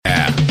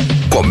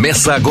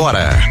Começa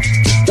agora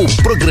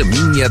o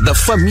programinha da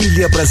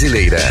família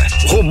brasileira.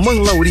 Romã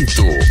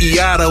Laurito,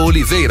 Yara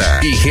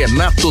Oliveira e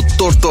Renato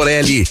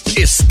Tortorelli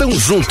estão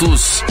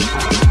juntos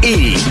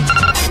e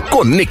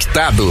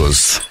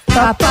conectados.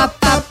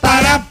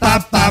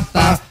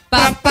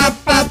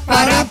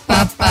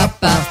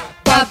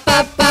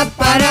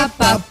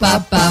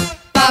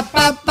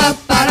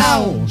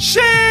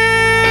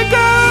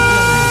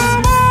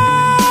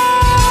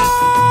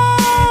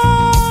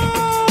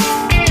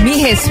 Me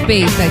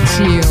respeita,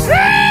 tio.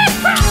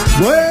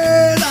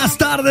 Buenas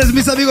tardes,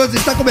 meus amigos.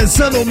 Está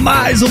começando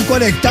mais um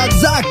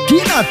Conectados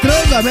aqui na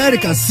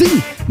Transamérica.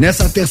 Sim,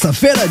 nessa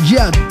terça-feira,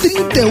 dia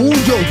 31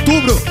 de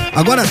outubro.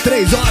 Agora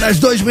 3 horas,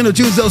 2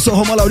 minutinhos. Eu sou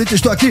Romão Laurito,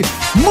 estou aqui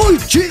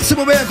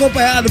muitíssimo bem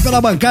acompanhado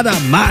pela bancada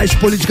mais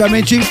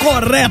politicamente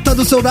incorreta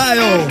do seu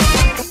dial.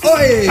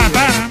 Oi!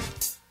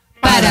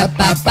 Para.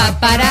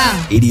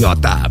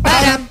 Idiota.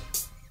 Para.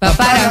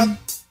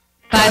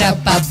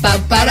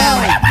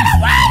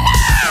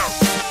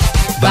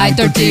 Vai,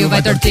 tortinho.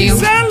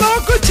 Cê é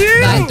louco,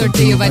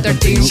 tio. Vai,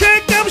 tortinho.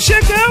 Chegamos.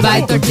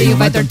 Vai, tortinho.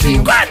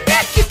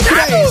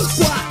 Conectados.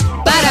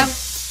 Para.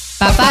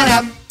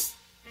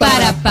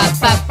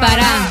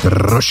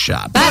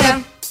 Trouxa.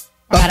 Para.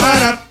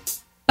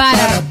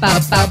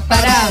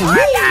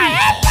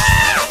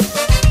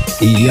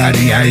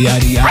 Yari.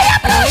 Olha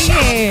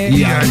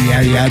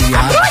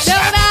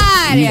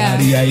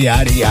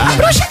A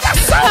bruxa tá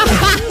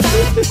solta.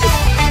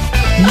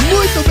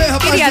 Muito bem,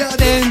 Queria rapaziada.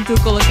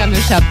 tanto colocar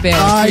meu chapéu.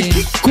 Ai,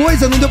 aqui. que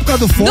coisa, não deu por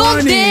causa do fone. Não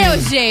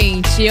deu,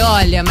 gente.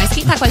 Olha, mas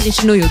quem tá com a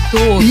gente no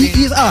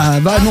YouTube...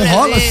 Não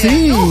rola ver.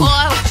 assim? Não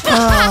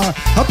rola.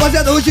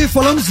 Rapaziada, hoje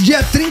falamos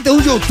dia 31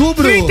 de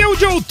outubro. 31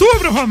 de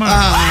outubro, Romano.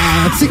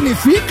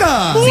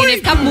 Significa?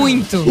 Significa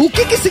muito. O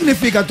que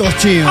significa,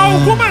 Tortinho?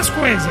 Algumas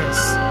coisas.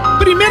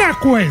 Primeira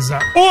coisa,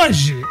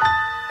 hoje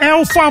é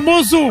o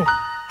famoso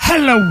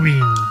Halloween.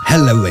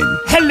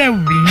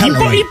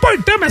 Halloween.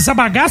 Importamos essa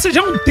bagaça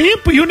já há um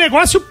tempo e o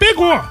negócio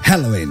pegou.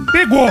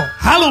 Pegou.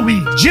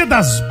 Halloween, dia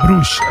das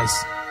bruxas.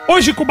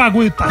 Hoje que o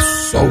bagulho tá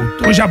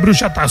solto. Hoje a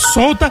bruxa tá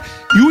solta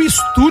e o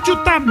estúdio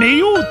tá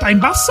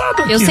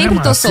embaçado aqui, Eu sempre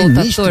né, tô mano? solta,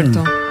 Sinistro.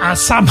 torto.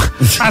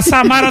 A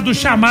Samara do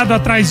chamado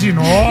atrás de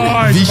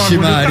nós. Vixe,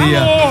 o bagulho Maria.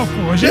 tá louco.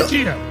 Hoje é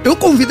dia. Eu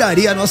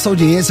convidaria a nossa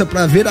audiência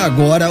pra ver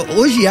agora.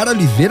 Hoje Yara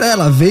Oliveira,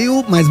 ela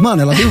veio, mas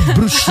mano, ela veio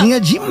bruxinha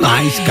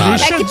demais, cara.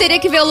 É que teria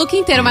que ver o look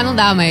inteiro, mas não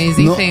dá mais,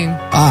 enfim.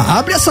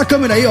 Abre essa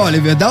câmera aí,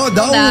 Oliver.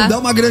 Dá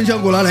uma grande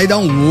angular aí, dá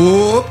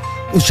um...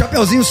 O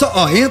chapeuzinho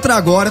só, entra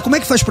agora. Como é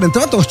que faz pra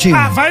entrar, Tortinho?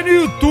 Vai no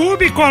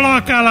YouTube,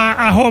 coloca lá,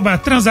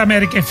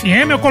 @Transamérica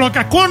FM, ou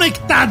coloca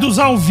Conectados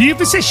ao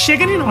vivo e você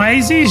chega em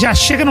nós e já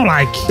chega no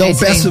like. Então É isso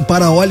peço aí.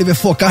 para a Oliver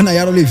focar na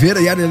Yara Oliveira.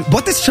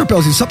 Bota esse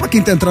chapeuzinho só pra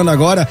quem tá entrando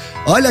agora.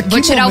 Olha que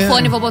Vou tirar momento. o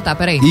fone e vou botar,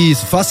 peraí.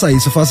 Isso, faça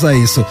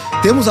isso.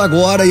 Temos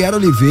agora Yara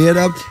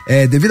Oliveira,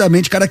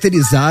 devidamente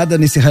caracterizada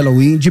nesse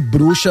Halloween de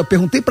bruxa.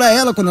 Perguntei pra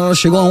ela quando ela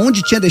chegou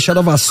aonde tinha deixado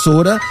a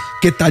vassoura,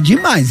 porque tá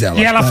demais ela.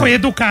 E ela tá? foi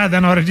educada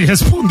na hora de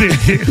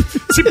responder.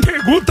 Se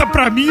pergunta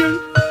pra mim,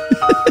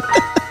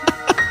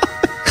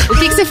 O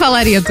que você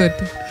falaria,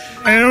 torto?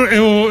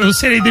 eu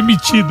serei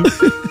demitido.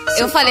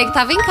 Eu falei que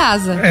tava em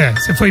casa.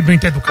 Você foi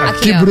muito educado.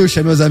 Aqui, Que ó.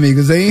 bruxa, meus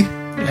amigos, hein?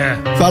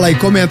 Fala aí,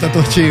 comenta,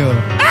 Tortinho.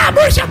 A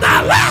bruxa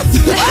da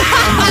leste!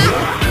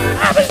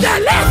 A bruxa da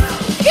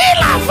leste! E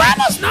lá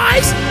vamos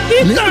nós!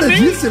 E Lembra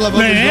também, disso, lá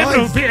vamos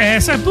lembro, nós?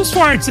 essa é pros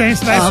fortes,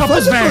 essa daí é só Faz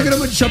pros um velhos.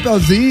 programa de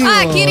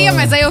chapeuzinho. Queria,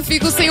 mas aí eu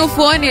fico sem o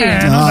fone.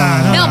 Não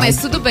dá. Não, mas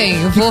tudo bem,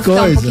 eu vou ficar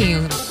coisa. um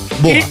pouquinho.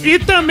 Boa. E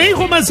também,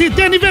 Romazinho,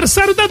 tem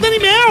aniversário da Dani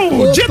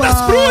Mel, Opa! Dia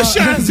das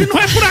Bruxas, e não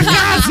é por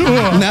acaso.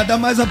 Nada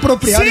mais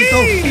apropriado, Sim!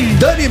 então.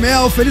 Dani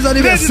Mel, feliz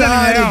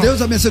aniversário. Dani Mel.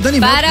 Deus abençoe. Dani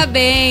Mel.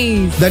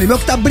 Parabéns! Dani Mel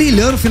que tá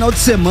brilhando no final de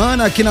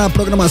semana aqui na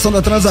programação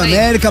da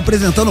Transamérica,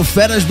 apresentando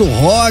Feras do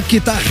Rock,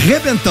 tá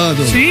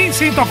arrebentando.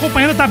 Sim, tô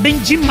acompanhando, tá bem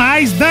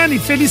demais. Dani,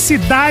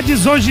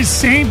 felicidades hoje e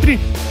sempre.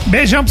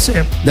 Beijão pra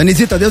você.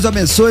 Danizita, Deus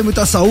abençoe,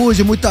 muita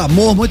saúde, muito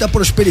amor, muita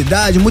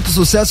prosperidade, muito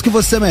sucesso que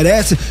você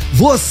merece.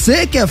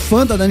 Você que é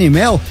fã da Dani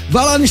Mel,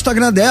 vai lá no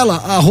Instagram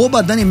dela,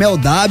 @DanimelW.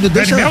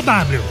 Daniel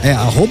W.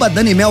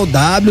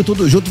 @DanimelW,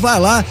 tudo junto, vai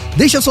lá,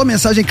 deixa sua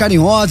mensagem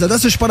carinhosa, dá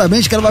seus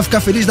parabéns que ela vai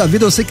ficar feliz da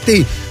vida. Eu sei que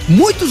tem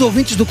muitos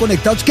ouvintes do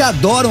Conectados que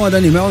adoram a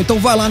Dani Mel, então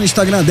vai lá no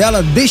Instagram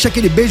dela, deixa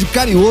aquele beijo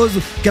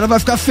carinhoso que ela vai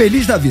ficar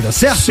feliz da vida,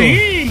 certo?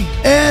 Sim.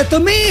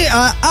 Também,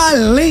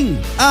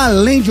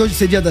 além de hoje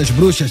ser Dia das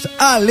Bruxas,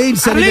 além de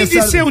ser Além de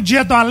aniversário... ser o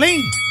dia do além,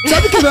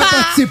 Sabe quem vai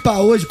participar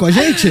hoje com a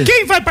gente?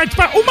 quem vai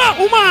participar?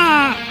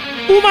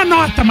 Uma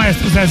nota,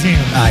 maestro Zezinho.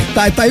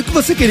 Ai, tá aí o que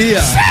você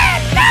queria.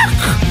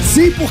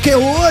 Sim, porque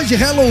hoje,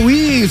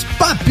 Halloween,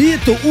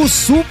 Papito, o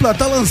Supla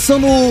tá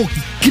lançando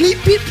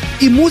clipe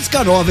e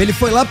música nova. Ele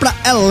foi lá pra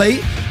LA,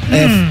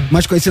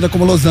 mais conhecida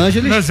como Los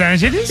Angeles.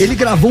 Ele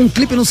gravou um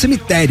clipe no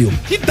cemitério.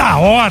 Que da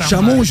hora,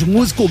 Chamou mano. uns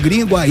músicos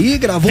gringos aí,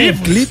 gravou um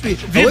clipe.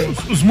 Vivos?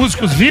 Os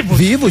músicos vivos?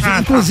 Vivos, Ah,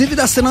 inclusive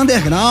da cena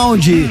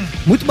underground.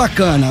 Muito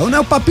bacana.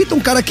 O Papito é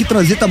um cara que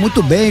transita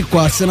muito bem com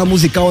a cena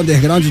musical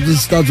underground dos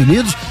Estados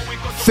Unidos.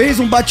 fez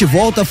um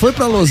bate-volta, foi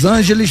pra Los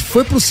Angeles,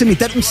 foi pro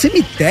cemitério. Um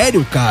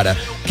cemitério, cara,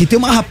 que tem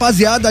uma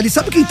rapaziada ali.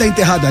 Sabe quem tá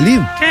enterrado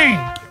ali? Quem?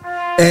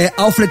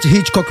 Alfred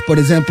Hitchcock, por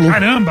exemplo.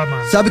 Caramba,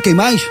 mano. Sabe quem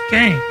mais?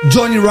 Quem?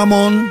 Johnny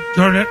Ramone.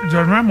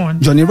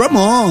 Johnny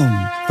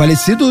Ramone.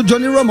 Falecido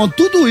Johnny Ramone.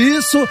 Tudo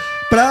isso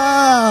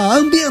pra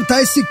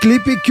ambientar esse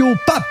clipe que o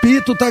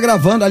Papito tá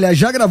gravando, aliás,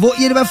 já gravou,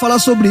 e ele vai falar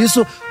sobre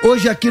isso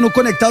hoje aqui no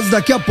Conectados,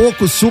 daqui a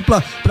pouco,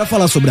 Supla, pra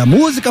falar sobre a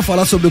música,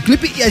 falar sobre o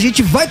clipe, e a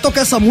gente vai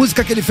tocar essa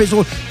música que ele fez,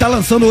 tá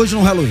lançando hoje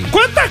no Halloween.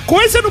 Quanta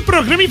coisa no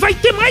programa, e vai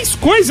ter mais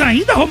coisa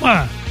ainda,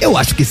 Romã? Eu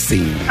acho que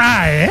sim.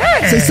 Ah,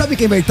 é? Vocês sabem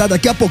quem vai estar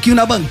daqui a pouquinho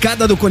na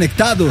bancada do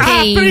Conectado?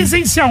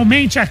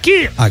 Presencialmente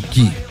aqui?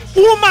 Aqui.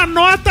 Uma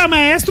nota,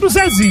 maestro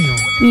Zezinho.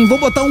 Vou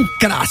botar um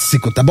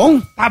clássico, tá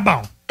bom? Tá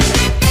bom.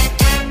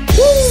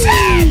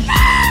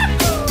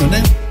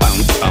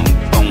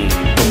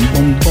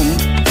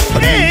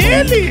 É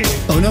ele!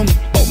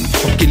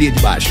 Aquele de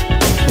baixo.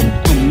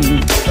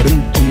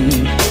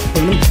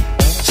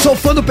 Sou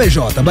fã do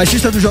PJ,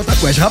 baixista do J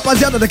Quest.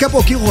 Rapaziada, daqui a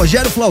pouquinho o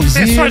Rogério,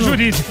 Flausino. Pessoa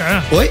jurídica,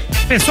 né? Oi?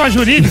 Pessoa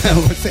jurídica?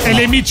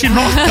 Ele emite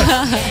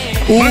nota.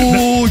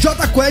 O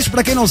J Quest,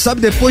 pra quem não sabe,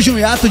 depois de um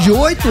hiato de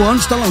 8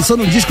 anos, tá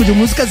lançando um disco de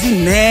músicas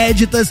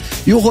inéditas.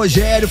 E o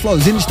Rogério,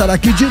 Flausino, estará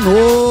aqui de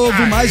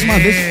novo, mais uma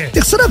vez.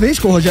 Terceira vez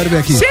que o Rogério vem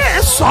aqui. Você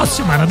é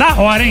sócio, mano, da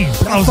hora, hein?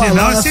 Pra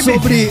falar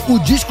sobre o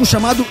disco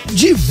chamado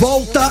De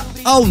Volta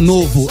ao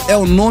Novo. É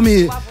o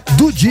nome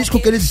do disco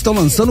que eles estão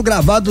lançando,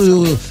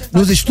 gravado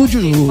nos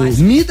estúdios no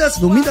Midas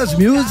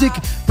Music,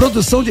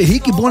 produção de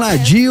Rick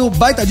Bonadio,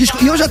 baita disco.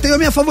 E eu já tenho a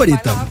minha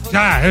favorita.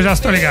 Eu já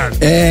estou ligado.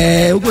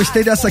 Eu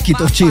gostei dessa aqui,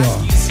 Tortinho,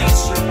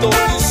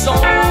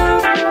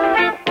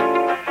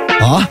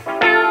 ó.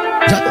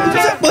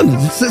 Mano,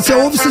 você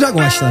ouve, você já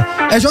gosta.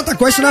 É J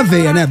Quest na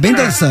veia, né? Bem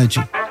dançante.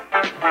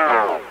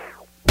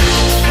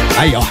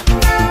 Aí, ó.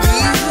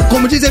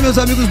 Como dizem meus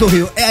amigos do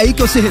Rio, é aí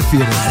que eu se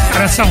refiro.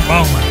 Cara, são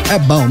bom, mano. É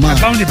bom, mano. É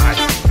bom demais.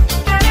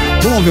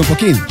 Vamos ouvir um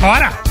pouquinho?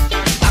 Bora!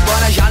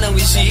 Agora já não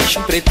existe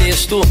um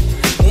pretexto,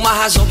 uma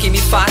razão que me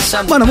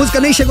faça... Mano, a música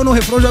nem chegou no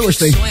refrão, já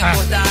gostei.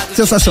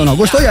 Sensacional.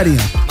 Gostou, Yarinha?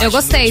 Eu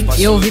gostei.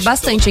 Eu ouvi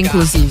bastante,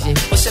 inclusive.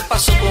 Você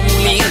passou como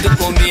um lindo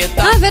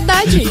cometa. Ah,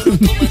 verdade.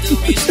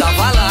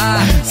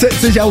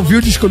 Você já ouviu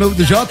o disco novo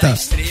do Jota?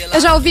 Eu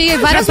já ouvi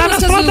várias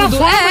músicas do...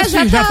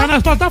 Já tá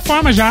nas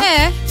plataformas, já.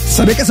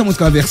 Sabia que essa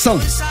música é uma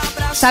versão?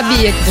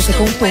 Sabia que você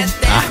contou.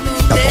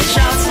 Tá bom.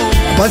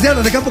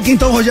 Rapaziada, daqui a pouquinho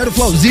então o Rogério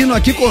Flausino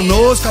aqui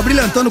conosco,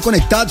 abrilhantando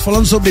Conectados,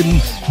 falando sobre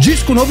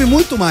disco novo e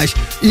muito mais.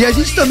 E a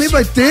gente também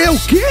vai ter o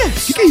quê? O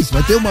que é isso?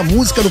 Vai ter uma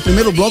música no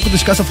primeiro bloco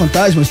dos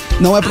Caça-Fantasmas.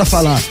 Não é pra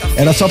falar,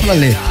 era só pra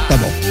ler. Tá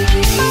bom.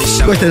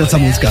 Gostei dessa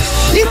música.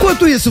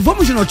 Enquanto isso,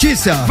 vamos de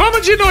notícia?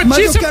 Vamos de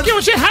notícia, porque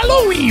hoje é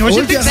Halloween.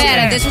 Hoje tem...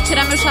 Pera, deixa eu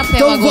tirar meu chapéu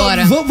então,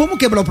 agora. Vamos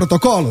quebrar o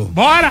protocolo?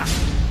 Bora!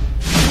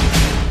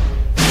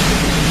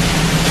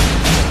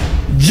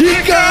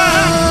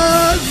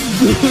 Dicas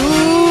do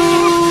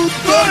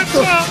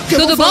Torto.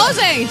 Tudo bom,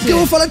 gente? Porque eu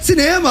vou falar de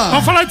cinema.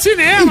 Vamos falar de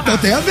cinema. Então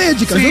tem a ver,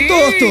 dicas do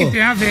Torto.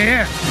 Tem a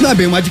ver. Não é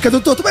bem uma dica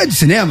do Torto, mas é de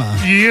cinema.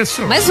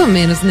 Isso. Mais ou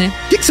menos, né?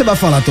 O que você vai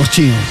falar,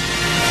 Tortinho?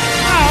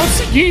 É o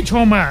seguinte,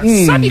 Romã,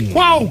 sabe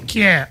qual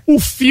que é o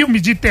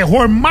filme de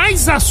terror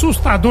mais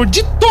assustador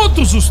de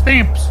todos os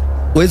tempos?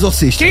 O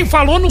Exorcista. Quem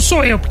falou não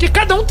sou eu, porque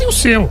cada um tem o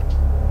seu.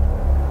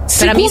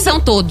 Pra mim são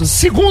todos.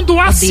 Segundo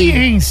a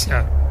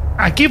ciência,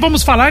 aqui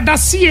vamos falar da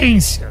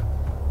ciência.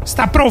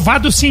 Está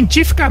provado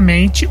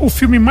cientificamente o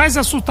filme mais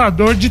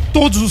assustador de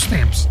todos os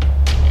tempos.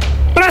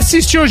 Para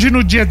assistir hoje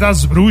no Dia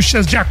das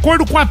Bruxas, de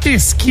acordo com a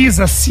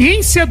pesquisa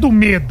Ciência do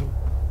Medo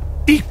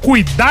e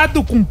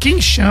Cuidado com Quem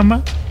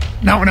Chama...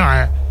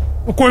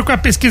 O acordo com a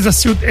pesquisa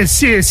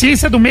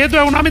Ciência do Medo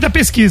é o nome da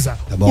pesquisa.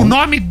 Tá bom. O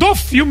nome do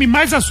filme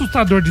mais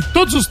assustador de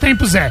todos os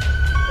tempos é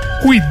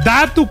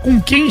Cuidado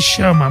com Quem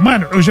Chama.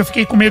 Mano, eu já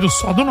fiquei com medo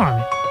só do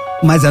nome.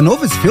 Mas é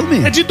novo esse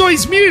filme? É de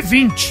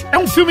 2020. É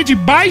um filme de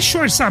baixo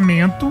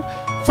orçamento.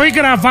 Foi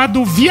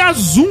gravado via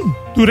Zoom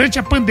durante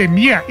a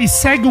pandemia e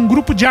segue um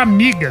grupo de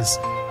amigas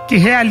que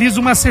realiza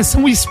uma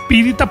sessão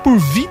espírita por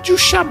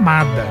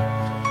videochamada,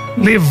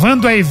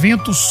 levando a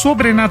eventos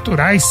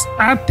sobrenaturais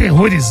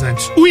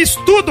aterrorizantes. O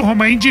estudo,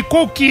 Roma,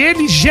 indicou que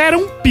ele gera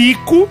um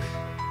pico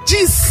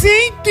de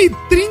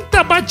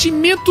 130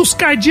 batimentos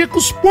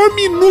cardíacos por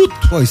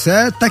minuto. Pô, isso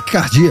é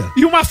taquicardia.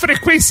 E uma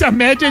frequência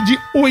média de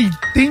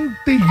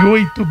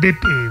 88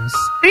 BPMs.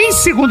 Em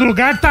segundo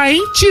lugar tá a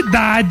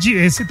Entidade,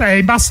 esse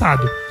é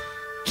embaçado,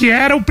 que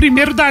era o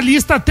primeiro da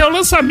lista até o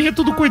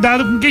lançamento do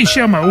Cuidado com Quem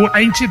Chama.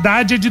 A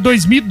Entidade é de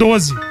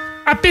 2012.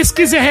 A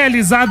pesquisa é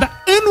realizada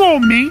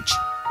anualmente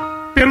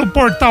pelo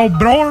portal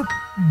Broadband.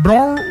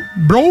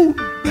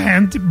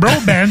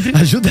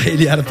 Ajuda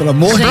ele, Yara, pelo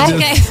amor de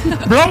Deus.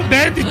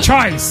 Broadband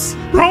Choice.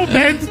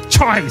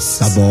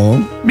 Tá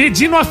bom.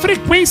 Medindo a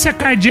frequência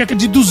cardíaca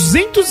de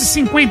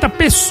 250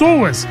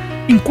 pessoas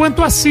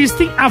enquanto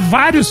assistem a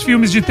vários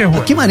filmes de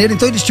terror. Que maneiro,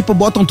 então eles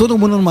botam todo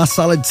mundo numa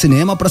sala de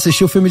cinema pra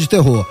assistir o filme de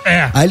terror.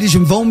 Aí eles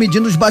vão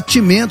medindo os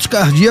batimentos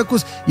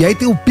cardíacos e aí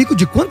tem o pico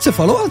de quanto você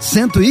falou?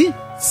 100 e?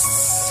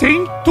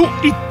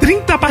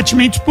 130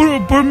 batimentos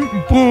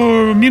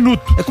por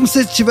minuto. É como se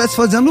você estivesse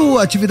fazendo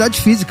atividade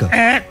física.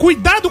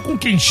 Cuidado com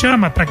quem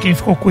chama, pra quem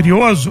ficou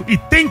curioso e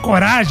tem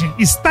coragem,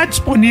 está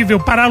disponível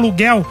para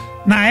aluguel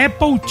na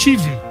Apple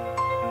TV.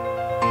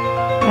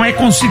 Então é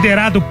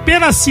considerado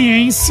pela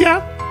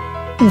ciência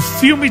o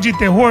filme de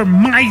terror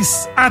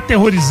mais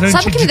aterrorizante.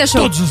 Sabe o que me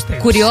deixou todos os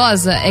tempos.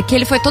 curiosa? É que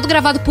ele foi todo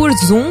gravado por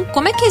Zoom.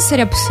 Como é que isso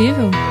seria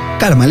possível?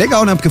 Cara, mas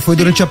legal, né? Porque foi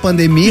durante a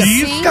pandemia.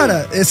 Sim.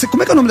 Cara,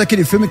 como é que é o nome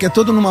daquele filme que é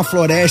todo numa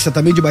floresta,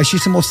 também de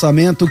baixíssimo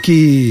orçamento,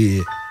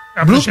 que...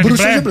 A Bruxa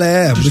de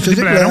Blair. Bruxa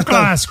de Blair é um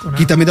clássico, né?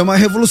 Que também dá uma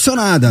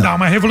revolucionada. Dá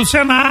uma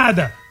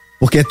revolucionada.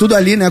 Porque é tudo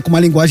ali, né, com uma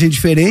linguagem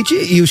diferente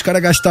e os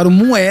caras gastaram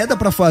moeda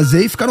pra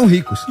fazer e ficaram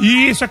ricos.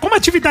 Isso, é como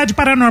Atividade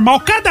Paranormal.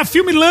 Cada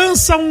filme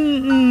lança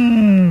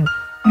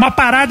uma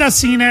parada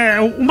assim, né?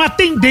 Uma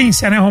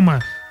tendência, né, Romã?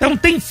 Então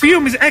tem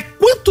filmes...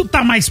 quanto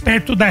tá mais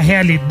perto da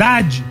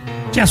realidade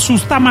que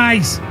assusta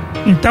mais.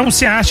 Então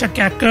você acha que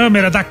é a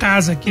câmera da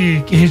casa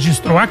que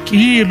registrou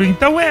aquilo.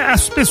 Então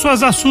as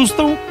pessoas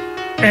assustam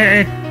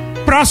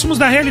próximos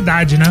da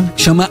realidade, né?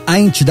 Chama A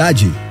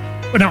Entidade?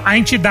 Não, A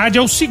Entidade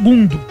é o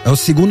segundo. É o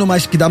segundo,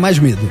 mas que dá mais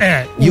medo.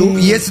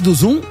 E esse do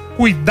Zoom?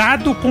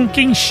 Cuidado com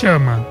quem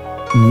chama.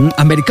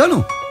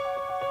 Americano?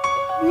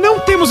 Não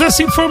temos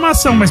essa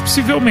informação, mas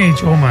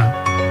possivelmente, Romã.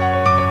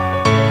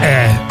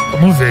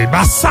 Vamos ver.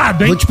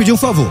 Embaçado, hein? Vou te pedir um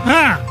favor.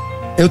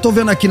 Eu tô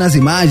vendo aqui nas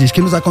imagens,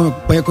 quem nos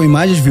acompanha com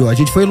imagens viu, a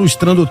gente foi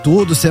ilustrando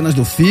tudo, cenas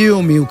do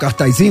filme, o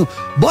cartazinho.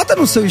 Bota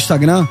no seu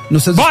Instagram,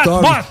 nos seus stories.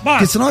 Bota.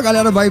 Porque senão a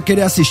galera vai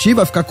querer assistir,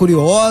 vai ficar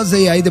curiosa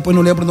e aí depois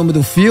não lembra o nome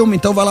do filme.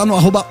 Então vai lá no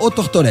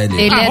 @otortorelli.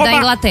 Ele é da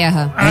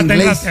Inglaterra. Da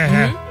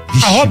Inglaterra,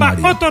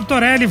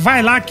 @otortorelli,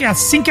 vai lá que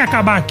assim que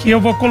acabar aqui eu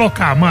vou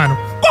colocar, mano.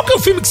 Qual que é o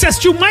filme que você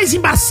assistiu mais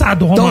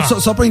embaçado, Romão? Então,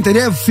 só pra eu entender,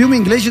 é filme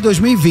inglês de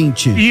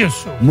 2020.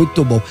 Isso.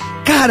 Muito bom.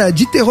 Cara,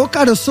 de terror,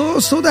 cara, eu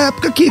sou da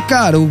época que,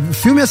 cara, o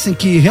filme assim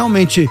que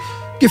realmente...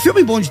 Porque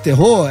filme bom de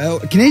terror,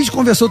 que nem a gente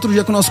conversou outro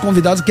dia com o nosso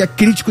convidado, que é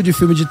crítico de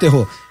filme de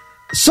terror.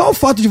 Só o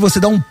fato de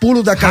você dar um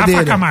pulo da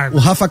cadeira... O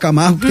Rafa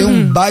Camargo, que tem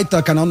um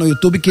baita canal no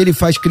YouTube que ele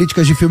faz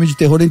críticas de filme de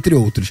terror, entre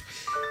outros.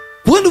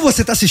 Quando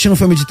você tá assistindo um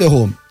filme de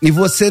terror e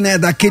você, né,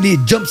 dá aquele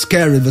jump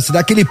scare, você dá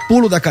aquele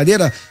pulo da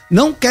cadeira,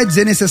 não quer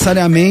dizer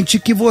necessariamente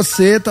que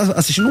você tá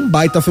assistindo um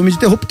baita filme de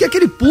terror, porque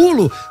aquele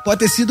pulo pode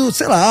ter sido,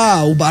 sei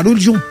lá, o barulho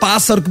de um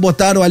pássaro que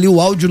botaram ali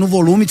o áudio no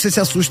volume e você se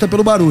assusta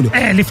pelo barulho.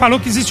 Ele falou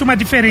que existe uma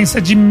diferença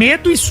de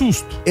medo e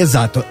susto.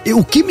 Exato.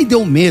 O que me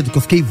deu medo, que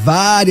eu fiquei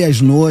várias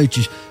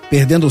noites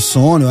perdendo o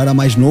sono, eu era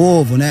mais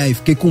novo, né, e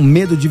fiquei com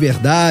medo de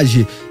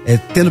verdade,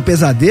 tendo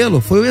pesadelo,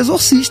 foi o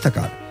Exorcista,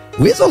 cara.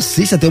 O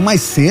Exorcista tem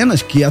umas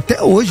cenas que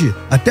até hoje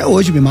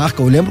me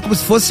marcam. Eu lembro como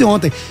se fosse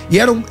ontem. E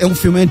é um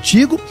filme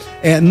antigo,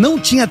 não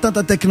tinha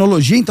tanta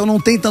tecnologia, então não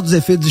tem tantos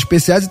efeitos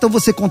especiais, então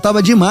você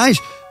contava demais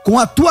com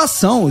a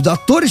atuação. Os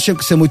atores tinham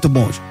que ser muito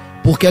bons.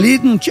 Porque ali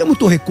não tinha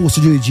muito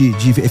recurso de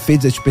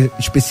efeitos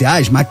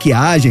especiais,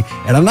 maquiagem,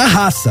 era na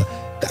raça.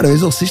 Cara, o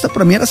Exorcista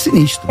pra mim era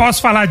sinistro.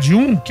 Posso falar de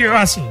um que,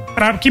 assim,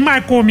 que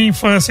marcou minha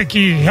infância,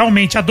 que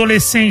realmente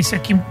adolescência,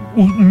 que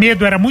o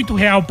medo era muito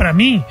real pra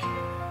mim.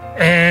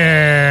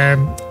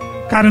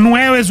 Cara, não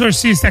é o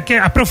Exorcista, é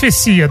a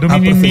Profecia do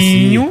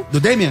menininho. Profecia. Do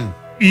Damien?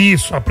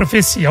 Isso, a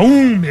Profecia,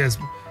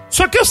 mesmo.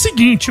 Só que é o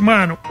seguinte,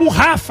 mano, o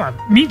Rafa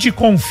me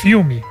indicou um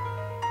filme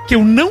que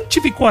eu não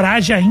tive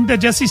coragem ainda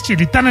de assistir.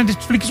 Ele tá na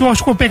Netflix, eu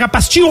acho que vou pegar pra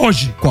assistir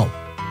hoje. Qual?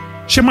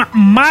 Chama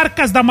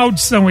Marcas da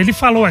Maldição, ele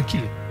falou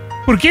aqui.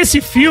 Porque esse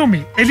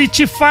filme, ele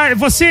te faz...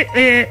 Você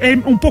é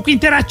um pouco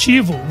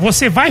interativo.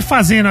 Você vai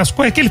fazendo as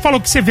coisas, que ele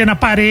falou que você vê na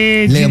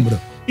parede. Lembro.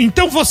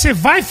 Então você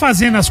vai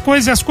fazendo as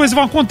coisas e as coisas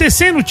vão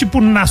acontecendo, tipo,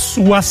 na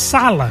sua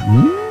sala.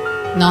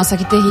 Nossa,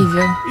 que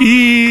terrível.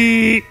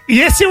 E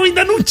esse eu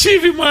ainda não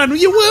tive, mano.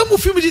 E eu amo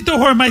filme de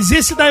terror, mas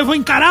esse daí eu vou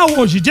encarar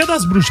hoje, Dia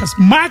das Bruxas.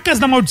 Marcas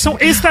da Maldição,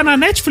 esse tá na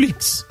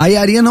Netflix. A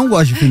Yarinha não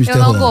gosta de filme de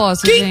terror. Eu não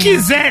gosto, Quem gente.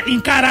 quiser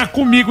encarar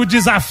comigo o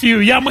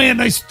desafio e amanhã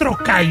nós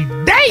trocar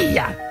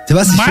ideia... Você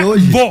vai assistir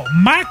hoje? Vou.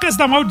 Marcas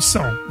da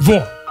Maldição.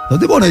 Vou. Então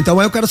demorou, então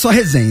amanhã eu quero sua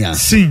resenha.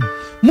 Sim.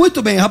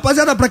 Muito bem,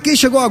 rapaziada, pra quem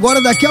chegou agora,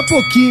 daqui a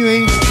pouquinho,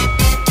 hein?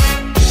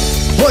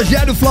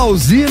 Rogério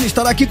Flausino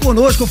estará aqui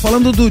conosco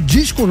falando do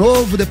disco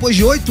novo, depois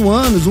de 8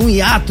 anos, um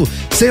hiato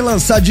sem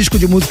lançar disco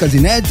de músicas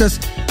inéditas.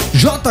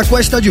 J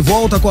Quest está de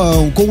volta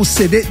com o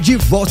CD de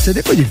volta.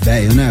 CD foi de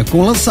velho, né? Com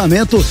o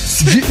lançamento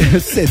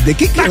de CD.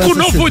 Quem que tá com o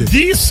novo CD?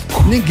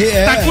 Disco.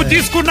 Ninguém Tá com o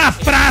disco na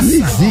praça.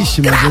 Não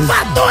existe, meu Deus.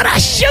 Gravadora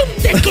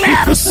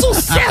Chantecler,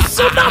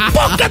 sucesso na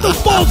boca do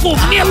povo.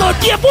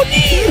 Melodia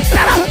bonita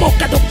na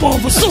boca do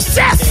povo.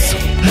 Sucesso.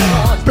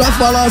 Pra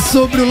falar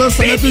sobre o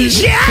lançamento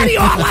PNG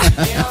Ariola.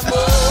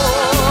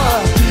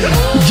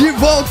 De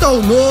volta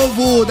ao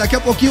novo, daqui a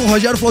pouquinho o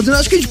Rogério Flausino.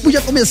 Acho que a gente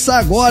podia começar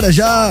agora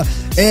já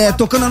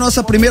tocando a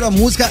nossa primeira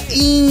música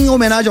em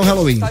homenagem ao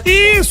Halloween.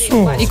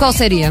 Isso! E qual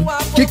seria?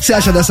 O que você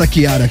acha dessa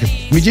aqui, Ara?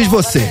 Me diz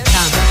você.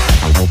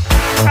 Um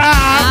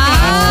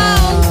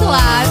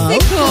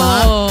clássico!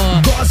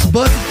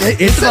 Ghostbusters.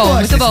 Esse bom,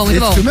 muito bom.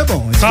 Esse filme é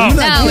bom. Esse filme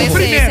não é Não, bom.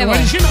 esse é bom.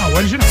 Original.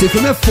 Esse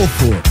filme é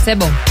fofo. Esse é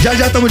bom. Já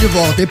estamos de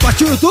volta. E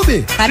partiu o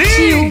YouTube?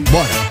 Partiu.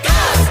 Bora.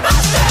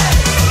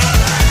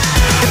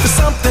 If there's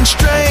something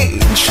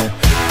strange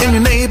in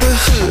your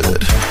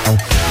neighborhood,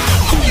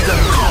 who you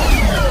gonna call?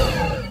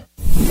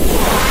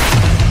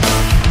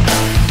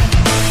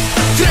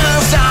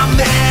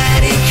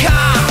 Transamérica.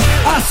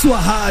 A sua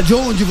rádio,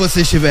 onde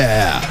você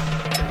estiver.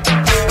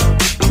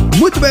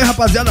 Muito bem,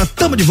 rapaziada,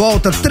 tamo de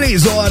volta,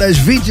 3 horas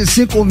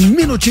 25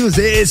 minutinhos.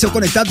 Esse é o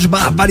Conectados,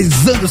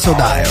 barbarizando o seu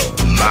dial.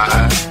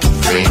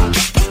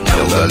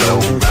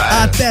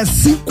 Até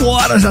 5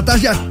 horas da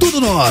tarde é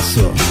tudo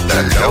nosso.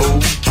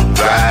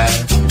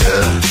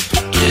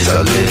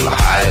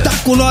 Tá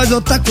com nós ou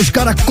tá com os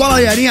caras, cola a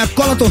Yarinha,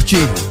 cola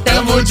tortinho.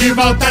 Tamo de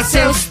volta,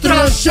 seus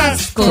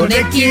trouxas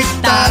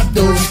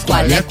conectados.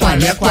 Qual é?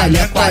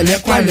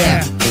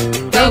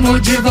 Tamo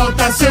de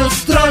volta, seus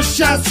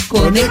trouxas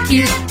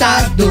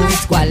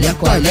conectados. Qual é?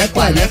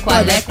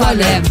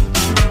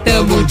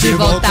 Tamo de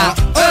volta,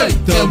 oi,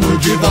 tamo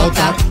de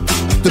volta,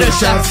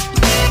 trouxas.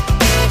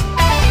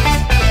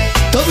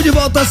 Tamo de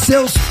volta,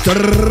 seus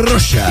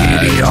trouxas.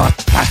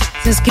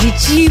 Seus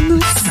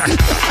cretinos.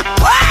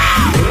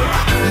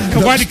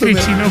 Eu gosto de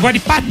cretino, eu gosto de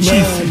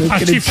patife. Mano,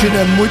 cretino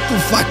é muito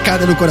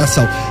facada no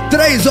coração.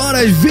 3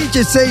 horas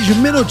 26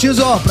 minutinhos,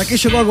 ó, pra quem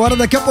chegou agora,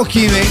 daqui a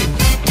pouquinho, hein?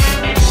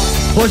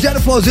 Rogério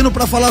e Flausino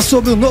pra falar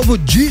sobre o novo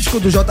disco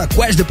do Jota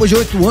Quest. Depois de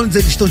 8 anos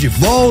eles estão de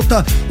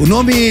volta. O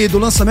nome do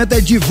lançamento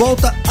é De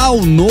Volta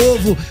ao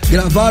Novo.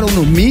 Gravaram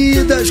no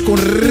Midas com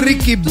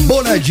Rick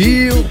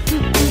Bonadil.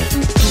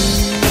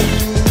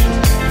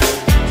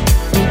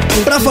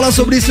 Pra falar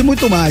sobre isso e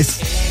muito mais.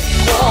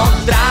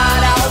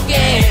 Encontrar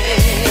alguém.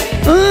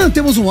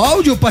 Temos um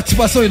áudio,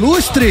 participação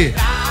ilustre?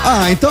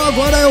 Então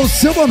agora é o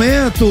seu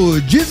momento.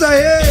 Diz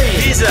aí!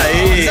 Diz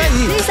aí!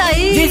 Diz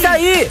aí. Diz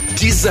aí!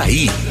 Diz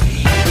aí!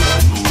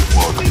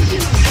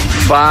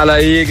 Fala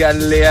aí,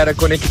 galera,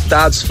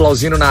 conectados,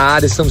 Flausino na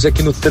área, estamos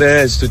aqui no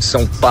trânsito de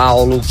São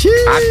Paulo,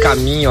 a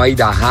caminho aí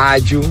da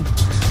rádio,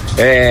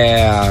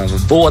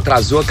 voo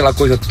atrasou, aquela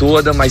coisa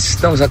toda, mas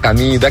estamos a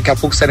caminho, daqui a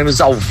pouco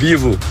estaremos ao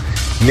vivo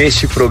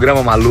neste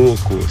programa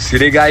maluco. Se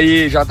liga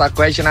aí, Jota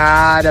Quest na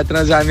área,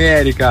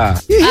 Transamérica.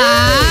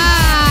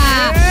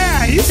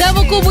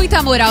 Tamo com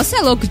muita moral, você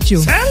é louco,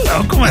 tio. Você é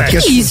louco, mano. Que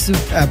isso?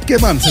 Porque,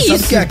 mano, você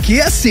sabe que aqui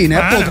é assim, né?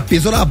 Mano. Pô,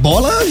 pisou na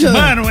bola, já...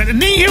 Mano,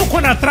 nem eu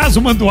quando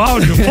atraso mando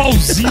áudio,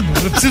 Flausino.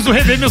 Eu preciso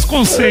rever meus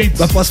conceitos.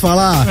 Mas posso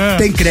falar?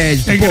 Tem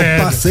crédito. Tem Pô,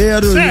 crédito.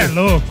 parceiro. Você é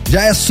louco.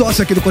 Já é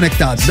sócio aqui do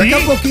Conectados. Daqui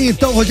a pouquinho,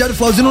 então, Rogério e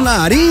Flausino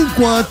na área.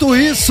 Enquanto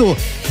isso,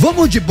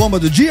 vamos de bomba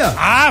do dia?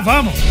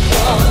 Vamos.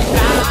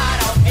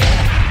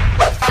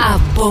 A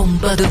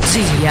bomba do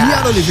dia.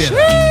 Yara Oliveira.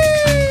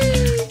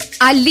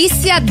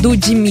 Alicia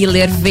Dude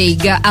Miller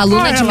Veiga,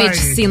 aluna de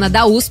medicina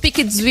da USP,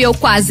 que desviou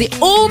quase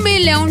R$1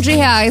 milhão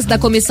da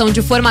comissão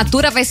de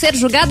formatura, vai ser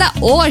julgada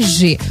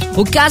hoje.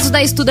 O caso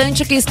da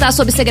estudante que está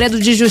sob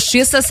segredo de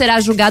justiça será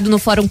julgado no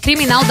Fórum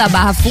Criminal da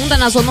Barra Funda,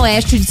 na Zona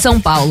Oeste de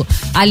São Paulo.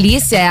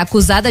 Alicia é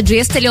acusada de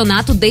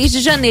estelionato desde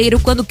janeiro,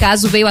 quando o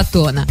caso veio à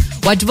tona.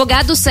 O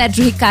advogado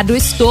Sérgio Ricardo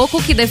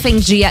Stocco, que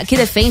defende a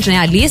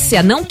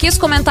Alicia, não quis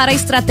comentar a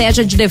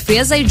estratégia de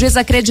defesa e diz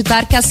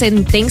acreditar que a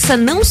sentença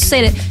não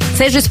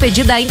seja expedida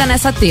ainda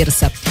nessa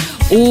terça.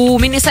 O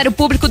Ministério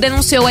Público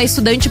denunciou a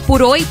estudante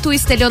por 8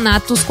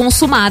 estelionatos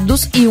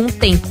consumados e um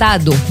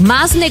tentado,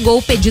 mas negou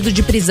o pedido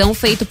de prisão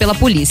feito pela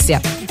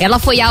polícia. Ela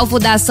foi alvo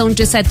da ação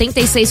de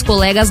 76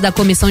 colegas da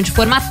comissão de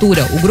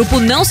formatura. O grupo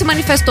não se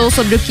manifestou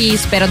sobre o que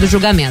espera do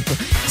julgamento.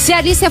 Se a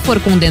Alicia for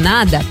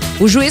condenada,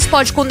 o juiz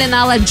pode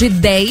condená-la de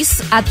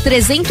 10 a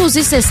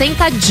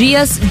 360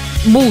 dias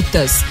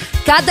multas.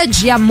 Cada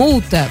dia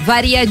multa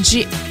varia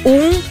de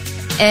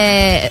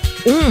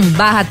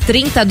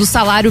 1/30 do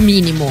salário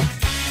mínimo.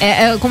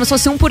 É como se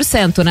fosse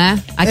 1%, né?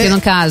 Aqui no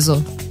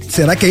caso.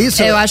 Será que é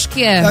isso? Eu acho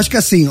que é. Eu acho que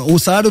assim, o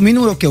salário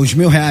mínimo é o quê? Os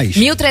R$1.000?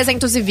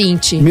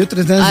 1.320.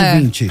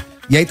 1.320.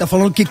 E aí tá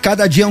falando que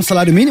cada dia é um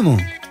salário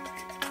mínimo?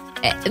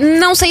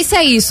 Não sei se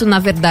é isso, na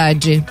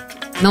verdade.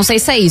 Não sei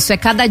se é isso, é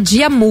cada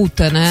dia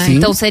multa, né? Sim.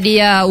 Então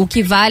seria o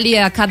que vale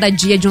a cada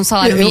dia de um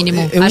salário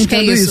mínimo. Eu acho que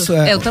é isso.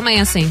 Eu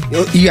também, assim.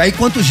 E aí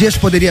quantos dias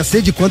poderia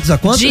ser? De quantos a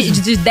quantos?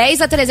 De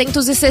 10 a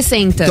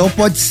 360. Então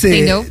pode ser,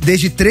 entendeu?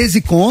 Desde 13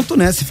 conto,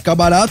 né? Se ficar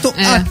barato,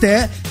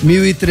 até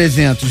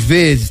 1.300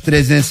 vezes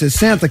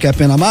 360, que é a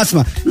pena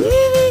máxima.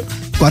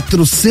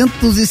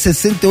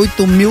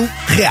 468 mil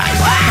reais.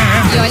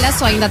 E olha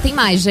só, ainda tem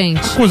mais, gente.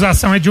 A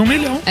acusação é de 1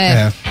 milhão.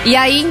 E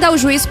ainda o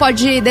juiz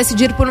pode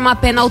decidir por uma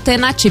pena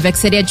alternativa, que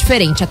seria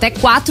diferente. Até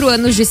 4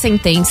 anos de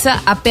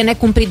sentença, a pena é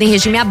cumprida em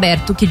regime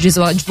aberto, que diz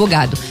o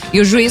advogado. E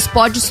o juiz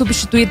pode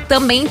substituir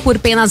também por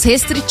penas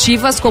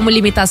restritivas, como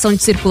limitação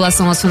de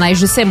circulação aos finais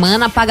de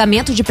semana,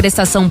 pagamento de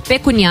prestação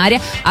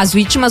pecuniária às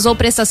vítimas ou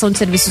prestação de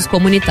serviços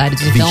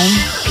comunitários. Então...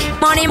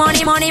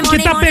 O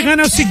que tá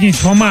pegando é o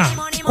seguinte, Romar.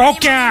 qual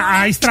que é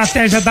a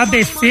estratégia da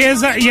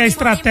defesa e a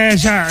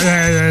estratégia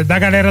da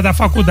galera da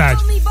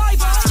faculdade.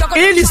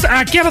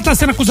 Aqui ela tá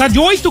sendo acusada de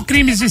 8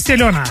 crimes de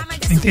estelionato,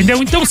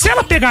 entendeu? Então, se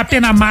ela pegar a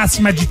pena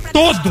máxima de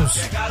todos,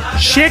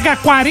 chega a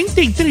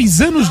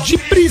 43 anos de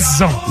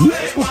prisão,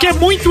 o que é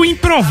muito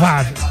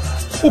improvável.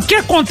 O que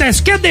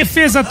acontece? O que a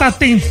defesa tá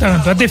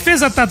tentando? A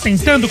defesa tá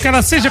tentando que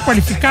ela seja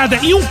qualificada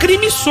em um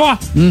crime só,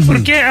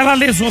 porque ela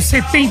lesou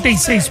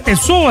 76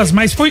 pessoas,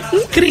 mas foi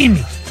um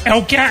crime. É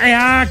o que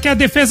a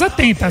defesa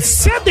tenta.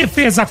 Se a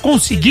defesa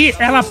conseguir,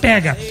 ela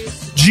pega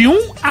de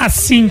 1 a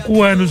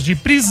 5 anos de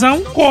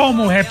prisão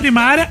como ré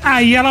primária,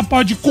 aí ela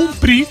pode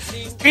cumprir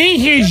em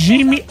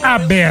regime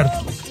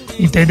aberto,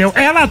 entendeu?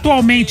 Ela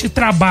atualmente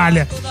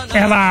trabalha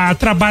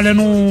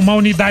numa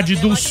unidade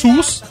do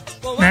SUS,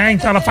 né?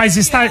 Então ela faz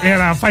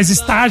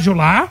estágio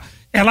lá.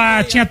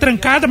 Ela tinha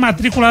trancado a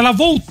matrícula, ela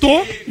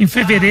voltou em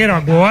fevereiro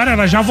agora,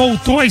 ela já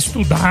voltou a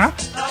estudar.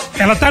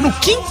 Ela tá no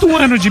 5º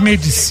ano de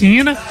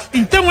medicina.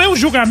 Então é um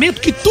julgamento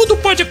que tudo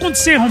pode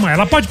acontecer, Romão.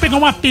 Ela pode pegar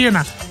uma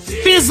pena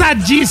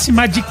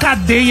pesadíssima de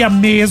cadeia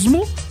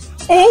mesmo,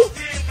 ou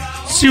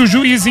se o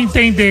juiz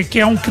entender que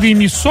é um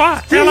crime só,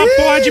 ela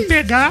pode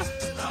pegar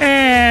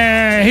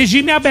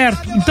regime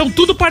aberto. Então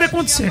tudo pode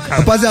acontecer, cara.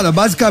 Rapaziada,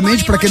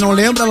 basicamente, pra quem não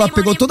lembra, ela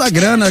pegou toda a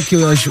grana que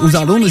os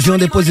alunos iam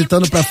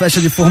depositando pra festa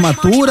de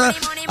formatura,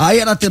 aí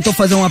ela tentou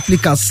fazer uma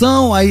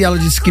aplicação, aí ela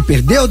disse que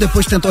perdeu,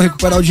 depois tentou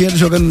recuperar o dinheiro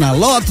jogando na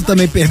loto,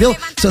 também perdeu.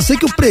 Só sei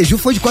que o prejuízo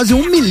foi de quase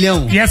 1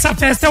 milhão. E essa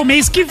festa é o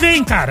mês que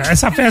vem, cara.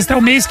 Essa festa é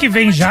o mês que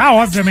vem já,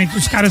 obviamente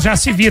os caras já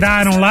se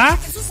viraram lá.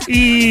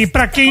 E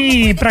pra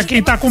quem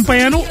tá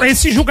acompanhando,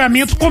 esse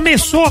julgamento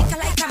começou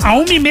a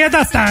 1h30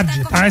 da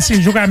tarde, tá?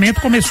 Esse julgamento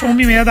começou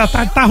 1h30 da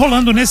tarde, tá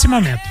rolando nesse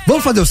momento.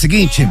 Vamos fazer o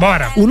seguinte?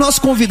 Bora. O nosso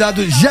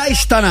convidado já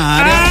está na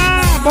área.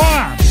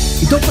 Boa!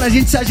 Então, pra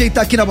gente se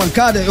ajeitar aqui na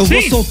bancada, eu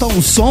vou soltar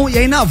um som e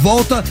aí na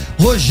volta,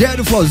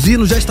 Rogério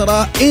Flausino já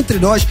estará entre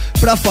nós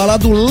pra falar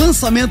do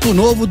lançamento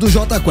novo do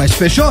Jota Quest.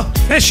 Fechou?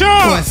 Fechou!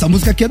 Pô, essa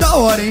música aqui é da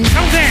hora, hein?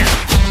 Não vem.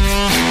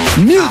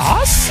 Music.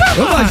 Nossa,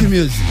 eu gosto de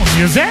music. O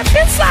music é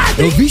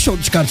pesado, hein? Eu vi show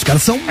dos caras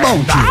são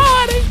bons, da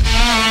hora, hein?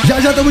 Já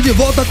estamos de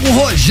volta com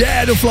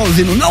Rogério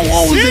Flausino. Não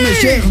ouse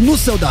mexer no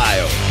seu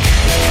dial.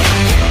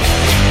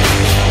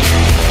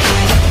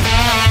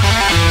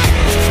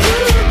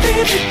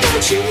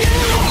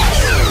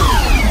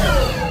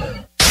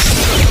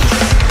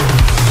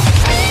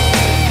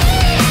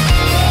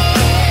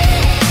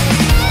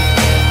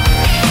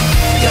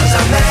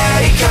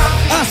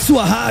 A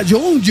sua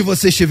rádio, onde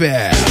você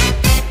estiver.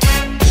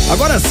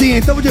 Agora sim,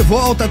 estamos de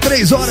volta,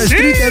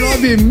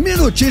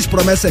 3h39,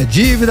 promessa é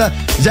dívida,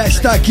 já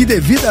está aqui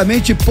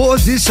devidamente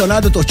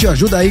posicionado, o Tortinho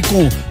ajuda aí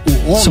com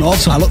o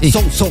on-off, alô,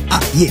 som,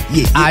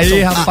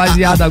 aí,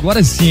 rapaziada,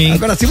 agora sim, hein?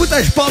 Agora sim,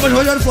 muitas palmas,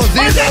 Rogério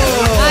Flausino!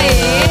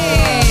 Aê!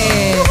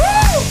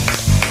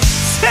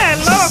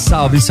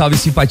 Salve, salve,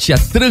 simpatia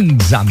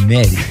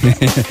Transamérica.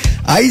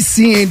 Aí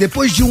sim, hein?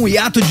 Depois de um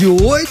hiato de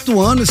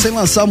 8 anos sem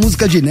lançar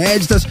música de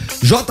inéditas,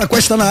 Jota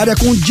Quest está na área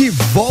com De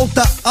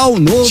Volta ao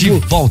Novo. De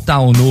Volta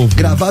ao Novo.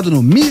 Gravado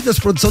no Midas,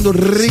 produção do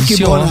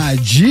Rick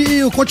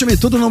Bonadio. Conte-me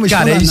tudo, não me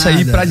esconda nada. Cara, é isso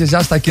aí, prazer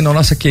já estar aqui na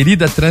nossa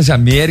querida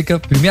Transamérica,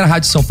 primeira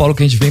rádio de São Paulo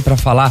que a gente vem pra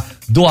falar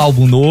do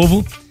álbum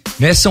novo.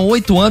 Né? São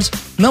 8 anos,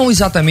 não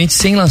exatamente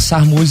sem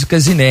lançar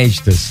músicas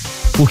inéditas,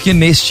 porque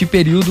neste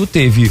período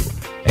teve...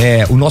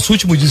 o nosso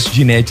último disco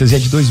de inéditas é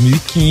de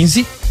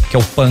 2015, que é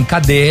o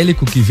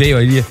Pancadélico, que veio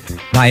ali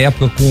na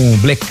época com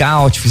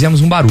Blackout,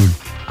 fizemos um barulho.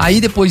 Aí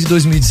depois de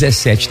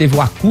 2017 teve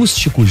o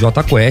acústico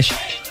Jota Quest,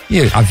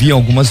 e havia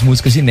algumas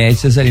músicas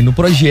inéditas ali no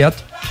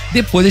projeto.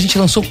 Depois a gente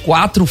lançou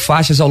 4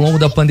 faixas ao longo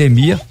da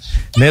pandemia,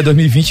 né,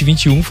 2020 e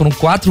 2021, foram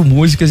 4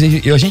 músicas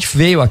e a gente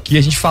veio aqui,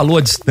 a gente falou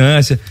à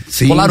distância,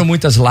 rolaram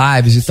muitas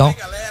lives e tal.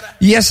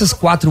 E essas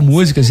 4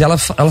 músicas,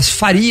 elas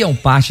fariam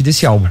parte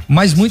desse álbum.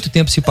 Mas muito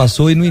tempo se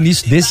passou e no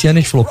início desse ano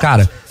a gente falou,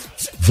 cara,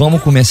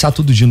 vamos começar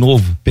tudo de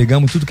novo.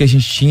 Pegamos tudo que a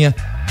gente tinha,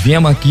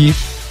 viemos aqui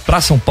pra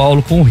São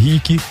Paulo com o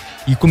Rick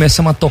e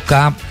começamos a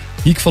tocar.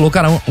 Rick falou,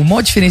 cara, o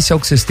maior diferencial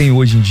que vocês têm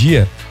hoje em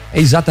dia é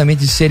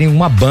exatamente de serem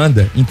uma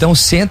banda. Então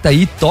senta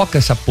aí, toca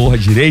essa porra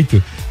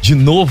direito, de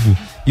novo,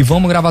 e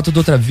vamos gravar tudo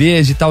outra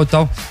vez e tal e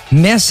tal.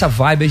 Nessa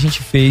vibe a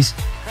gente fez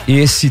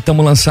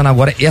estamos lançando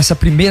agora essa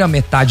primeira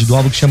metade do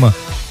álbum que chama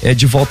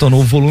De Volta ao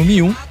Novo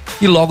Volume 1,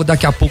 e logo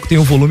daqui a pouco tem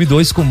o Volume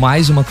 2 com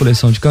mais uma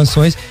coleção de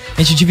canções.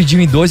 A gente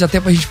dividiu em 2 até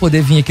pra gente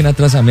poder vir aqui na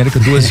Transamérica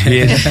 2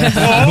 vezes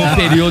num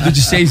período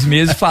de 6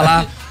 meses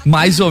falar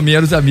mais ou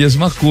menos a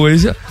mesma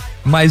coisa,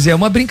 mas é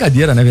uma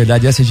brincadeira, na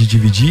verdade, essa de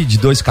dividir de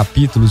 2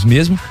 capítulos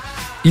mesmo.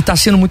 E tá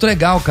sendo muito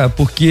legal, cara,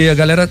 porque a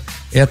galera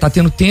tá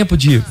tendo tempo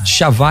de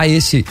chavar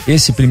esse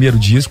primeiro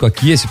disco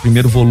aqui, esse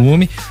primeiro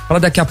volume, para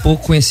daqui a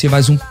pouco conhecer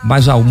mais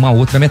uma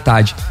outra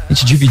metade. A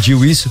gente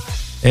dividiu isso,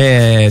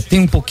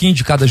 tem um pouquinho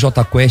de cada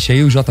Jota Quest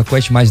aí, o Jota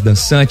Quest mais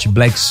dançante,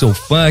 black soul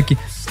funk,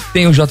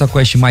 tem o Jota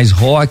Quest mais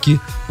rock,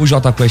 o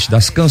Jota Quest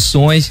das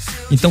canções,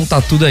 então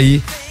tá tudo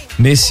aí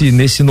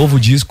nesse novo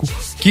disco,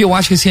 que eu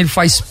acho que assim, ele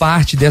faz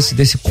parte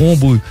desse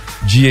combo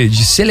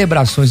de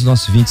celebrações dos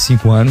nossos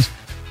 25 anos,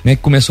 né?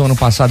 Que começou ano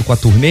passado com a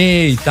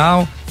turnê e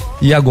tal.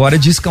 E agora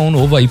discão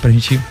novo aí pra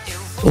gente...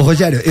 Ô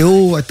Rogério,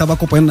 eu tava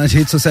acompanhando nas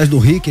redes sociais do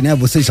Rick, né?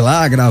 Vocês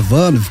lá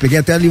gravando, peguei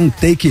até ali um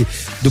take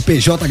do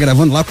PJ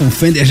gravando lá com o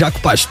Fender Jaco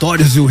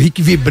Pastores e o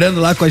Rick vibrando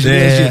lá com as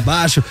linhas de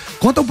baixo.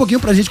 Conta um pouquinho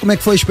pra gente como é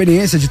que foi a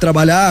experiência de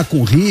trabalhar com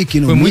o Rick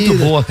no Foi muito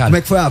boa, cara. Como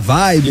é que foi a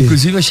vibe?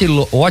 Inclusive eu achei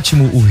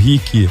ótimo o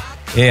Rick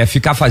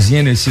ficar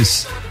fazendo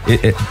esses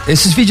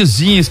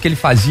videozinhos que ele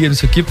fazia, não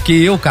sei o quê, porque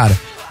eu, cara,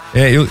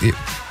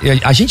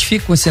 a gente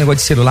fica com esse negócio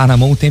de celular na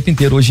mão o tempo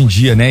inteiro hoje em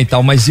dia, né, e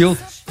tal, mas eu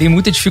tenho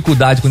muita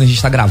dificuldade quando a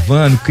gente tá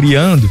gravando,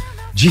 criando,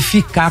 de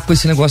ficar com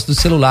esse negócio do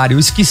celular. Eu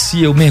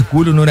esqueci, eu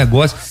mergulho no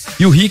negócio.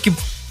 E o Rick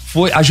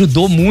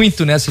ajudou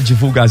muito nessa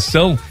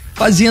divulgação,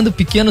 fazendo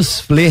pequenos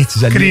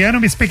flertes ali. Criando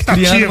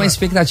uma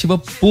expectativa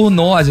por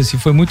nós, assim,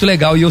 foi muito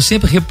legal. E eu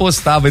sempre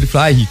repostava, ele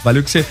falou, Rick,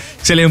 valeu que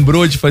você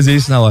lembrou de fazer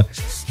isso na hora.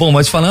 Bom,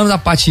 mas falando da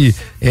parte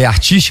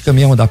artística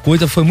mesmo da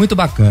coisa, foi muito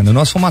bacana.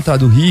 Nós fomos atrás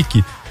do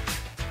Rick,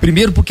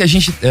 primeiro porque a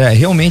gente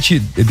realmente,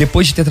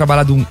 depois de ter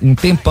trabalhado um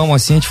tempão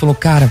assim, a gente falou,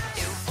 cara,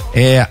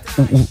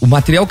 o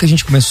material que a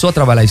gente começou a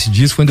trabalhar esse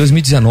disco foi em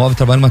 2019,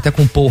 trabalhando até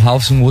com o Paul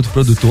House, um outro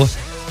produtor,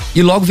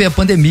 e logo veio a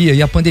pandemia,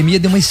 e a pandemia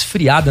deu uma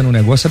esfriada no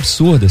negócio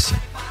absurda, assim.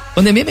 A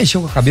pandemia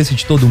mexeu com a cabeça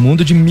de todo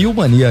mundo de mil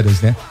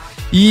maneiras, né?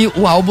 E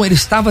o álbum, ele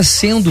estava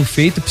sendo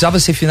feito, precisava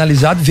ser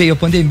finalizado, veio a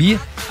pandemia,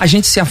 a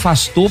gente se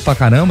afastou pra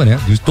caramba, né?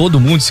 Todo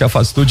mundo se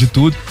afastou de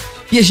tudo,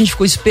 e a gente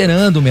ficou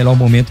esperando o melhor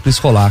momento pra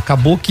isso rolar.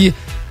 Acabou que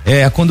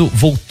quando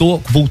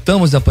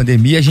voltamos da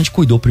pandemia, a gente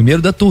cuidou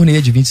primeiro da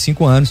turnê de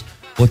 25 anos,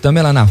 botamos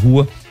ela na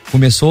rua,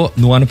 começou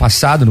no ano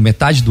passado, no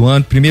metade do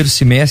ano, primeiro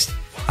semestre,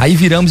 aí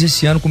viramos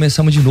esse ano,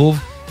 começamos de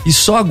novo, e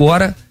só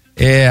agora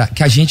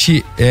que a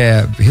gente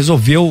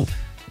resolveu,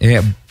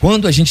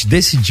 quando a gente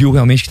decidiu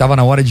realmente que estava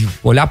na hora de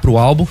olhar pro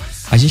álbum,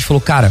 a gente falou,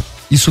 cara,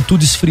 isso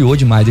tudo esfriou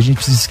demais, a gente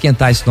precisa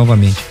esquentar isso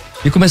novamente.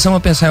 E começamos a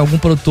pensar em algum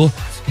produtor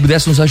que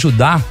pudesse nos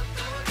ajudar,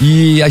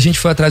 e a gente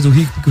foi atrás do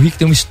Rick, porque o Rick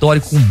tem um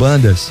histórico com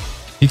bandas.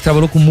 E que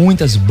trabalhou com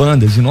muitas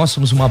bandas, e nós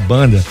somos uma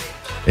banda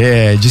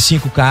de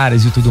 5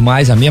 caras e tudo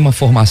mais, a mesma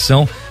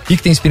formação, e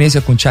que tem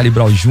experiência com Charlie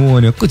Brown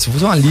Jr., vou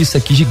fazer uma lista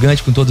aqui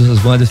gigante com todas as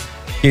bandas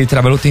que ele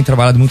tem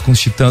trabalhado muito com os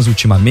Titãs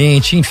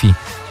ultimamente, enfim.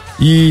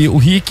 E o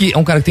Rick é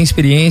um cara que tem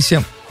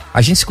experiência,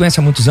 a gente se conhece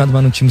há muitos anos,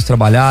 mas não tínhamos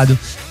trabalhado,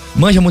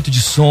 manja muito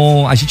de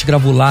som, a gente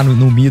gravou lá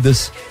no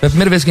Midas, foi a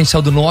primeira vez que a gente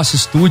saiu do nosso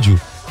estúdio,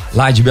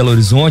 lá de Belo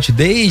Horizonte,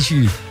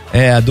 desde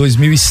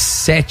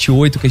 2007,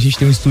 2008 que a gente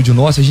tem um estúdio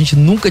nosso, a gente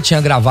nunca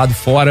tinha gravado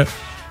fora,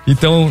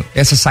 então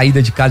essa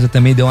saída de casa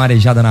também deu uma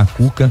arejada na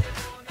cuca.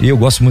 Eu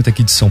gosto muito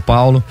aqui de São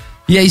Paulo,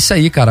 e é isso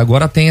aí, cara,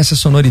 agora tem essa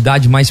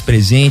sonoridade mais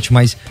presente,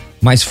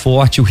 mais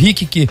forte. O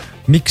Rick que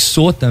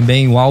mixou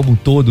também o álbum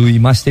todo e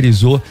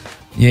masterizou.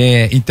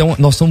 Então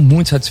nós estamos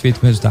muito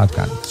satisfeitos com o resultado,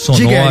 cara.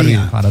 Sonoro e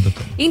parada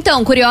toda.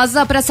 Então,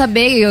 curiosa pra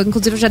saber, eu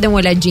inclusive já dei uma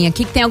olhadinha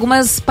aqui, que tem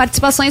algumas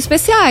participações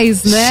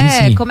especiais,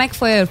 né? Sim. Como é que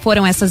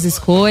foram essas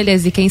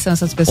escolhas e quem são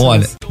essas pessoas?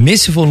 Olha,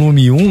 nesse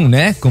volume 1,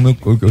 né, como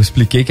eu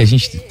expliquei que a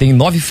gente tem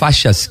 9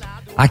 faixas,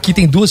 aqui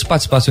tem 2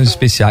 participações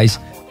especiais.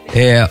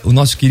 O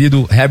nosso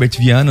querido Herbert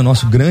Viana,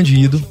 nosso grande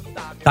ídolo,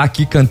 tá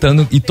aqui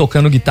cantando e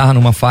tocando guitarra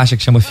numa faixa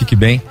que chama Fique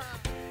Bem.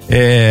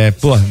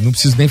 Não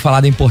preciso nem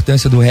falar da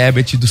importância do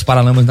Herbert e dos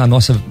Paralamas na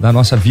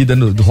nossa vida,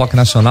 do rock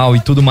nacional e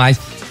tudo mais.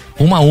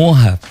 Uma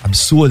honra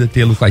absurda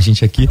tê-lo com a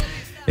gente aqui.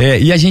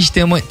 E a gente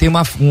tem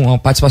uma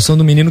participação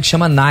do menino que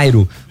chama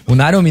Nairo. O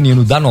Nairo é um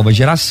menino da nova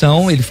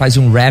geração, ele faz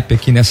um rap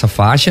aqui nessa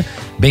faixa,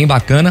 bem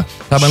bacana.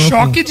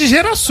 Choque de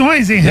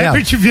gerações, hein?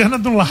 Herbert Viana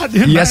do lado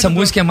e essa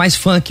música é mais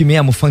funk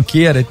mesmo,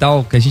 funkeira e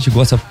tal, que a gente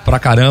gosta pra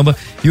caramba.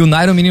 E o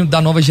Nairo é um menino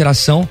da nova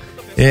geração.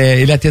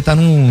 Ele até tá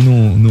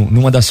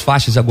numa das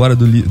faixas agora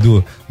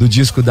do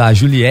disco da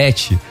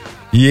Juliette,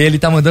 e ele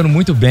tá mandando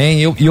muito bem,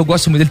 e eu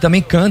gosto muito, ele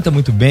também canta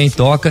muito bem,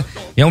 toca,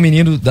 é um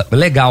menino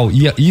legal,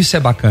 e isso é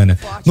bacana.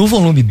 No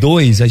volume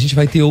 2 a gente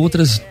vai ter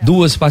outras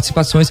 2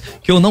 participações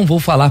que eu não vou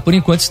falar por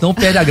enquanto, senão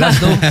perde a graça,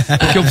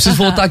 porque eu preciso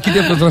voltar aqui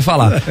depois pra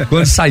falar,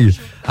 quando sair.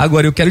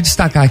 Agora eu quero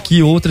destacar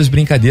aqui outras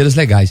brincadeiras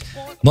legais.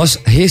 Nós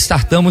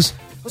restartamos,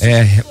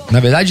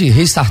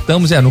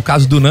 no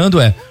caso do Nando,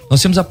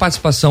 nós temos a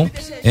participação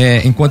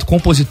enquanto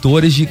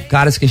compositores de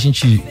caras que a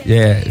gente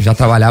já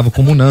trabalhava,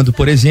 como o Nando,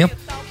 por exemplo,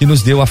 que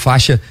nos deu a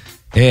faixa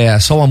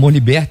Só o Amor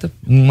Liberta,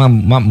 uma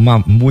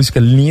música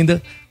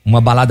linda,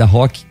 uma balada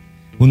rock.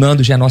 O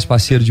Nando já é nosso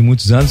parceiro de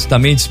muitos anos,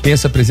 também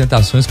dispensa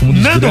apresentações como um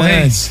dos Nando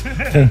grandes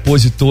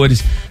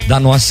compositores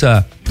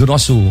do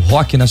nosso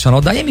rock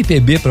nacional, da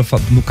MPB,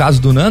 no caso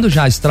do Nando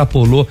já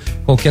extrapolou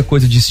qualquer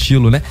coisa de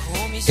estilo, né?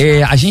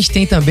 A gente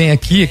tem também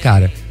aqui,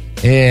 cara,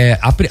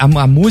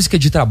 a música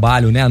de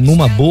trabalho, né? A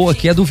Numa Boa,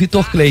 que é do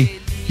Vitor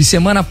Clay. E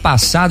semana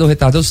passada, o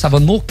retardado estava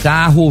no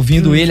carro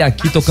ouvindo ele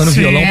aqui tocando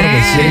violão pra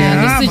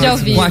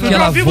você.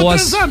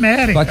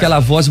 Com aquela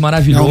voz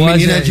maravilhosa. O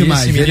menino é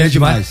demais, ele é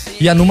demais.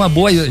 E a Numa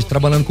Boa,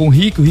 trabalhando com o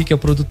Rick é o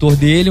produtor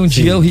dele. Um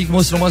dia o Rick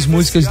mostrou umas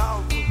músicas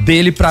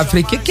dele pra...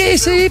 Falei, que é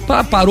isso aí?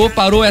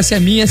 Parou, essa é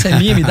minha,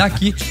 me dá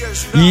aqui.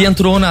 E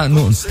entrou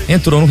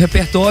no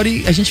repertório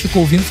e a gente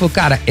ficou ouvindo e falou,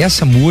 cara,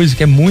 essa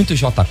música é muito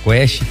Jota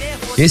Quest,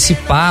 esse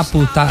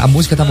papo, a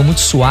música tava muito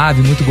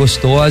suave, muito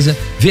gostosa,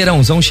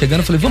 verãozão chegando,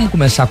 eu falei, vamos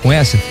começar com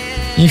essa?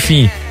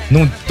 Enfim,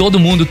 todo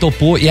mundo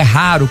topou, e é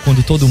raro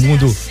quando todo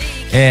mundo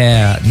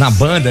na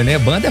banda, né?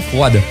 Banda é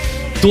foda.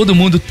 Todo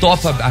mundo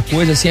topa a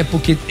coisa, assim, é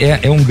porque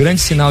é um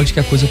grande sinal de que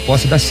a coisa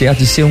possa dar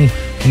certo e ser um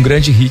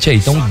grande hit aí.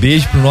 Então, um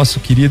beijo pro nosso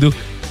querido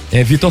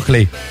Vitor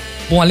Clay.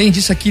 Bom, além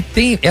disso aqui,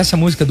 tem essa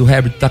música do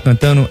Herbert que tá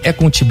cantando, é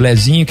com o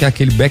Tiblezinho, que é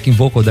aquele backing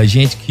vocal da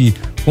gente,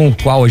 com o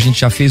qual a gente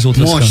já fez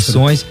outras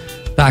canções.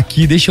 Tá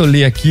aqui, deixa eu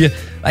ler aqui.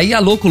 Aí a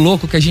Louco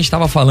Louco que a gente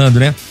tava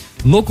falando, né?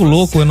 Louco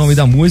Louco é o nome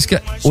da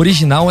música.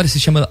 Original, ela se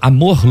chama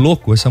Amor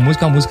Louco. Essa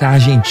música é uma música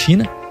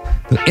argentina.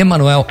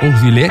 Emanuel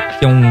Orvillet,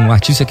 que é um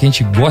artista que a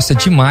gente gosta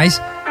demais,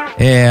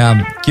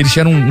 que eles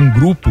eram um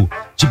grupo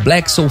de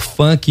black soul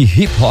funk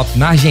hip hop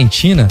na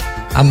Argentina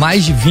há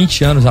mais de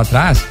 20 anos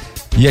atrás,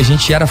 e a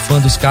gente era fã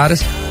dos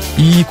caras,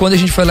 e quando a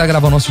gente foi lá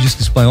gravar o nosso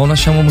disco espanhol, nós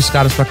chamamos os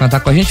caras pra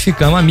cantar com a gente,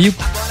 ficamos amigos,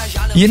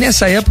 e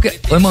nessa época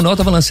o Emanuel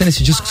tava lançando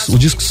o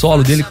disco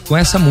solo dele com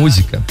essa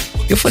música.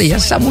 Eu falei,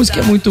 essa música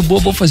é muito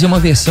boa, vou fazer uma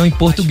versão em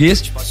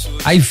português.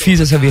 Aí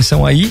fiz essa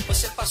versão aí,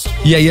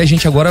 e aí a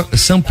gente agora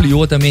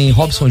sampleou também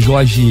Robson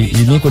Jorge e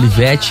Lincoln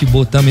Olivetti,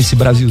 botamos esse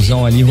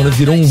Brasilzão ali,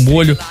 virou um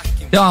molho.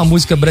 É uma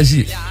música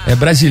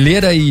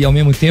brasileira e ao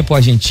mesmo tempo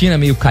argentina,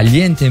 meio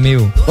caliente,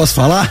 meio... Posso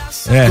falar?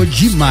 Ficou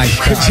demais,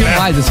 cara. Ficou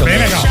demais essa bem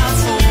música.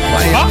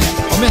 Legal.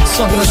 Aumenta o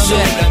som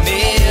da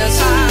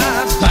mesa.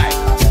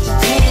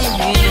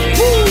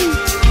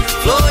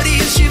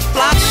 Flores de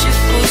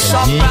plástico só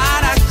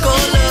para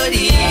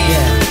colorir.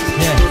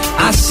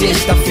 A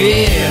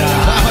sexta-feira.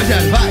 Vai,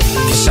 Rogério, vai.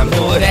 Esse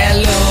amor é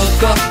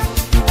louco.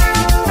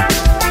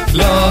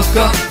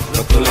 Louco.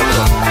 Louco, louco.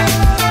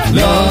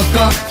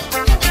 Louco.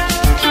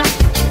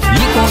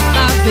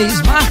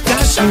 Incontáveis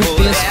marcas no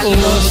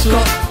pescoço,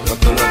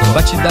 com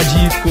batida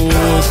de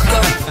coco.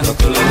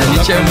 A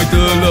gente é muito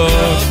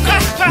louco.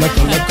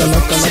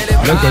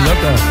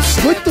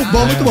 Muito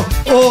bom, muito bom.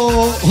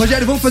 Ô,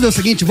 Rogério, vamos fazer o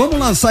seguinte, vamos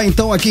lançar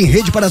então aqui em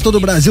rede para todo o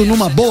Brasil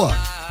numa boa?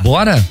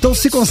 Bora? Então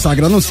se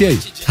consagra, anuncia aí.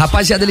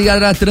 Rapaziada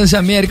ligada na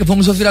Transamérica,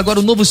 vamos ouvir agora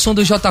o novo som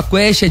do Jota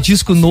Quest, é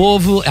disco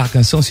novo, a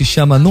canção se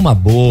chama Numa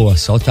Boa,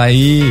 solta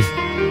aí.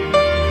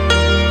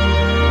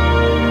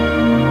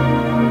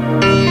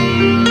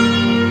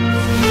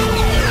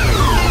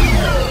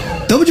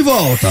 Tamo de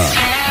volta.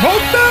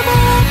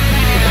 Voltamos!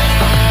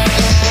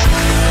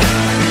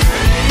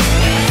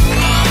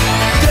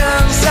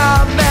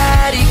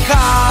 Transamérica.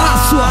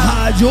 A sua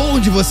rádio,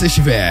 onde você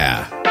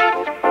estiver.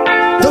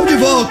 Tamo de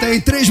volta, em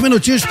 3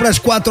 minutinhos para as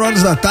 4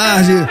 horas da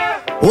tarde.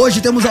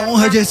 Hoje temos a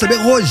honra de receber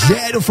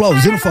Rogério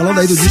Flausino falando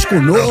aí do disco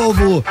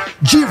novo,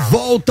 De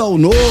Volta ao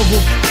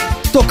Novo.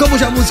 Tocamos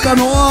já música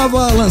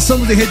nova,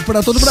 lançamos em rede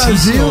para todo o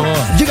Brasil.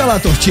 Sim, diga lá,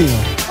 Tortinho.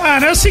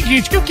 Cara, é o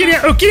seguinte, que eu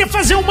queria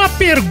fazer uma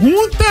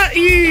pergunta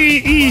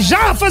e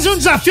já fazer um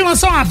desafio,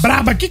 lançar uma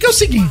braba aqui, que é o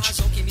seguinte.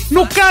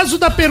 No caso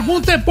da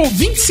pergunta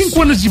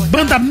 25 anos de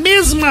banda,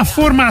 mesma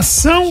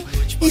formação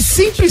e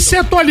sempre se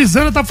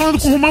atualizando. Eu tava falando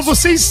com o Romão,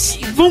 vocês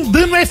vão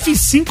dando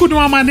F5 de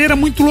uma maneira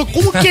muito louca.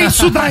 Como que é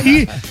isso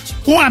daí?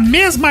 Com a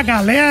mesma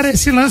galera,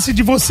 esse lance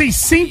de vocês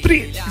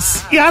sempre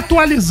se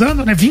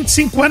atualizando, né?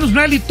 25 anos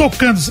não é ali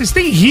tocando, vocês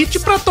têm hit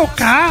pra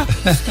tocar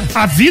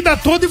a vida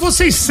toda e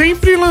vocês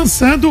sempre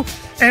lançando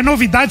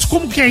novidades.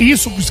 Como que é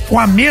isso com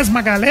a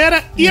mesma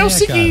galera? E é o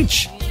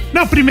seguinte... Cara.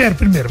 Não, primeiro,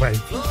 vai.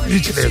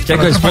 Quer que eu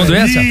responda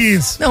essa?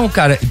 Isso. Não,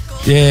 cara,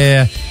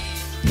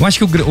 eu acho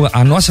que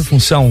a nossa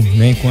função,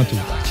 né, enquanto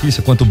artista,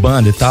 enquanto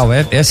banda e tal,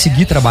 é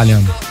seguir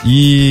trabalhando.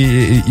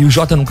 E o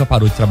Jota nunca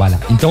parou de trabalhar.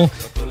 Então,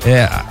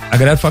 a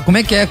galera fala, como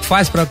é que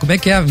faz pra, como é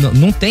que é?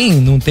 Não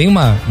tem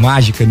uma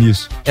mágica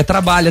nisso. É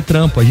trabalho, é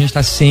trampo, a gente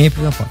tá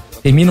sempre,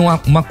 termina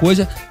uma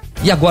coisa,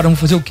 e agora vamos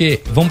fazer o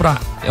quê? Vamos pra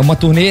uma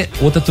turnê,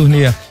 outra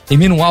turnê,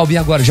 termina um álbum e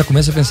agora já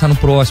começa a pensar no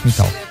próximo e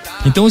tal.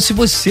 Então, se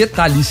você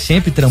tá ali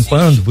sempre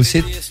trampando,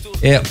 você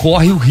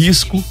corre o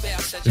risco,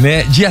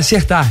 né, de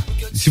acertar.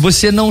 Se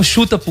você não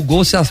chuta pro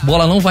gol, as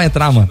bolas não vai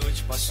entrar, mano.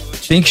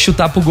 Tem que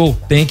chutar pro gol,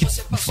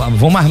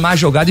 vamos armar a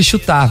jogada e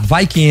chutar,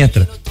 vai que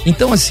entra.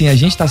 Então, assim, a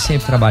gente tá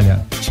sempre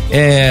trabalhando.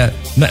 É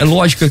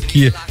lógico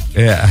que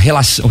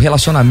o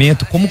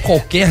relacionamento, como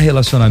qualquer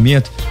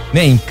relacionamento,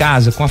 né, em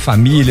casa, com a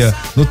família,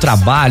 no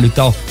trabalho e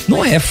tal,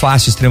 não é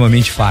fácil,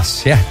 extremamente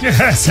fácil, certo?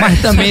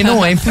 Mas também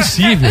não é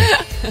impossível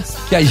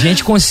que a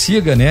gente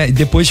consiga, né,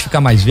 depois de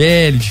ficar mais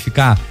velho, de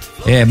ficar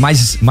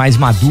mais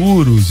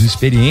maduros,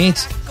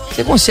 experientes,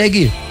 você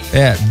consegue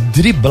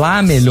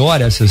driblar melhor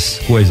essas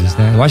coisas,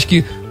 né? Eu acho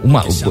que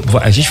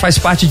a gente faz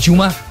parte de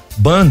uma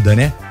banda,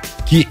 né?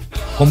 Que,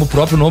 como o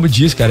próprio nome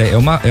diz, cara,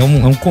 é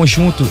um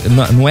conjunto,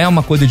 não é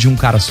uma coisa de um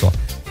cara só,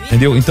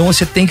 entendeu? Então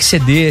você tem que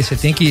ceder, você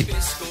tem que,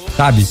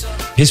 sabe,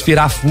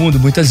 respirar fundo,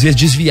 muitas vezes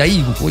desviar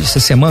aí, hoje essa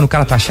semana o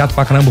cara tá chato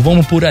pra caramba,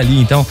 vamos por ali,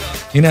 então,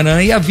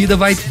 e a vida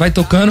vai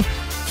tocando,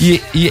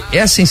 e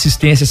essa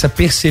insistência, essa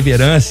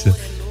perseverança,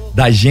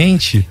 da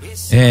gente,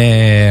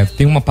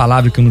 tem uma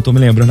palavra que eu não tô me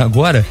lembrando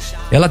agora,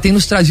 ela tem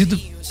nos trazido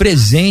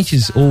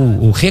presentes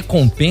ou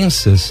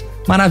recompensas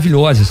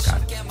maravilhosas,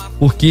 cara.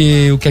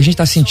 Porque o que a gente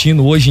tá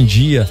sentindo hoje em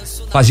dia,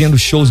 fazendo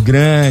shows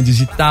grandes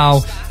e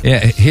tal,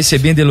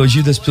 recebendo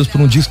elogios das pessoas por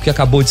um disco que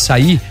acabou de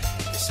sair,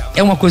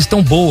 é uma coisa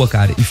tão boa,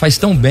 cara, e faz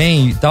tão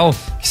bem e tal,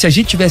 que se a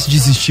gente tivesse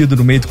desistido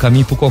no meio do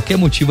caminho por qualquer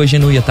motivo, a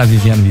gente não ia estar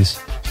vivendo isso.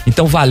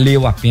 Então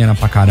valeu a pena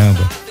pra caramba,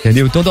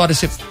 entendeu? Então da hora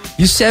isso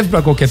serve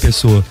pra qualquer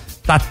pessoa.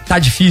 Tá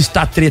difícil,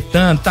 tá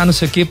tretando, tá não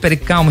sei o que, peraí,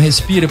 calma,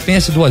 respira,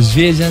 pensa 2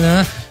 vezes,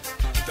 né?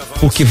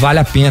 Porque vale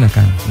a pena,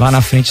 cara. Lá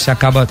na frente você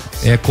acaba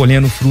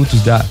colhendo frutos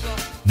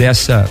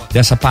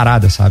dessa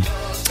parada, sabe?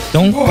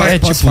 Então,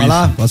 posso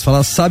falar? Isso. Posso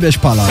falar? Sabe as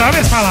palavras. Sabe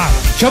as palavras.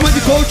 Chama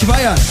de coach,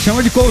 vai, Ana.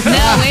 Chama de coach.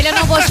 Não, ele eu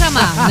não vou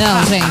chamar.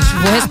 Não, gente.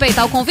 Vou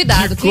respeitar o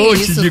convidado. De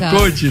coach, isso, de cara?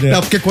 Coach, né?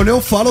 Não, porque quando eu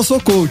falo, eu sou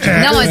coach.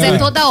 Não, mas é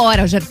toda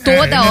hora, Rogério.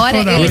 Toda hora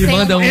ele tem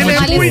manda uma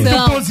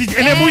lição.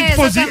 Ele é muito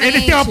positivo.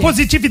 Ele tem uma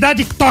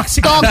positividade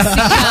tóxica.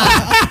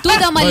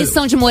 Tudo é uma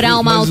lição de moral,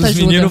 uma alta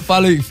ajuda. Os meninos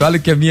falam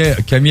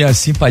que a minha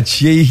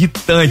simpatia é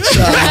irritante.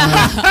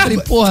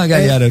 Falei, porra,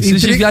 galera,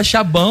 vocês deviam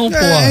achar bom,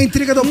 porra. É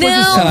intriga da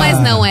oposição. Não, mas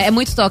não, é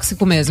muito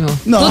tóxico mesmo.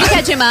 Não. Tudo que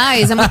é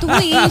demais, é muito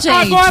ruim, gente.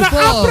 Agora,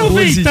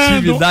 aproveitando.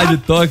 Positividade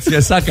tóxica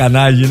é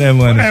sacanagem, né,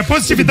 mano?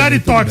 Positividade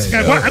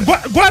tóxica.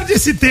 Guarde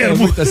esse termo. É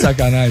muita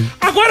sacanagem.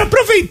 Agora,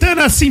 aproveitando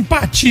a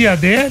simpatia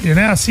dele,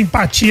 né? A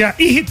simpatia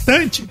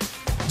irritante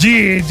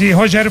de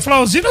Rogério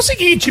Flausino, é o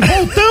seguinte: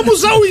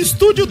 voltamos ao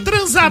estúdio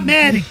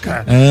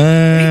Transamérica.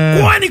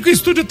 Icônico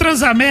estúdio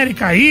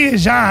Transamérica aí,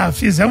 já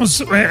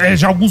fizemos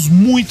já alguns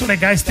muito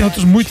legais, tem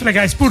outros muito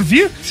legais por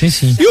vir.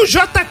 Sim. E o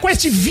J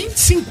Quest,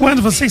 25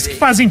 anos, vocês que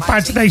fazem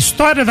parte da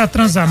história da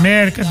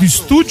Transamérica, do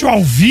estúdio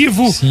ao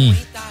vivo. Sim.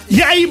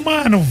 E aí,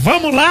 mano,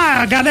 vamos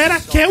lá, a galera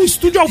quer o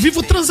estúdio ao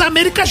vivo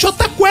Transamérica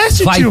J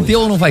Quest, vai tio. Vai ter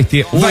ou não vai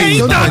ter?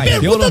 Então, a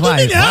pergunta do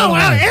milhão,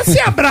 essa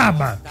é a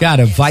braba.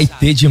 Cara, vai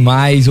ter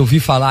demais, ouvi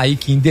falar aí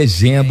que em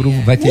dezembro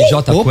vai ter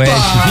J Quest, 25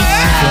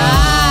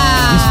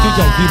 anos,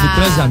 estúdio ao vivo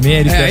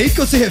Transamérica. É aí que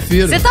eu se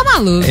refiro. Você tá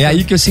maluco? É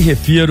aí que eu se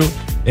refiro.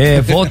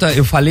 Volta,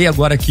 eu falei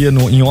agora aqui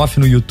em off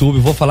no YouTube,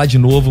 vou falar de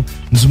novo.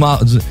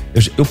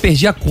 Eu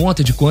perdi a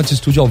conta de quantos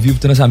estúdios ao vivo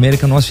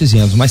Transamérica nós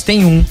fizemos, mas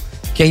tem um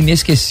que é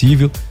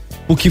inesquecível,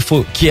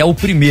 que é o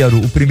primeiro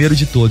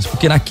de todos,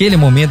 porque naquele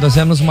momento nós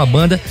éramos uma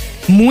banda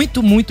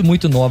muito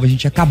nova, a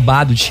gente tinha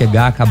acabado de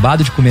chegar,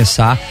 acabado de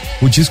começar,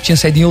 o disco tinha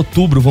saído em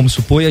outubro, vamos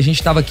supor, e a gente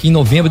estava aqui em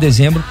novembro,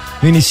 dezembro,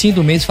 no início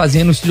do mês,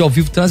 fazendo um estúdio ao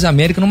vivo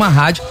Transamérica numa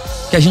rádio,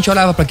 que a gente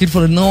olhava para aquilo e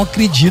falou, não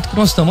acredito que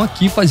nós estamos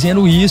aqui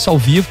fazendo isso ao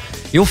vivo.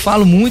 Eu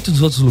falo muito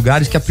dos outros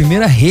lugares que a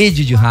primeira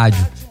rede de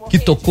rádio que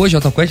tocou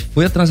J Quest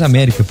foi a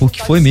Transamérica,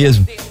 porque foi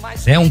mesmo,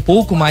 né? Um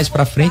pouco mais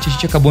pra frente a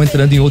gente acabou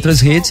entrando em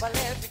outras redes.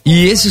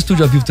 E esse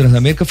estúdio ao vivo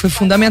Transamérica foi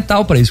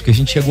fundamental para isso, porque a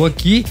gente chegou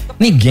aqui,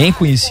 ninguém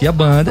conhecia a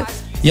banda,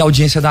 e a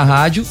audiência da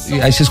rádio,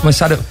 e aí vocês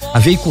começaram a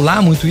veicular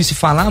muito isso e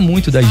falar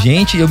muito da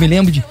gente. E eu me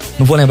lembro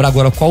não vou lembrar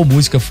agora qual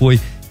música foi,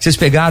 vocês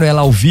pegaram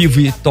ela ao vivo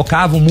e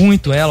tocavam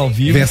muito ela ao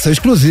vivo. Versão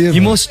exclusiva. E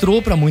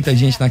mostrou pra muita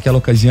gente naquela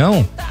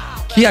ocasião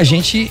que a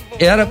gente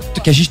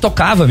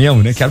tocava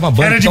mesmo, né? Que era uma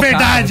banda era que de tocava,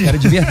 verdade. que era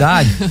de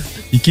verdade.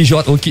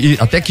 E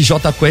até que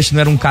J Quest não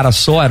era um cara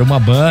só, era uma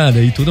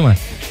banda e tudo mais.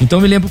 Então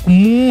eu me lembro com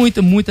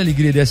muita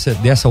alegria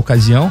dessa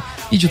ocasião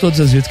e de todas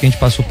as vezes que a gente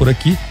passou por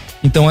aqui.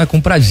 Então é com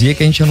prazer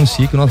que a gente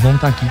anuncia que nós vamos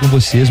estar aqui com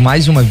vocês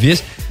mais uma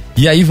vez.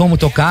 E aí vamos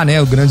tocar, né,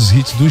 os grandes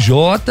hits do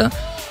Jota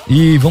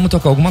e vamos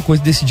tocar alguma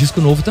coisa desse disco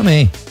novo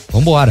também.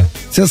 Vambora.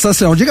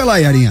 Sensacional. Diga lá,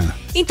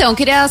 Yarinha. Então,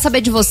 queria saber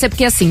de você,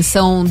 porque assim,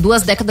 são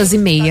 2 décadas e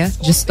meia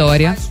de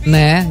história,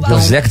 né? Então,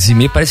 2 décadas e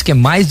meia, parece que é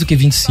mais do que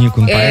 25,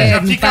 não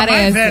parece? Me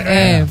parece,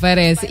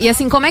 parece. E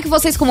assim, como é que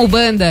vocês como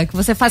banda, que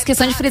você faz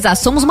questão de frisar,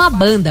 somos uma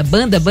banda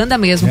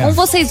mesmo, como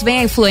vocês veem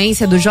a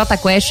influência do J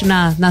Quest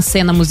na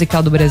cena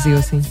musical do Brasil,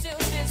 assim?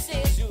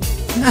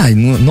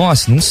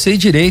 Nossa, não sei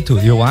direito,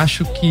 eu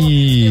acho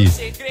que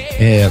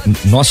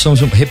nós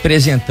somos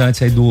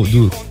representantes aí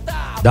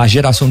da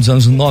geração dos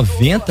anos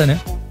 90, né?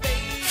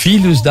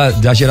 Filhos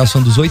da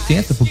geração dos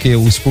 80, porque a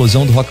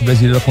explosão do rock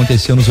brasileiro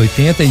aconteceu nos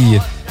 80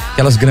 e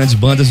aquelas grandes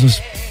bandas nos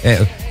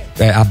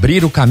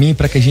abriram o caminho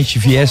para que a gente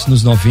viesse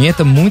nos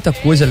 90, muita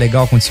coisa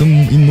legal aconteceu,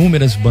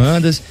 inúmeras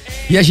bandas,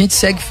 e a gente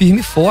segue firme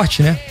e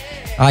forte, né?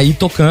 Aí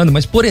tocando,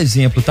 mas por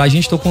exemplo, a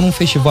gente tocou num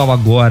festival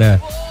agora,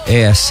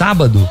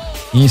 sábado,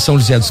 em São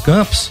José dos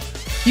Campos,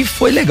 e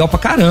foi legal pra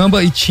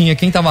caramba, e tinha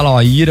quem tava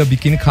lá, Ira,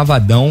 Biquíni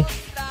Cavadão,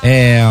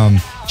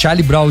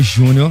 Charlie Brown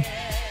Jr.,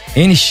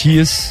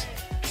 NX,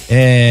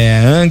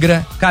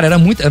 Angra, cara, eram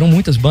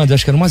muitas bandas,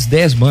 acho que eram umas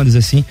 10 bandas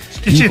assim.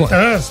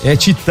 Titãs.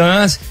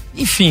 Titãs,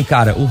 enfim,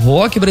 cara, o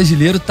rock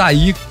brasileiro tá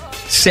aí,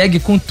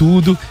 segue com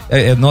tudo.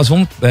 Nós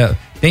vamos.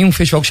 Tem um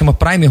festival que chama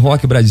Prime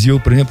Rock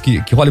Brasil, por exemplo,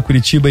 que rola em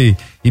Curitiba e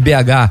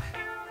BH,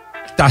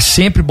 que tá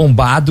sempre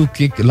bombado,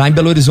 que lá em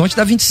Belo Horizonte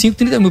dá 25,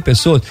 30 mil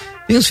pessoas.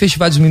 Tem os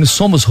festivais dos meninos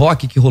Somos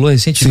Rock, que rolou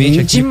recentemente. Sim,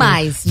 aqui.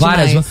 Demais.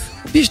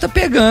 O bicho tá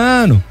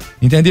pegando,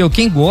 entendeu?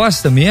 Quem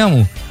gosta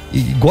mesmo, e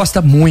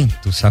gosta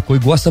muito, sacou? E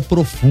gosta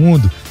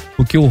profundo,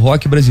 porque o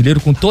rock brasileiro,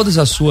 com todas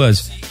as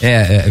suas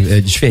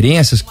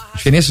diferenças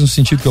no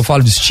sentido que eu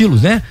falo de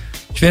estilos, né?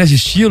 Diferenças de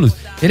estilos,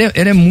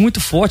 ele é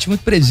muito forte, muito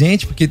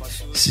presente, porque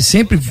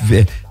sempre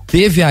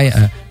teve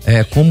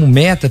como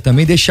meta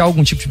também deixar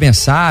algum tipo de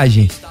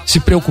mensagem, se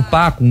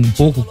preocupar um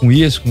pouco com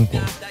isso,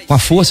 com a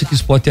força que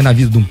isso pode ter na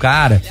vida de um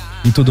cara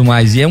e tudo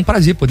mais. E é um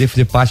prazer poder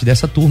fazer parte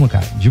dessa turma,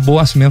 cara, de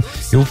boa assim mesmo.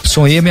 Eu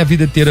sonhei a minha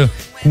vida inteira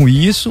com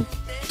isso,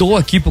 tô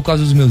aqui por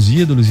causa dos meus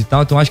ídolos e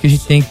tal, então acho que a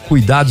gente tem que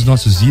cuidar dos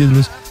nossos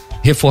ídolos,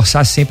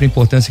 reforçar sempre a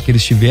importância que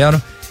eles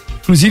tiveram.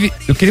 Inclusive,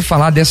 eu queria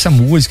falar dessa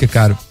música,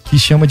 cara, que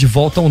chama De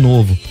Volta ao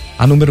Novo,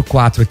 a número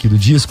 4 aqui do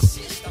disco.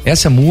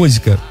 Essa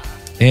música,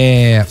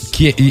 é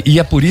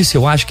por isso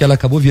eu acho que ela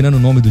acabou virando o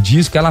nome do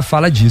disco, ela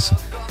fala disso.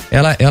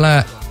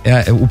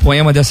 O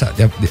poema dessa,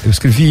 eu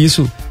escrevi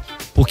isso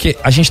porque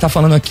a gente tá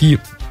falando aqui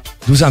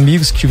dos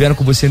amigos que estiveram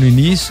com você no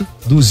início,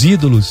 dos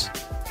ídolos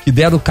que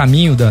deram o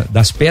caminho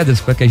das pedras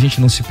para que a gente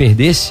não se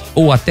perdesse,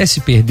 ou até se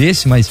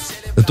perdesse, mas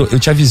eu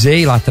te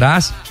avisei lá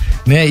atrás,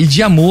 né? E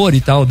de amor e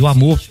tal, do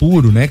amor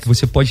puro, né? Que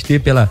você pode ter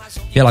pela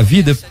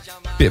vida,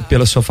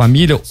 pela sua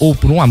família, ou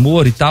por um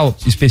amor e tal,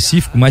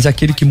 específico, mas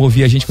aquele que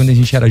movia a gente quando a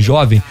gente era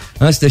jovem,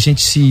 antes da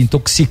gente se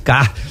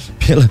intoxicar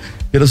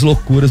pelas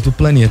loucuras do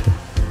planeta.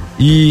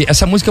 E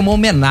essa música é uma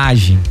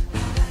homenagem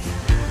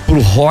pro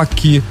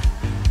rock,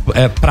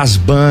 pras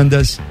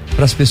bandas,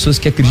 pras pessoas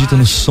que acreditam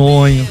no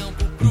sonho,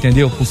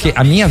 entendeu? Porque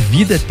a minha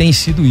vida tem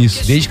sido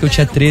isso. Desde que eu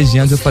tinha 13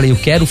 anos eu falei, eu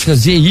quero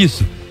fazer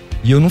isso.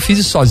 E eu não fiz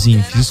isso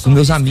sozinho, fiz isso com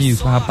meus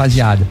amigos, com a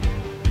rapaziada.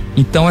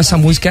 Então essa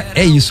música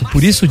é isso,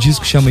 por isso o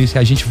disco chama isso,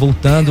 é a gente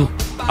voltando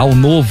ao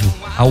novo,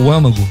 ao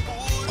âmago,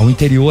 ao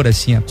interior,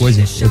 assim, a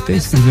coisa. Eu até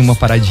escrevi uma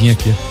paradinha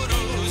aqui,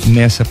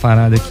 nessa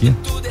parada aqui,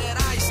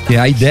 que é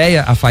a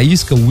ideia, a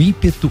faísca, o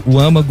ímpeto, o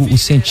âmago, o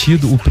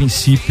sentido, o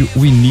princípio,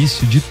 o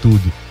início de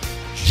tudo.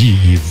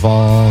 De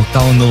volta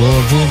ao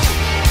novo,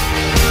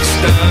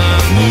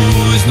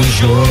 estamos no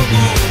jogo,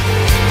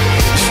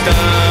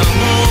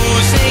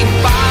 estamos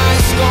em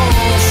paz com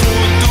o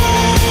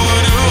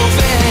futuro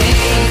vem.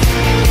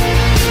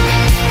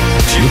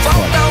 De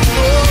volta ao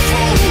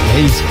novo. É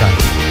isso, cara.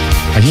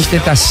 A gente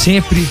tenta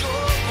sempre.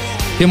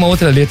 Tem uma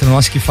outra letra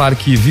nossa que fala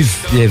que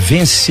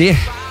vencer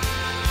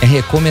é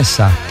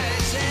recomeçar.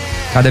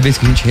 Cada vez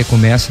que a gente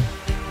recomeça,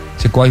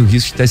 você corre o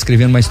risco de estar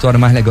escrevendo uma história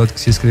mais legal do que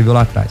você escreveu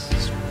lá atrás.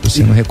 Se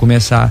você não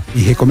recomeçar.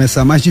 E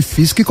recomeçar é mais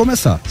difícil que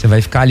começar. Você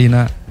vai ficar ali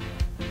na.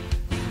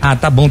 Ah,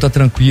 tá bom, tá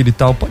tranquilo e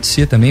tal. Pode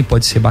ser também,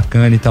 pode ser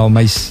bacana e tal,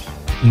 mas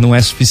não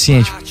é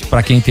suficiente.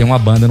 Pra quem tem uma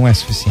banda, não é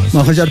suficiente.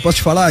 Não, Rogério, posso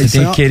te falar? Você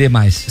tem que querer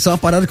mais. Isso é uma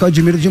parada que eu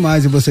admiro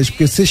demais em vocês,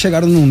 porque vocês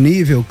chegaram num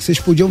nível que vocês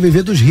podiam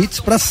viver dos hits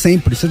pra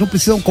sempre. Vocês não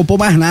precisam compor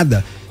mais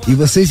nada. E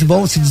vocês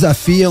vão, se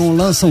desafiam,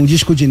 lançam um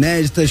disco de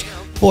inéditas.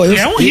 Pô,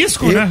 é um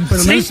risco, né?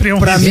 Pelo menos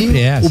pra mim,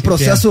 o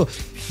processo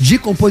de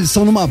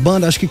composição numa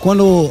banda, acho que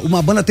quando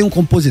uma banda tem um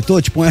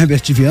compositor, tipo um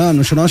Herbert Viana,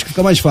 no Chorão, acho que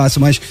fica mais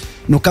fácil, mas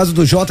no caso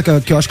do Jota,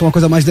 que eu acho que é uma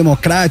coisa mais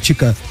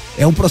democrática,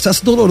 é um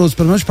processo doloroso,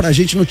 pelo menos pra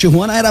gente no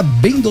Tijuana era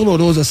bem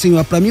doloroso, assim,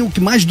 pra mim o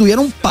que mais doía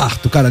era um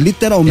parto, cara,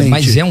 literalmente.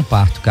 Mas é um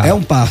parto, cara. É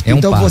um parto,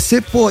 então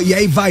você, e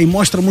aí vai,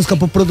 mostra a música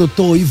pro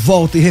produtor, e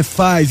volta, e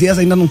refaz, e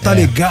essa ainda não tá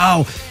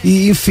legal,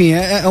 e enfim,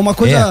 é uma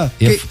coisa,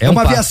 é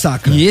uma via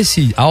sacra. E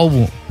esse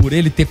álbum, por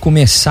ele ter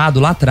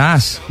começado lá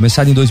atrás,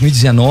 começado em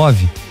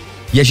 2019,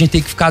 e a gente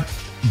tem que ficar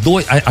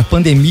a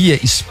pandemia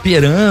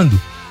esperando,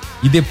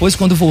 e depois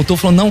quando voltou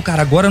falou, não,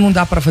 cara, agora não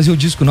dá pra fazer o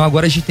disco não,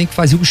 agora a gente tem que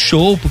fazer o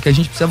show, porque a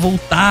gente precisa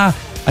voltar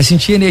a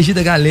sentir a energia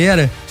da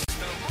galera.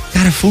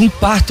 Cara, foi um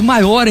parto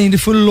maior ainda,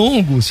 foi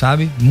longo,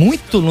 sabe?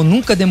 Muito longo,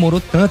 nunca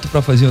demorou tanto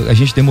pra fazer, a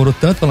gente demorou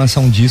tanto pra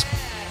lançar um disco,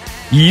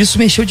 e isso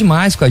mexeu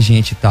demais com a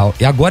gente e tal,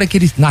 e agora que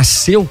ele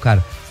nasceu,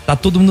 cara, tá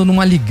todo mundo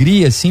numa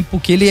alegria, assim,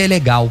 porque ele é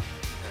legal,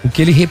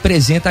 porque ele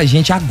representa a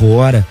gente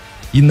agora,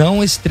 e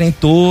não esse trem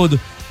todo,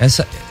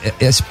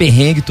 esse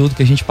perrengue todo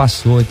que a gente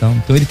passou,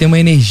 então ele tem uma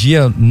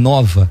energia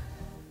nova,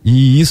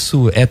 e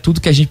isso é tudo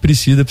que a gente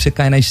precisa pra você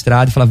cair na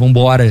estrada e falar,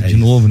 vambora de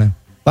novo, né?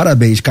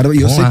 Parabéns, cara,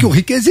 e eu sei que o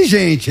Rick é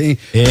exigente, hein?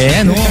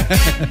 Não.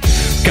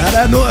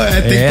 Cara,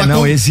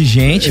 não,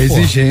 exigente,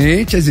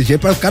 exigente,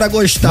 pra o cara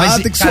gostar,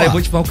 mas, tem que cara, eu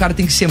vou te falar, o cara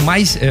tem que ser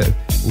mais,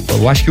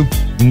 eu acho que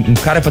um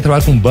cara pra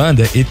trabalhar com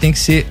banda, ele tem que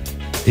ser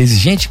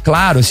exigente,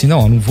 claro, assim,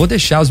 não vou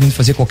deixar os meninos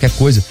fazer qualquer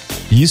coisa,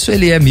 isso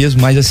ele é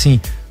mesmo, mas assim,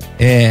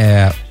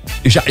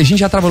 a gente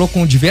já trabalhou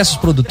com diversos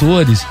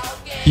produtores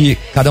que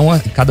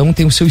cada um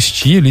tem o seu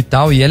estilo e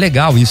tal, e é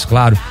legal isso,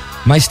 claro,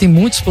 mas tem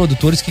muitos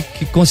produtores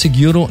que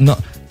conseguiram,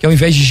 que ao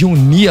invés de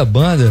unir a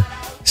banda,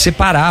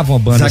 separavam a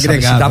banda, sabe?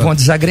 Davam uma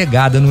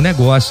desagregada no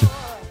negócio,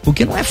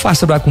 porque não é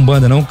fácil trabalhar com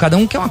banda não, cada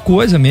um quer uma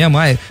coisa mesmo,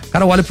 o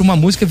cara olha pra uma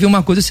música, vê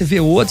uma coisa, você vê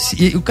outra,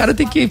 e o cara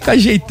tem que ficar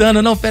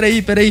ajeitando, não,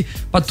 peraí,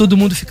 pra todo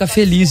mundo ficar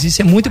feliz,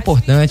 isso é muito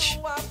importante.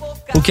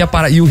 Porque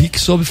e o Rick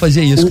soube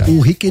fazer isso, cara.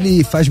 O Rick,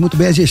 ele faz muito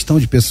bem a gestão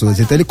de pessoas,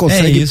 então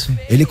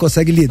ele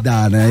consegue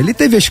lidar, né? Ele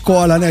teve a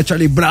escola, né?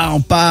 Charlie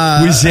Brown, pá.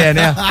 Pois é,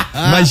 né?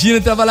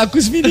 Imagina trabalhar com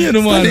os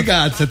meninos, mano.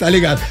 Você tá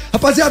ligado.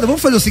 Rapaziada,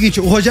 vamos fazer o seguinte,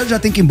 o Rogério já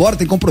tem que ir embora,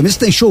 tem compromisso,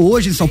 tem show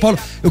hoje em São Paulo.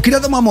 Eu queria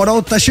dar uma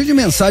moral, tá cheio de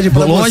mensagem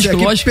pra você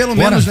aqui, pelo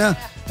menos, né?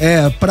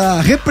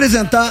 pra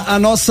representar a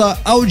nossa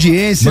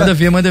audiência.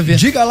 Manda ver.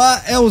 Diga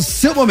lá, é o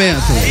seu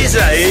momento.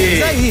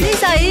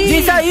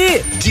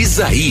 Diz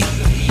aí.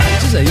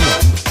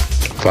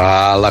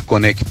 Fala,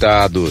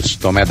 Conectados,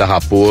 Tomé da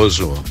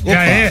Raposo. E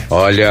aí?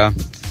 Olha,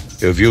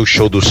 eu vi o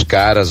show dos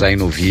caras aí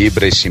no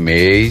Vibra esse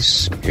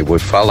mês, eu vou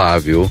falar,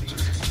 viu?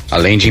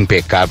 Além de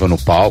impecável no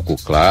palco,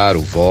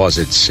 claro, voz,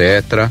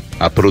 etc.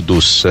 A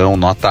produção,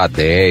 nota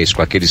 10,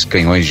 com aqueles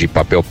canhões de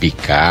papel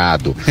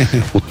picado,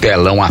 o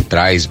telão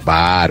atrás,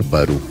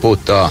 bárbaro.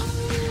 Puta, ó,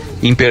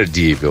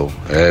 imperdível.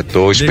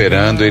 Tô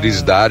esperando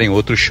eles darem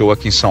outro show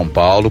aqui em São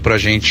Paulo pra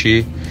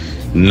gente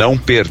não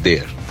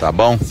perder, tá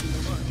bom?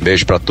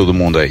 Beijo pra todo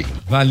mundo aí.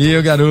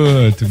 Valeu,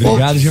 garoto.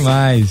 Obrigado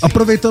demais.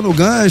 Aproveitando o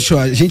gancho,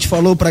 a gente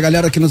falou pra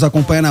galera que nos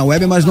acompanha na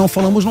web, mas não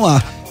falamos no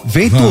ar.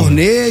 Vem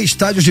turnê,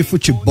 estádios de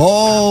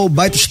futebol,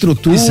 baita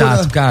estrutura.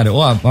 Exato, cara.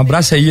 Ó, um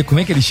abraço aí. Como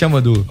é que ele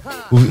chama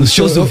os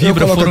shows do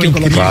Vibra foram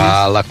incríveis.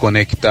 Fala,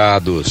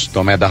 Conectados,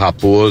 Tomé da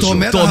Raposo.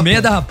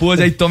 Tomé da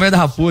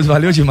Raposo,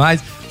 valeu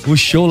demais. O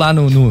show lá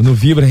no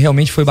Vibra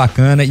realmente foi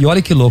bacana. E olha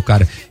que louco,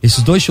 cara.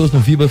 Esses 2 shows no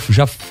Vibra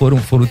já foram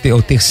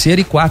o terceiro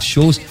e quarto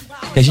shows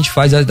que a gente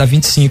faz da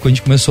 25. A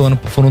gente começou,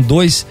 foram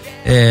 2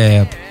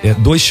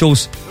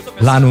 shows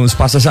lá no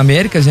Espaço das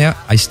Américas, né?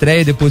 A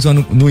estreia, depois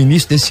no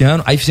início desse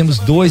ano. Aí fizemos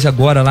 2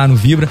 agora lá no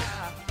Vibra.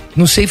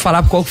 Não sei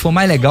falar qual que foi o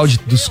mais legal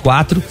dos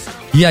 4.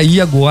 E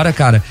aí agora,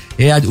 cara,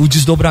 é o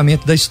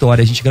desdobramento da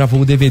história. A gente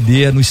gravou o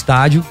DVD no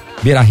estádio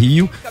Beira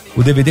Rio.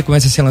 O DVD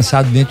começa a ser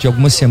lançado dentro de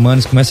algumas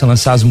semanas, começa a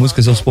lançar as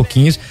músicas aos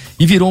pouquinhos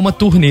e virou uma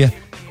turnê,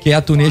 que é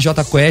a turnê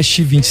J Quest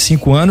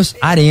 25 anos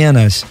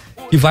Arenas,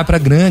 que vai para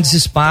grandes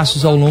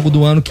espaços ao longo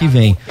do ano que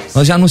vem.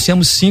 Nós já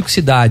anunciamos 5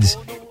 cidades,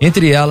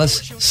 entre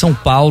elas São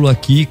Paulo,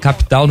 aqui,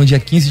 capital, no dia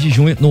 15 de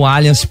junho, no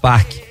Allianz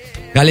Parque.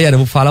 Galera, eu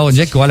vou falar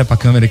onde é que olha pra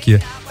câmera aqui.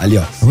 Ali,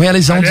 ó. Vamos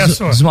realizar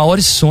um dos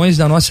maiores sonhos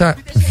da nossa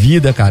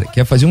vida, cara, que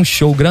é fazer um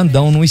show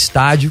grandão num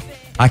estádio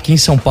aqui em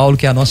São Paulo,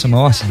 que é a nossa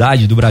maior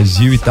cidade do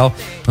Brasil e tal.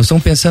 Nós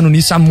estamos pensando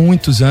nisso há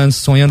muitos anos,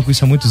 sonhando com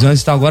isso há muitos anos,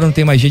 então agora não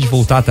tem mais jeito de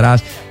voltar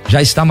atrás. Já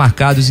está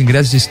marcado, os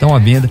ingressos estão à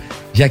venda.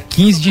 Dia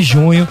 15 de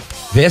junho,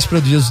 véspera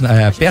do dia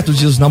perto dos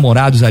dias dos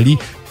namorados ali.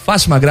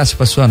 Faça uma graça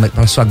pra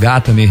sua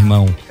gata, meu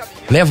irmão.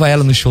 Leva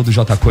ela no show do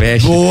J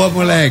Quest. Boa,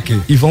 moleque.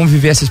 E vamos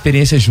viver essa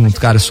experiência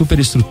junto, cara. Super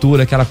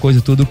estrutura, aquela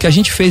coisa tudo. O que a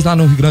gente fez lá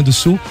no Rio Grande do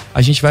Sul,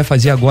 a gente vai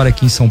fazer agora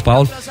aqui em São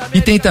Paulo.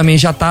 E tem também,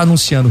 já tá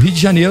anunciando Rio de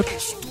Janeiro,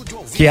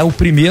 que é o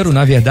primeiro,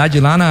 na verdade,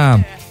 lá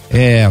na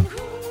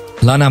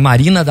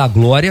Marina da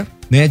Glória,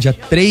 né? Dia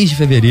 3 de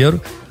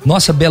fevereiro.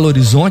 Nossa Belo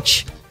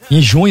Horizonte,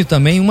 em junho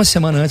também, uma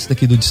semana antes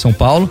daqui de São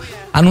Paulo.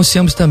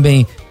 Anunciamos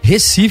também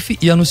Recife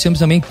e anunciamos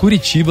também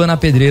Curitiba, na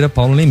Pedreira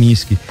Paulo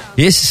Leminski.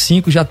 Esses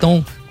 5 já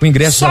estão com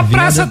ingresso à venda. Só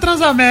Praça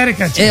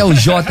Transamérica, tio. É o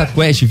J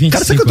Quest 25.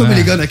 Cara, sabe que eu tô me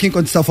ligando aqui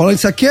enquanto você tá falando?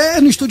 Isso aqui é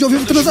no estúdio ao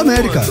vivo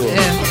Transamérica.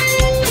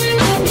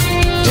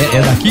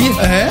 É daqui?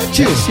 É,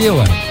 tio. É seu,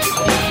 ué.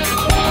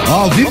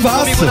 Ó,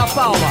 vivaço.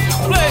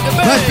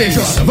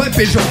 Vai,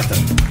 PJ.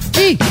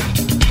 Ih.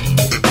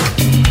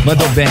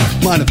 Mandou bem.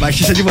 Mano,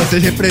 baixista de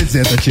vocês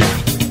representa, tio.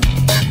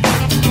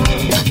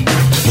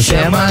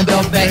 Você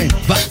mandou bem.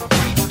 Vai.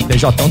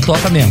 PJ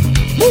toca mesmo.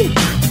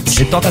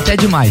 Ele toca até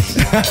demais.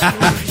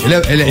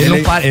 Ele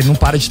não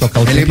para de tocar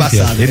o tempo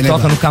inteiro. Ele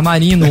toca no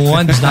camarim, no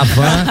ônibus, na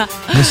van.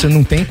 Isso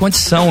não tem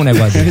condição o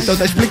negócio desse. Então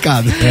tá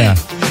explicado.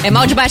 É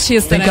mal de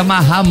baixista, tem, né? Tem que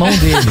amarrar a mão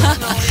dele.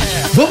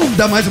 Vamos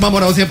dar mais uma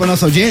moralzinha pra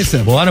nossa audiência?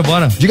 Bora.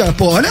 Diga,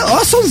 pô, olha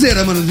a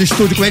sonzeira, mano, do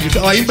estúdio. Como é que...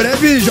 Ó, em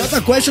breve, J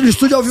Quest no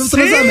estúdio ao vivo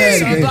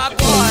Transamérica.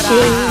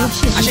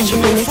 Gente,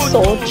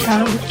 Minnesota.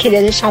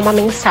 Queria deixar uma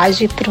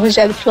mensagem pro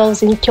Rogério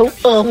Flausino, que eu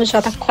amo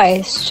J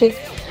Quest.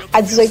 Há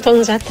 18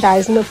 anos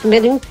atrás, no meu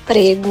primeiro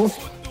emprego,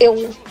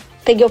 eu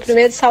peguei o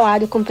primeiro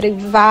salário, comprei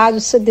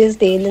vários CDs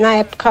dele. Na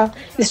época,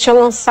 eles tinham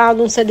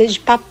lançado um CD de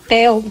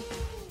papel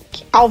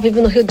ao vivo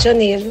no Rio de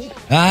Janeiro.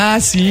 Ah,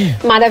 sim.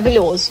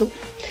 Maravilhoso.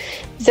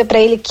 Dizer pra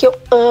ele que eu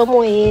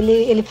amo ele.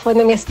 Ele foi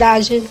na minha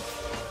cidade,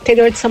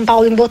 interior de São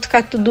Paulo, em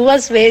Botucatu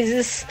 2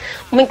 vezes.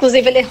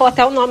 Inclusive, ele errou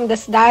até o nome da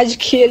cidade,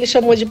 que ele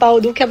chamou de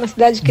Bauru, que é uma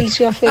cidade que ele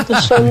tinha feito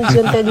o show no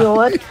dia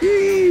anterior.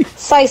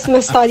 Só isso, uma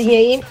historinha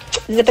aí.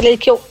 Dizer pra ele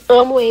que eu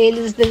amo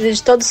eles,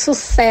 desejo todo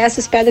sucesso.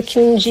 Espero que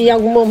um dia, em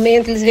algum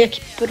momento, eles venham aqui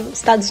para os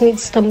Estados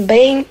Unidos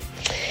também.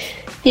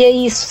 E é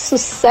isso,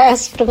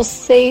 sucesso pra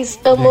vocês.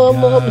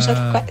 Amo J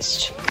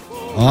Quest.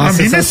 Nossa,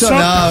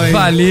 sensacional, hein?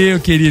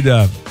 Valeu,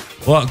 querida.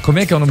 Ó, como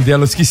é que é o nome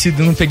dela? Eu esqueci,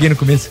 não peguei no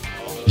começo.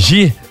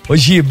 Gi,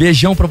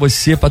 beijão pra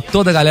você, pra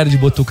toda a galera de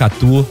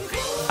Botucatu.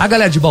 A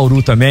galera de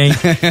Bauru também.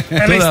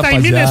 Ela está em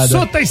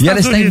Minnesota, Estados Unidos. E ela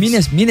está em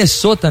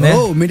Minnesota, né?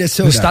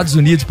 Minnesota. Nos Estados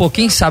Unidos. Pô,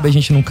 quem sabe a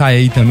gente não cai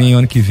aí também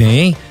ano que vem,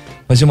 hein?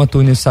 Fazer uma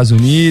turnê nos Estados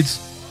Unidos.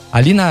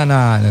 Ali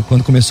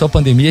quando começou a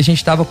pandemia, a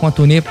gente tava com uma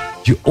turnê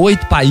de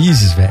 8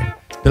 países, velho.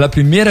 Pela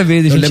primeira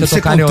vez a gente ia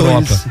tocar na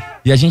Europa. Isso.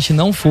 E a gente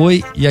não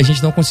foi, e a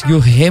gente não conseguiu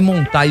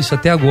remontar isso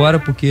até agora,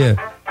 porque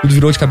tudo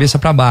virou de cabeça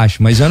pra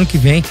baixo. Mas ano que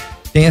vem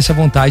tem essa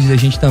vontade da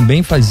gente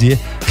também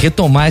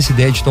retomar essa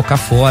ideia de tocar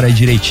fora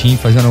direitinho,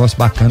 fazer um negócio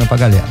bacana pra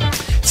galera.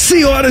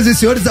 Senhoras e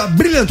senhores,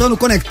 abrilhantando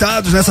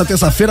Conectados nessa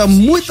terça-feira,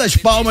 muitas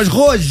palmas,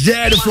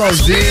 Rogério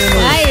Flausino.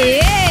 Aê!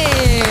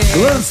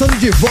 Lançando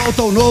de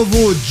volta o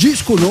novo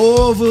disco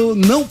novo.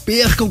 Não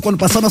percam quando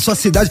passar na sua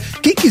cidade.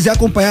 Quem quiser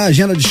acompanhar a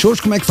agenda de shows,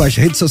 como é que faz?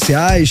 Redes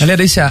sociais?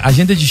 Galera, essa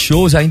agenda de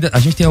shows, ainda a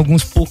gente tem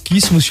alguns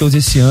pouquíssimos shows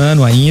esse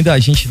ano ainda. A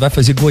gente vai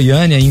fazer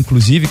Goiânia,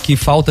 inclusive, que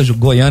falta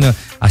Goiânia,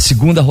 a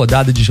segunda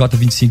rodada de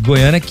J25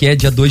 Goiânia, que é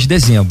dia 2 de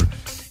dezembro.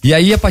 E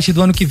aí, a partir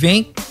do ano que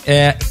vem,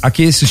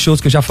 aqui esses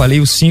shows que eu já falei,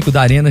 os 5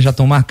 da Arena já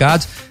estão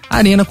marcados. A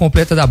arena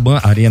completa da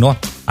banda, a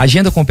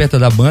agenda completa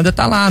da banda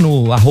tá lá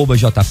no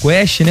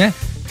 @JQuest, né?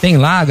 Tem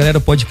lá, a galera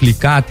pode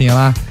clicar, tem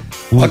lá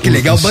que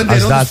legal, o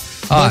bandeirão.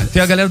 Tem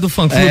a galera do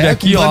fã-clube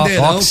aqui, ó,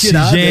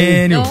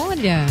 Oxigênio.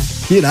 Olha.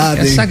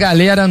 Irado, essa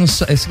galera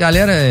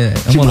é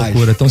uma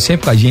loucura, estão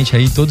sempre com a gente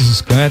aí, em todos os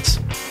cantos.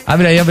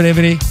 Abre aí.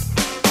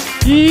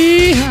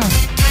 Ih,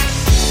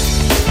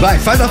 vai,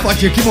 faz a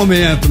fotinha, que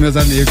momento, meus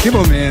amigos, que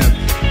momento.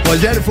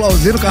 Rogério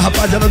Flausino com a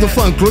rapaziada do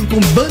fã-clube, com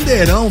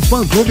bandeirão,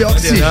 fã-clube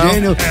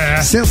Oxigênio,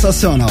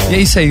 sensacional. E é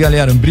isso aí,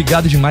 galera,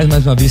 obrigado demais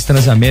mais uma vez,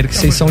 Transamérica,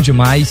 vocês são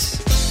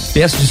demais.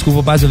 Peço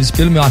desculpa mais uma vez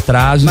pelo meu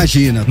atraso.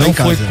 Imagina, não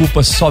foi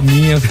culpa só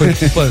minha, foi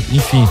culpa,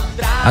 enfim,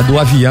 a do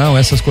avião,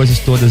 essas coisas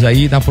todas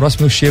aí. Na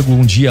próxima eu chego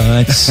um dia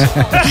antes.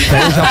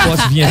 Aí eu já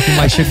posso vir aqui,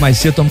 mas chego mais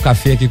cedo, tomo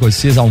café aqui com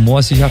vocês,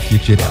 almoço e já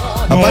fico direto.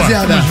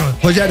 Rapaziada,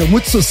 Rogério,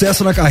 muito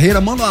sucesso na carreira.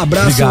 Manda um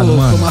abraço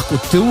pro Marco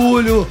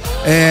Túlio,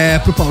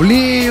 pro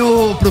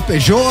Paulinho, pro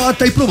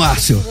PJ e pro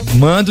Márcio.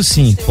 Mando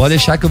sim, pode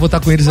deixar que eu vou estar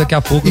com eles daqui a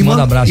pouco e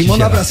mando um abraço. E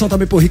manda um abração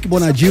também pro Rick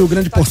Bonadio,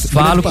 grande porcento.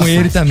 Falo com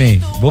ele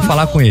também, vou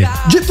falar com ele.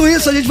 Dito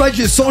isso, a gente vai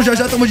de som, já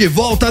estamos de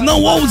volta.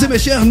 Não ouse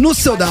mexer no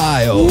seu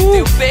dial.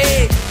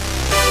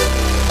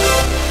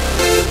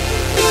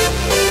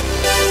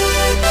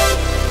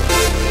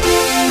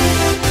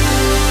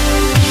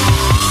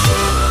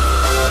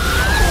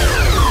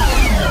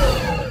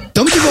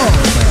 Estamos de volta.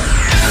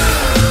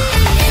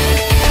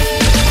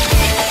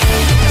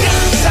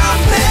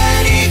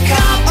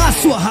 A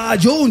sua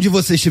rádio, onde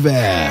você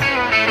estiver.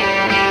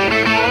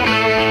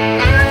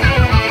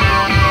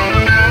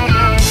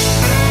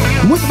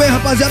 Muito bem,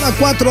 rapaziada,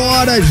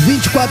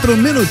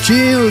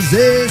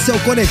 4h24, esse é o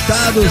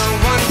Conectados.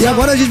 E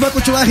agora a gente vai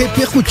continuar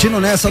repercutindo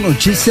nessa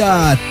notícia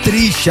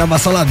triste,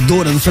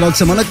 avassaladora do final de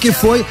semana, que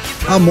foi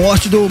a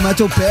morte do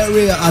Matthew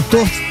Perry,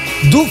 ator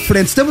do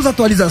Friends. Temos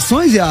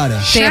atualizações, Yara?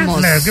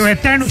 Temos. Chandler, o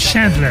eterno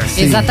Chandler.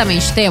 Sim.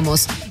 Exatamente,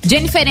 temos.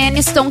 Jennifer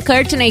Aniston,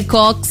 Courtney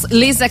Cox,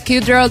 Lisa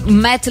Kudrow,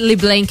 Matt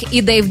LeBlanc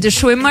e David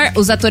Schwimmer,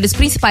 os atores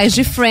principais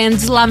de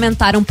Friends,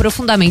 lamentaram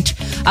profundamente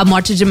a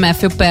morte de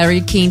Matthew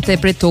Perry, que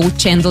interpretou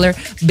Chandler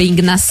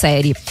Bing na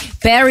série.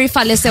 Perry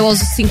faleceu aos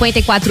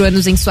 54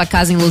 anos em sua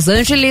casa em Los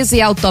Angeles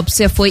e a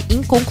autópsia foi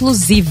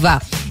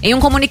inconclusiva. Em um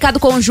comunicado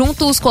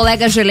conjunto, os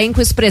colegas de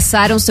elenco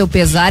expressaram seu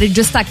pesar e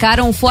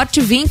destacaram o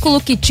forte vínculo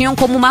que tinham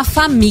como uma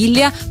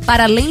família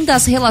para além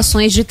das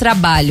relações de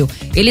trabalho.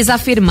 Eles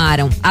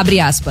afirmaram, abre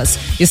aspas,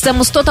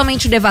 estamos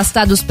totalmente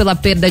devastados pela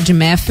perda de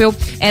Matthew,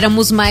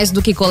 éramos mais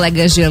do que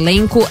colegas de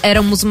elenco,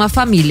 éramos uma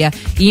família.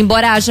 E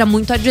embora haja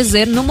muito a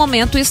dizer, no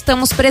momento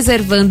estamos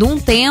preservando um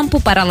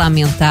tempo para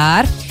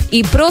lamentar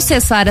e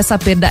processar essa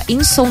perda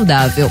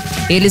insondável.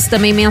 Eles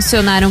também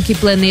mencionaram que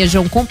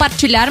planejam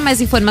compartilhar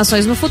mais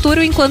informações no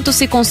futuro, enquanto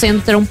se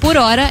concentram por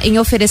hora em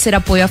oferecer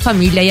apoio à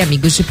família e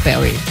amigos de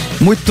Perry.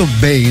 Muito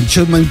bem,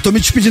 tô me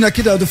despedindo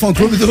aqui do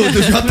fã-clube do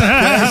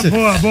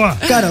JQuest. Boa.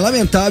 Cara,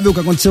 lamentável o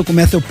que aconteceu com o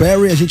Matthew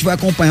Perry, a gente vai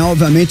acompanhar,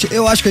 obviamente.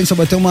 Eu acho que a gente só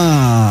vai ter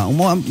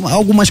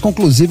algo mais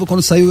conclusivo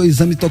quando sair o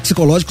exame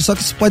toxicológico, só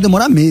que isso pode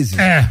demorar meses.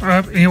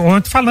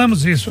 Ontem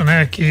falamos isso,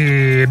 né,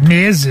 que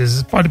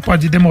meses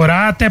pode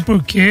demorar, até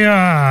porque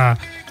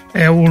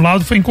o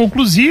laudo foi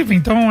inconclusivo,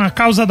 então a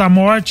causa da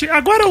morte.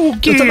 Agora o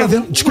que.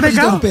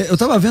 Eu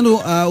tava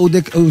vendo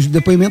os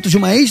depoimentos de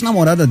uma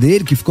ex-namorada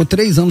dele, que ficou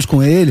 3 anos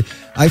com ele,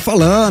 aí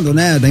falando,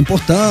 né, da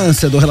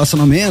importância do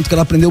relacionamento, que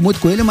ela aprendeu muito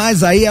com ele,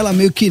 mas aí ela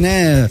meio que,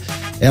 né,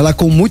 ela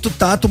com muito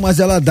tato, mas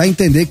ela dá a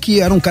entender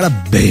que era um cara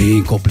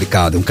bem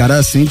complicado, um cara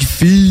assim,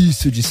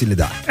 difícil de se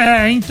lidar.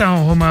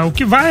 Então, Roma, o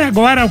que vale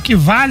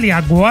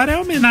agora é a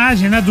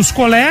homenagem, né, dos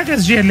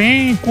colegas de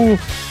elenco,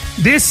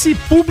 desse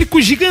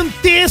público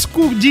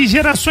gigantesco de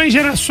gerações em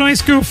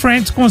gerações que o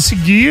Friends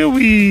conseguiu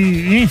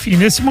e, enfim,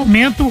 nesse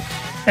momento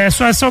é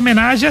só essa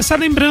homenagem, essa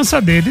lembrança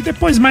dele. E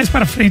depois, mais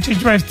pra frente, a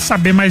gente vai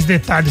saber mais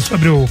detalhes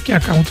sobre o que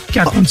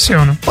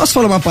aconteceu, né? Posso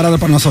falar uma parada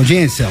pra nossa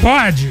audiência?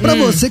 Pode. Pra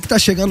você que tá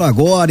chegando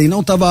agora e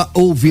não tava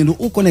ouvindo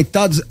o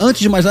Conectados,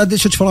 antes de mais nada,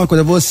 deixa eu te falar uma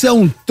coisa. Você é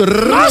um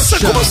trouxa. Nossa,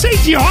 como você é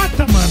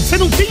idiota, mano. Você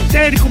não tem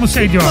ideia de como você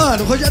é idiota.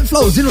 Mano, o Rogério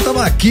Flausino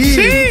tava aqui.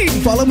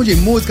 Sim. Falamos de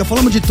música,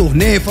 falamos de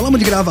turnê, falamos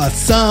de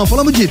gravação,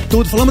 falamos de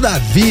tudo, falamos da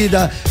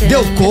vida,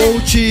 deu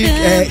coach.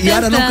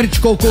 Yara não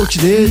criticou o coach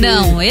dele.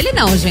 Não, ele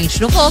não,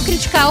 gente. Não vou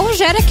criticar o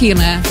Rogério. séria aqui,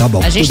 né? Tá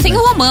bom. A gente tem o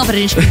Romã pra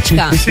gente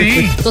criticar.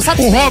 Sim. Tô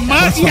satisfeita. O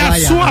Romã e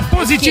a sua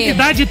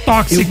positividade Eu me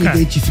tóxica.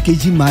 identifiquei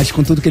demais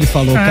com tudo que ele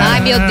falou, cara.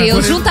 Ai, meu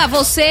Deus. Junta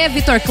você,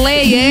 Vitor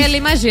Clay e ele,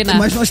 imagina.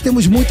 Mas nós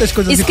temos muitas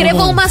coisas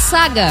Escrevam uma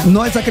saga.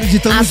 Nós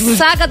acreditamos A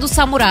saga do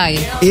samurai.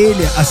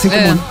 Ele, assim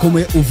como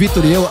o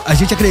Vitor e eu, a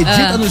gente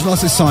acredita nos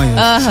nossos sonhos.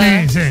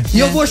 Sim. E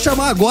eu vou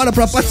chamar agora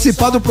pra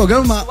participar do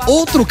programa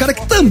outro cara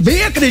que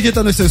também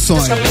acredita nos seus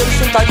sonhos.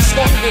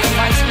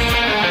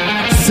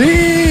 Sim,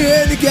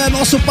 ele que é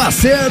nosso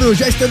parceiro,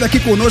 já esteve aqui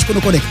conosco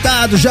no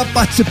Conectado, já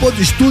participou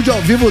do estúdio ao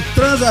vivo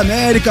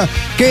Transamérica.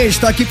 Quem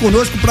está aqui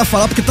conosco pra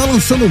falar, porque tá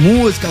lançando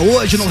música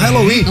hoje no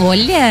Halloween.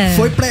 Olha.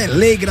 Foi pra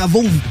LA,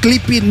 gravou um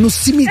clipe no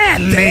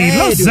cemitério.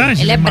 Los Angeles.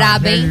 Ele é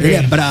brabo, hein? Ele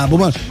é brabo,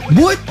 mano.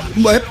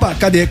 Epa,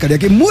 cadê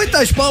aqui?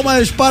 Muitas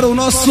palmas para o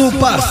nosso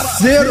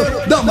parceiro.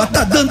 Não, mas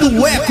tá dando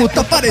um eco,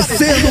 tá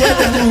parecendo o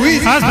Éder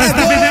Luiz. Mas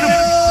tá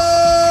vendendo...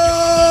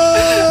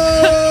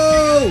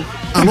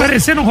 Tá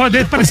parecendo um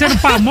rodeio, parecendo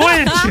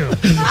pamonha, tio.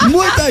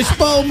 Muitas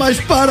palmas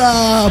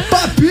para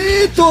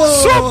Papito!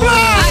 Supla!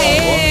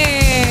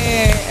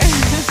 Aê!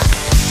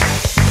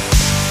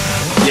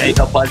 E aí,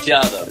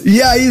 rapaziada?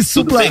 E aí,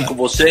 Supla? Tudo bem com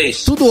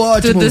vocês? Tudo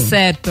ótimo. Tudo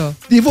certo.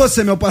 E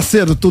você, meu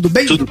parceiro, tudo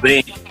bem? Tudo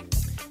bem.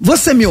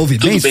 Você me ouve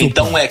bem, Tudo bem,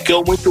 Supla? tá um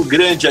ecão muito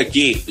grande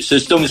aqui.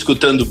 Vocês estão me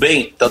escutando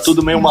bem? Tá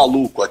tudo meio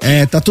maluco aqui.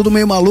 É, tá tudo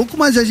meio maluco,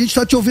 mas a gente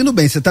tá te ouvindo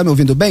bem. Você tá me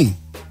ouvindo bem?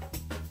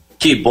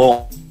 Que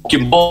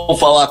bom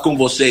falar com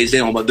vocês, hein,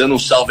 Roma? Dando um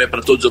salve aí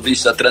pra todos os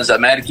ouvintes da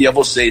Transamérica e a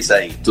vocês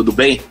aí, tudo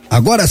bem?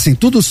 Agora sim,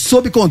 tudo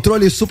sob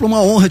controle. Supla,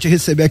 uma honra te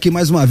receber aqui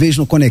mais uma vez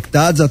no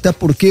Conectados, até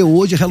porque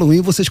hoje,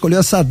 Halloween, você escolheu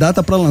essa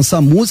data pra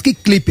lançar música e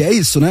clipe, é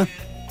isso, né?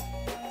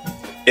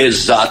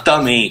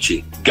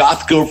 Exatamente.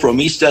 Goth Girl from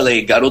East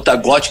LA, garota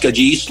gótica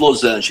de East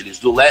Los Angeles,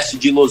 do leste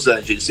de Los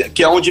Angeles,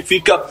 que é onde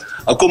fica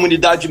a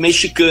comunidade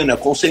mexicana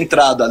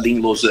concentrada ali em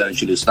Los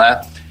Angeles,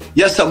 né?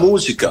 E essa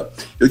música,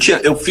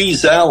 eu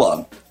fiz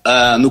ela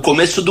no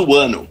começo do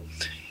ano.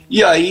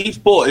 E aí,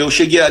 eu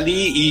cheguei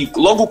ali e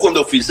logo quando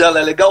eu fiz ela,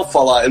 é legal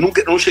falar, eu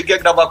não cheguei a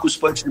gravar com os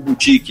Punks de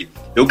Boutique.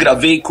 Eu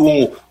gravei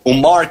com o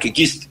Mark,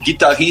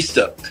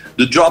 guitarrista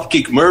do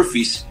Dropkick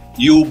Murphys,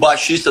 e o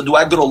baixista do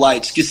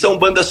Agrolights, que são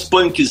bandas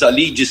punks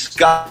ali de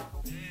ska,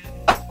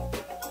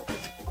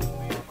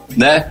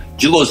 né,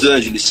 de Los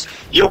Angeles.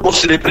 E eu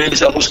mostrei pra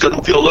eles a música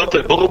no violão,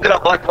 falei, vamos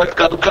gravar que vai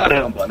ficar do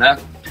caramba, né?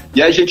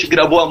 E aí a gente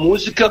gravou a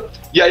música,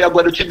 e aí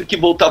agora eu tive que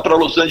voltar para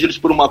Los Angeles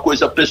por uma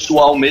coisa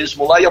pessoal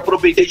mesmo lá, e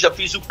aproveitei e já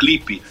fiz o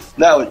clipe,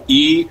 né?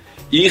 E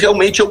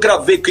realmente eu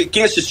gravei,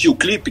 quem assistiu o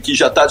clipe, que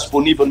já está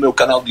disponível no meu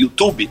canal do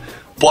YouTube,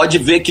 pode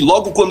ver que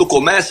logo quando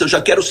começa eu já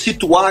quero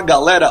situar a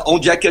galera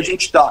onde é que a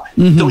gente tá.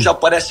 Então já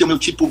aparece o meu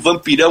tipo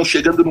vampirão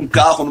chegando num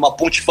carro, numa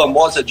ponte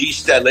famosa de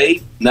East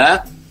LA,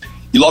 né?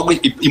 E logo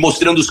e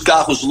mostrando os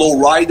carros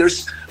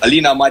lowriders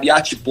ali na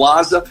Mariachi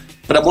Plaza,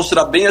 para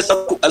mostrar bem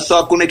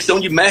essa conexão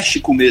de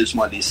México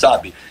mesmo ali,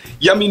 sabe?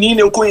 E a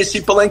menina eu conheci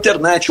pela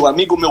internet, um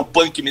amigo meu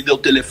punk me deu o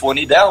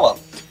telefone dela,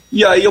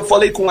 e aí eu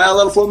falei com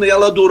ela, ela falou,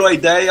 ela adorou a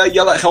ideia, e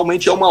ela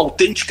realmente é uma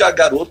autêntica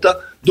garota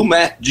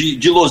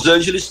de Los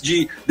Angeles,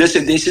 de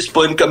descendência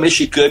hispânica,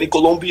 mexicana e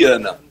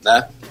colombiana,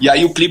 né? E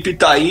aí o clipe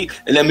tá aí,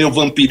 ele é meio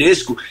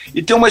vampiresco,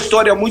 e tem uma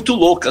história muito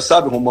louca,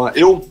 sabe, Romã?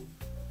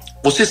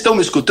 Vocês estão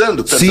me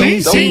escutando?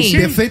 Sim,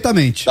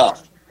 perfeitamente.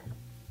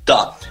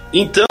 Tá.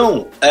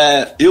 Então,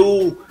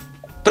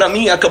 pra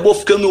mim, acabou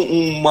ficando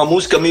uma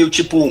música meio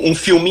tipo um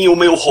filminho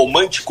meio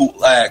romântico,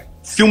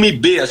 filme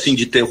B, assim,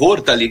 de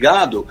terror, tá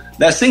ligado?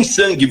 Né? Sem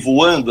sangue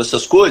voando,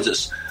 essas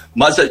coisas.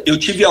 Mas eu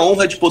tive a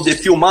honra de poder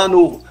filmar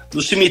no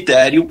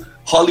cemitério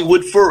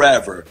Hollywood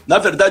Forever. Na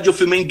verdade, eu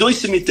filmei em 2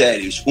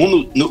 cemitérios.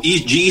 Um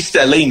de East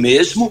LA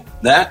mesmo,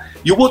 né?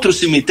 E o outro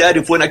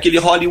cemitério foi naquele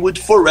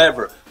Hollywood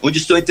Forever, onde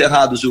estão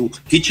enterrados o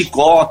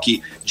Hitchcock,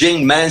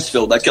 Jane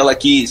Mansfield, daquela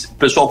que o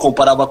pessoal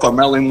comparava com a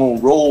Marilyn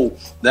Monroe,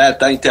 né?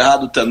 Tá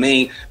enterrado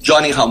também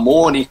Johnny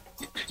Ramone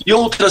e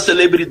outras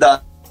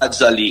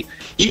celebridades ali.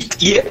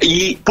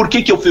 E por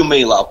que eu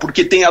filmei lá?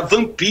 Porque tem a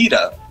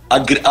vampira,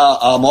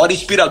 a maior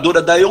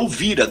inspiradora da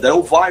Elvira, da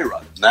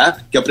Elvira, né?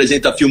 Que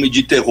apresenta filme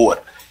de terror.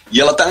 E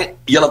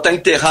ela tá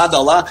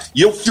enterrada lá,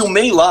 e eu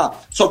filmei lá.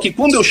 Só que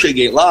quando eu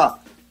cheguei lá,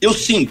 eu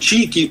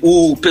senti que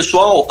o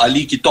pessoal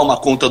ali que toma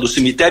conta do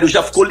cemitério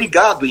já ficou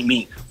ligado em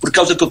mim, por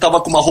causa que eu tava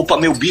com uma roupa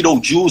meio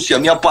Beetlejuice, a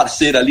minha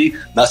parceira ali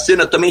na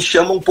cena também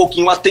chama um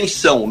pouquinho a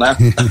atenção, né?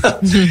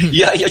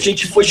 E aí a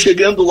gente foi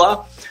chegando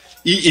lá,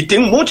 e tem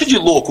um monte de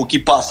louco que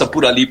passa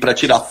por ali pra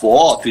tirar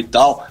foto e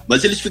tal,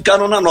 mas eles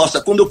ficaram na nossa.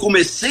 Quando eu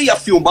comecei a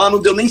filmar,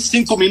 não deu nem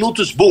 5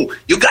 minutos, boom,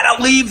 you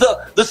gotta leave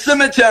the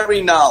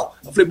cemetery now.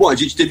 Eu falei, bom, a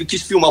gente teve que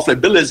filmar. Eu falei,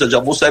 beleza, já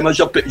vou sair, mas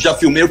já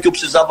filmei o que eu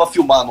precisava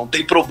filmar, não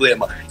tem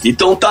problema.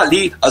 Então tá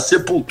ali a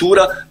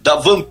sepultura da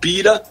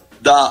vampira,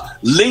 da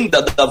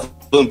lenda da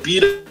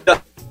vampira.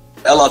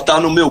 Ela tá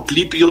no meu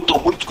clipe e eu tô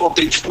muito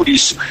contente por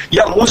isso. E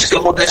a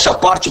música, modéstia à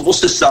parte,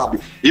 você sabe,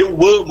 eu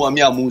amo a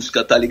minha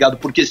música, tá ligado?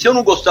 Porque se eu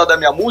não gostar da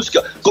minha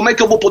música, como é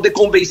que eu vou poder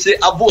convencer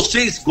a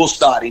vocês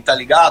gostarem, tá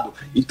ligado?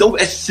 Então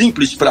é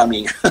simples pra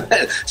mim.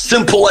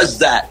 Simple as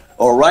that,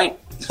 alright?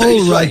 É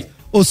isso aí.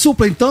 Ô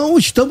Supla, então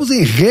estamos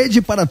em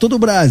rede para todo o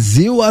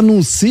Brasil.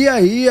 Anuncia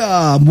aí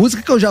a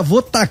música que eu já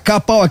vou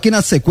tacar pau aqui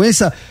na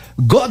sequência.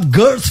 God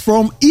Girls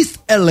from East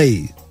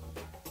LA.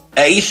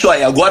 É isso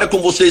aí, agora com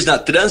vocês na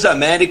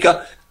Transamérica.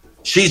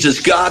 She's a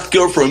Scott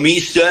girl from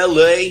East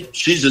LA.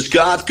 She's a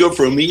Scott girl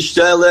from East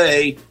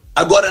LA.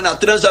 Agora na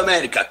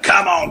Transamérica.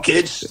 Come on,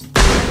 kids.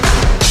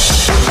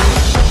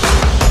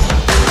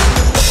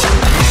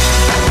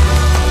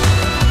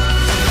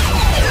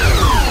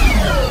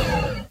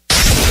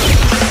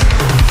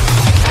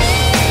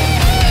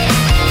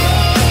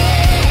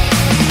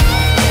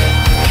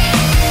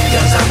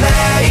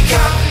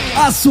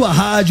 A sua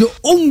rádio,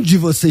 onde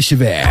você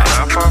estiver.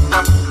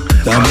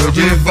 Tamo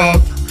de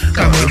volta,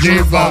 tamo de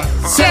volta.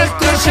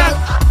 Certo,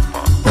 chato.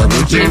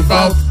 Tamo de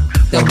volta,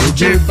 tamo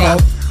de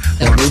volta.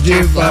 Tamo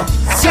de volta.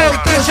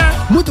 Certo,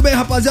 chato. Muito bem,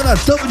 rapaziada,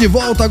 tamo de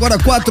volta agora,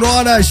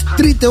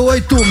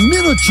 4h38.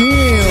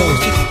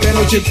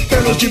 Pênalti.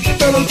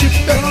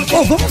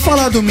 Ô, vamos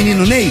falar do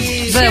menino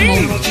Ney?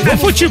 Vamos. O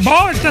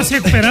futebol, ele tá se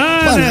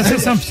recuperando, mano, a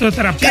sessão de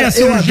fisioterapia. Cara,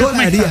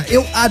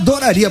 eu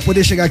adoraria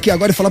poder chegar aqui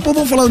agora e falar, pô,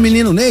 vamos falar do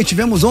menino Ney,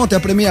 tivemos ontem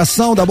a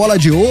premiação da bola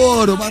de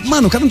ouro.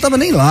 Mano, o cara não tava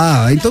nem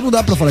lá, então não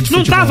dá pra falar de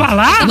futebol. Não tava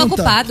lá? Tava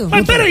ocupado.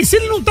 Mas peraí, se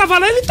ele não tava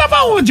lá, ele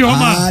tava onde,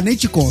 Romano? Ah, nem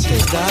te conto.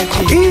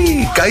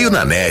 Ih, caiu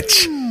na net.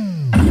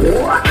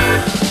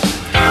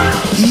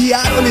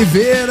 Yara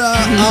Oliveira,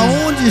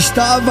 aonde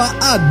estava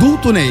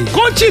adulto Ney?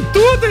 Conte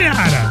tudo,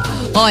 Yara.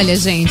 Olha,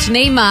 gente,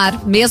 Neymar,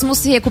 mesmo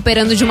se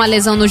recuperando de uma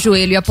lesão no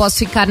joelho e após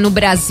ficar no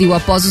Brasil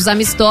após os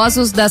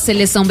amistosos da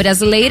seleção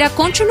brasileira,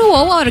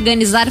 continuou a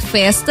organizar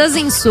festas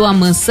em sua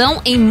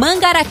mansão em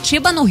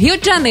Mangaratiba, no Rio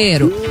de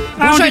Janeiro.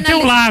 Onde tem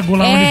o lago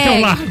lá, onde tem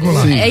o lago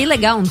lá. É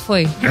ilegal, não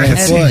foi?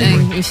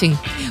 Foi. Enfim.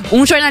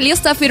 Um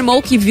jornalista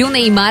afirmou que viu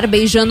Neymar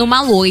beijando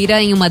uma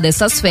loira em uma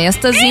dessas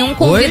festas e um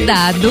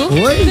convidado...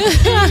 Oi?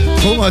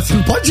 Como assim?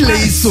 Não pode ler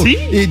isso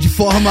de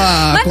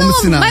forma como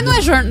se nada.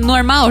 Mas não é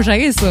normal já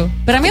isso?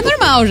 Pra mim é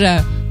normal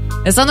já.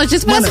 Essa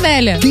notícia parece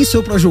velha. Quem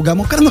sou eu pra julgar?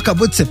 Mas o cara não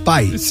acabou de ser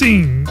pai?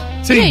 Sim.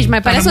 Gente,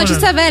 mas parece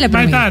notícia velha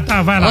pra mim.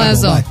 Tá, vai lá. Olha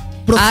só. Vai.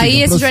 Prossiga.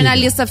 Esse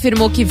jornalista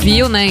afirmou que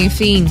viu, né,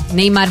 enfim,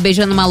 Neymar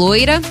beijando uma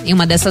loira em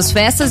uma dessas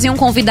festas e um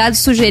convidado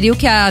sugeriu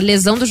que a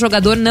lesão do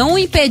jogador não o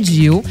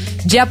impediu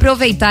de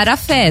aproveitar a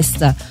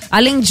festa.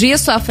 Além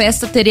disso, a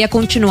festa teria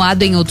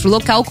continuado em outro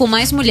local com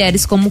mais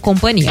mulheres como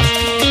companhia.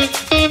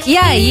 E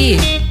aí,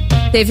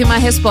 teve uma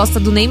resposta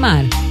do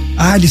Neymar.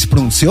 Ah, ele se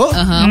pronunciou?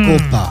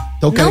 Opa.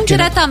 Então, não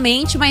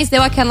diretamente, mas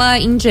deu aquela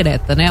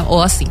indireta, né?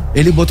 Ou assim.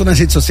 Ele botou nas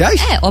redes sociais?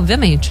 É,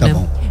 obviamente, tá né?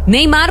 Bom.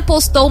 Neymar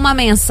postou uma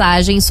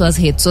mensagem em suas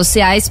redes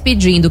sociais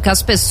pedindo que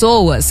as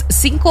pessoas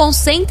se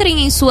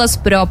concentrem em suas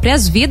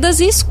próprias vidas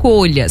e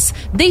escolhas,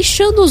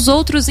 deixando os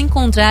outros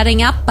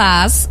encontrarem a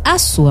paz à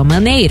sua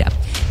maneira.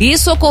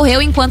 Isso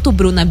ocorreu enquanto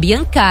Bruna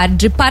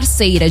Biancardi,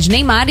 parceira de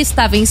Neymar,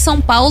 estava em São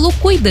Paulo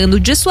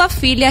cuidando de sua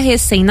filha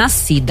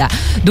recém-nascida.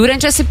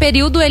 Durante esse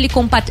período,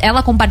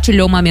 ela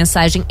compartilhou uma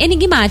mensagem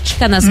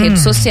enigmática nas redes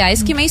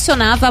sociais que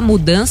mencionava a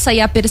mudança e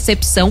a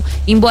percepção,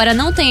 embora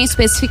não tenha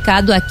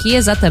especificado a que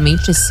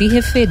exatamente se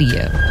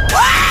referia.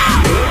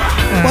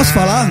 Posso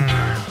falar?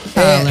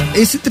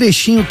 Esse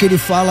trechinho que ele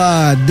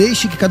fala,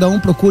 deixe que cada um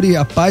procure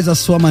a paz à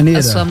sua maneira.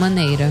 À sua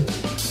maneira.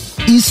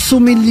 Isso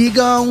me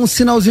liga a um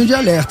sinalzinho de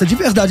alerta. De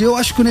verdade, eu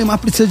acho que o Neymar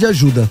precisa de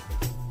ajuda.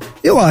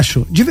 Eu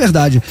acho, de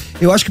verdade.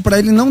 Eu acho que pra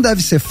ele não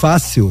deve ser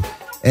fácil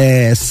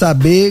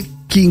saber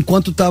que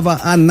enquanto tava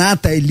a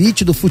nata, a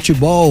elite do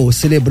futebol,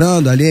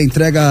 celebrando ali a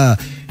entrega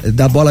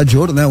da bola de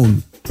ouro, né?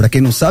 Pra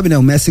quem não sabe, né?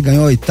 O Messi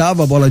ganhou a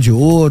 8ª bola de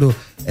ouro.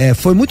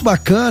 Foi muito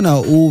bacana.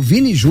 O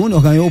Vini Júnior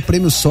ganhou o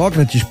prêmio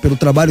Sócrates pelo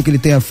trabalho que ele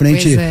tem à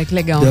frente que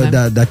legal,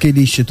 né?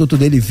 daquele instituto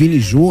dele, Vini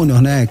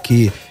Júnior, né?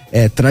 Que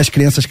traz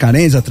crianças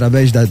carentes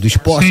através do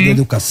esporte, da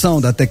educação,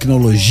 da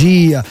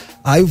tecnologia.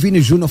 Aí o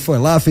Vini Júnior foi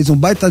lá, fez um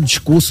baita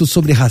discurso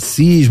sobre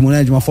racismo,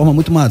 né? De uma forma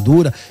muito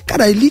madura.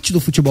 Cara, a elite do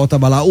futebol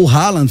tava lá. O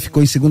Haaland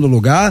ficou em 2º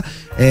lugar,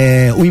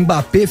 o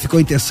Mbappé ficou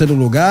em 3º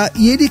lugar.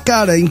 E ele,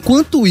 cara,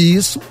 enquanto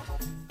isso,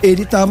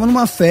 ele tava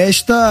numa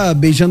festa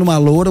beijando uma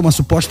loura, uma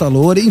suposta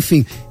loura,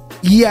 enfim.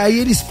 E aí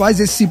eles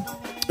fazem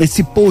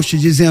esse post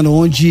dizendo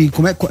onde...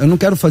 eu não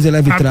quero fazer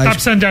leve trás. Tá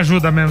precisando de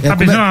ajuda mesmo.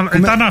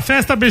 Ele tá na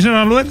festa beijando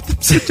a loura, ele tá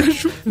precisando de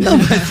ajuda. Não,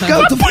 mas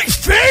cara, pro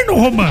inferno,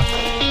 Romano!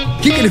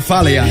 O que ele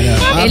fala, Yara?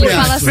 Ele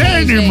fala assim,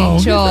 irmão,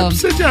 gente, ó,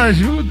 precisa de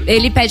ajuda.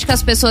 ele pede que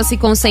as pessoas se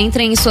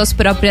concentrem em suas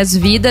próprias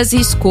vidas e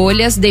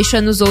escolhas,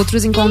 deixando os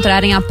outros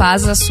encontrarem a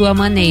paz à sua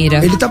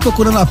maneira. Ele tá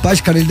procurando a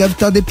paz, cara, ele deve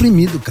estar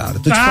deprimido, cara.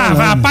 Tô te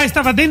falando. A paz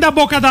tava dentro da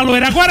boca da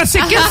loira. Agora,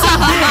 você quer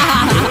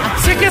saber?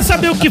 Você quer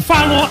saber o que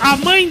falou a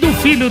mãe do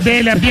filho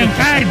dele, a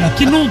Biancardi,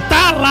 que não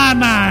tá lá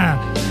na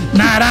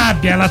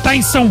Arábia, ela tá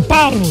em São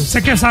Paulo?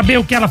 Você quer saber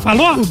o que ela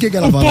falou? O que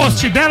ela falou? O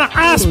post dela,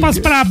 aspas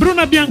pra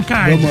Bruna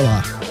Biancardi. Vamos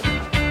lá.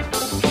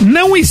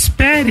 Não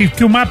espere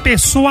que uma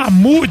pessoa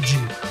mude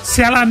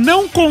se ela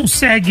não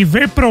consegue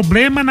ver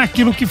problema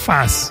naquilo que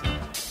faz.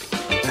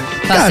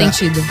 Faz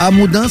sentido. A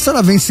mudança,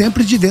 ela vem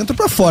sempre de dentro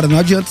pra fora. Não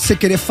adianta você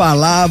querer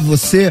falar,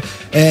 você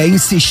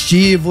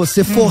insistir,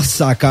 você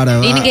forçar,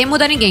 cara. E ninguém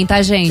muda ninguém,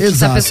 tá, gente? Exato.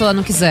 Se a pessoa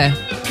não quiser.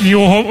 E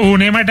o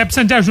Neymar tá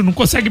precisando de ajuda, não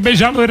consegue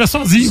beijar a loira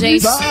sozinho.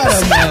 Gente, mano.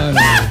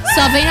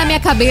 só vem na minha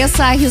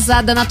cabeça a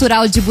risada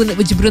natural de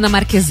Bruna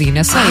Marquezine,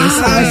 é só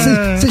isso.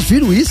 Vocês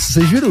viram isso?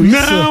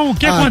 Não, o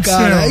que aconteceu?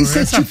 Cara, isso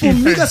é tipo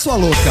miga sua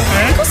louca.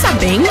 Ficou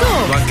sabendo?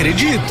 Não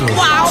acredito.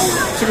 Uau,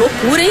 que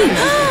loucura, hein?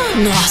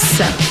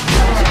 Nossa.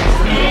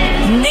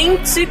 Nem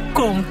te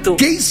conto.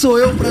 Quem sou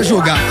eu pra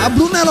julgar? A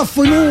Bruna, ela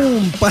foi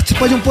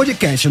participar de um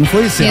podcast, não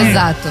foi isso?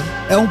 Exato.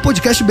 É um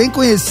podcast bem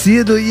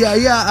conhecido e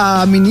aí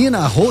a menina,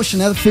 a host,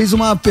 né, fez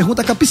uma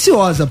pergunta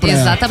capciosa pra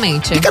ela.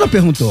 Exatamente. O que ela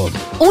perguntou?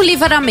 Um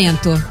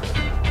livramento.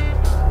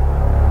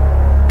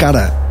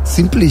 Cara,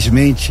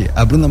 simplesmente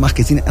a Bruna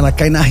Marquezine, ela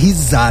cai na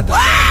risada.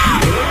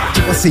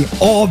 Tipo assim,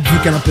 óbvio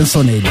que ela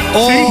pensou nele.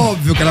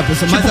 Óbvio que ela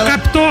pensou. Tipo, mas ela...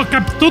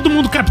 todo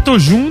mundo captou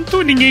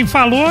junto, ninguém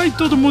falou e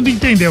todo mundo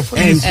entendeu. Foi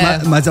isso.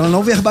 Mas ela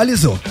não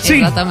verbalizou.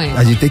 Sim. Exatamente.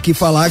 A gente tem que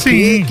falar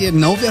que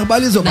não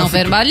verbalizou. Não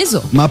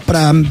verbalizou. Mas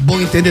pra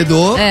bom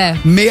entendedor,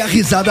 meia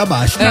risada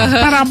basta.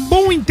 Para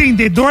bom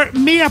entendedor,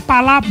 meia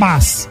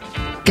palavras.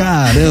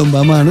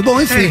 Caramba, mano.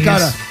 Bom, enfim,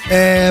 cara,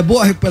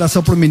 boa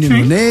recuperação pro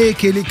menino Ney,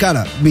 que ele,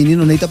 cara, o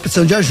menino Ney tá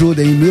precisando de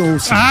ajuda, hein? Me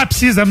ouça.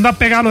 Precisa, não dá pra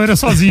pegar a loira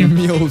sozinho.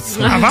 Me ouça.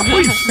 Vai pro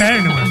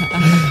inferno, mano.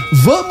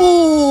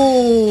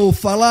 Vamos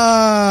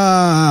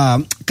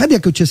falar... Cadê a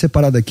que eu tinha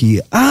separado aqui?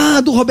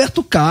 Do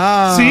Roberto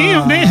Carlos. Sim,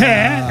 eu nem...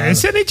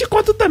 esse eu nem te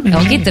conto também.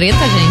 Que treta,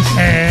 gente.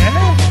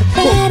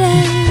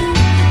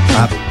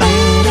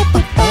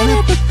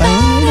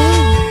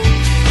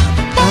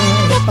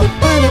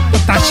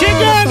 Tá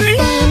chegando, hein?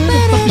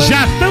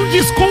 Já estão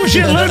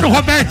descongelando o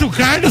Roberto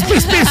Carlos pro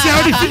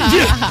especial de fim de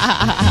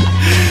ano.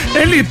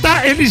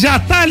 Ele já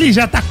tá ali,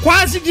 já tá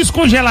quase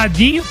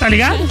descongeladinho, tá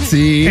ligado?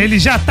 Sim. Ele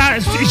já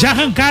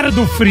arrancaram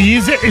do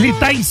freezer, ele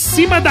tá em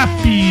cima da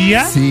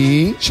pia.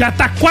 Sim. Já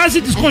tá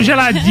quase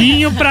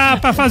descongeladinho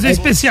pra fazer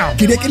especial.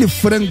 Queria aquele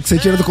frango que você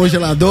tira do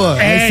congelador,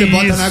 aí você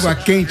bota na água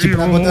quente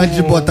pra botar antes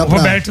de botar pra... O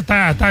Roberto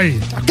tá aí.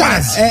 Cara,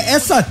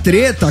 essa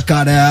treta,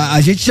 cara,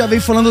 a gente já vem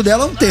falando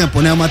dela há um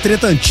tempo, né? Uma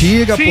treta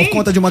antiga, por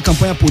conta de uma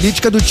campanha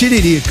política do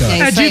Tiririca.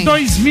 De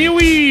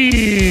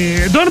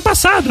do ano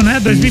passado, né?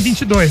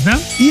 2022, né?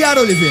 E Yara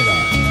Oliveira?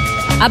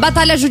 A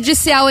batalha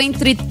judicial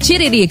entre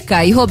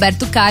Tiririca e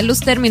Roberto Carlos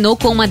terminou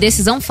com uma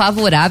decisão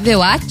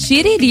favorável a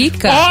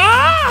Tiririca.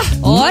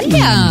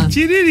 Olha!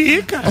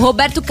 Tiririca!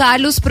 Roberto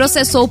Carlos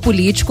processou o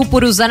político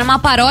por usar uma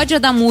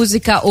paródia da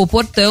música O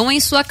Portão em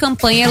sua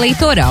campanha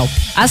eleitoral.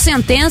 A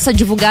sentença,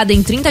 divulgada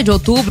em 30 de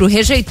outubro,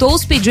 rejeitou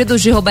os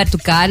pedidos de Roberto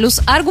Carlos,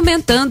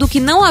 argumentando que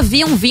não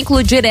havia um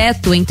vínculo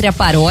direto entre a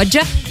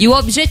paródia e o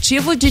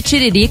objetivo de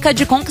Tiririca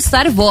de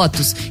conquistar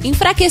votos,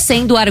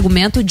 enfraquecendo o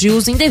argumento de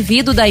uso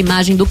indevido da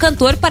imagem do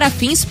cantor para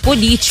fins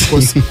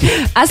políticos.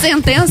 A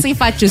sentença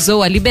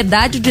enfatizou a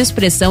liberdade de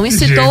expressão e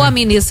citou a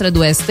ministra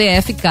do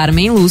STF,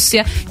 Carmen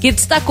Lúcia, que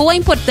destacou a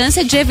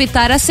importância de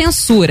evitar a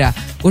censura.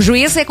 O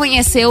juiz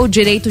reconheceu o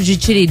direito de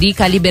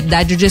Tiririca à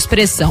liberdade de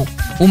expressão.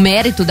 O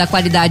mérito da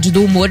qualidade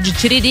do humor de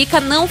Tiririca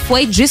não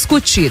foi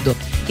discutido.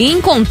 Em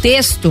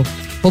contexto,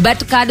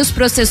 Roberto Carlos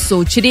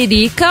processou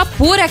Tiririca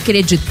por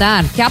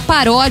acreditar que a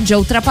paródia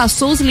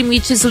ultrapassou os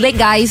limites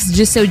legais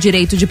de seu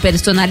direito de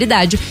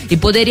personalidade e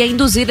poderia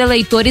induzir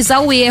eleitores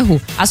ao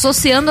erro,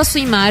 associando a sua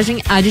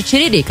imagem à de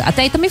Tiririca.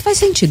 Até aí também faz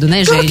sentido,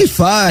 né, gente? Claro que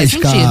faz,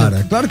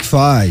 cara. Claro que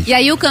faz. E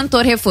aí o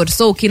cantor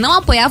reforçou que não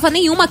apoiava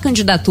nenhuma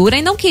candidatura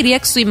e não queria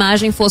que sua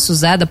imagem fosse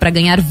usada para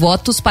ganhar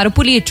votos para o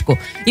político.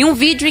 E um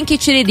vídeo em que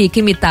Tiririca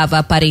imitava a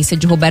aparência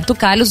de Roberto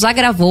Carlos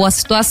agravou a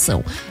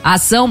situação. A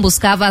ação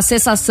buscava a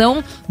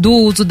cessação do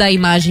uso da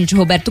imagem de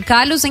Roberto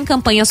Carlos em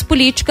campanhas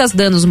políticas,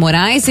 danos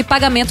morais e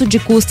pagamento de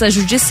custas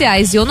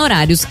judiciais e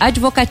honorários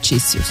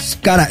advocatícios.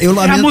 Cara, eu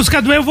lamento... É a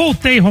música do Eu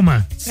Voltei,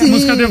 Romã. Sim, a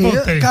música do Eu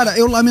Voltei. Cara,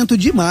 eu lamento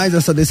demais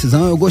essa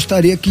decisão. Eu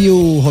gostaria que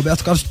o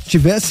Roberto Carlos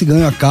tivesse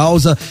ganho a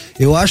causa.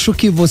 Eu acho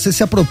que você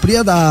se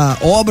apropria da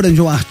obra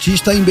de um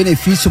artista em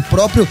benefício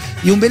próprio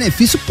e um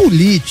benefício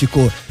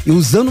político. E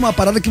usando uma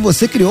parada que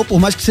você criou, por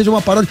mais que seja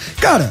uma paródia.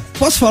 Cara,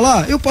 posso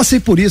falar? Eu passei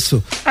por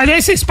isso.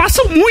 Aliás, vocês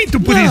passam muito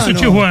por isso,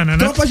 Tijuana, né?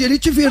 Tropa de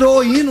Elite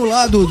virou hino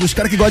lá dos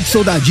caras que gostam de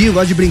soldadinho,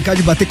 gostam de brincar,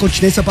 de bater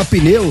continência pra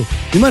pneu.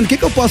 E, mano, o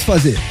que eu posso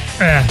fazer?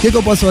 O que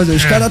eu posso fazer?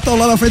 Os caras estão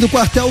lá na frente do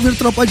quartel, ouvindo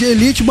Tropa de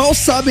Elite, mal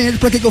sabem eles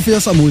pra que eu fiz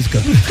essa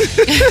música.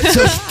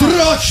 Seus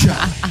trouxa!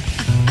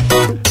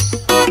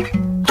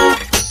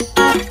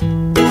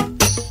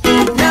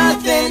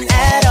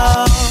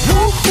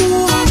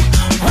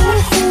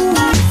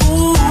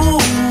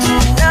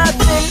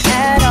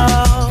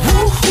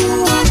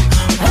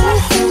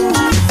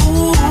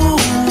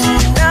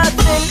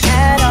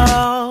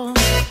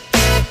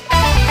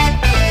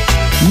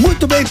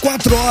 Muito bem,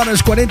 4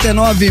 horas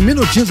 49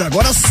 minutinhos,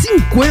 agora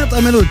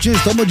 50 minutinhos,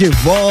 estamos de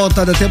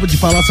volta, dá tempo de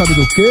falar, sabe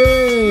do quê?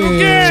 O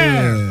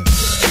quê?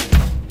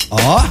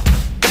 Ó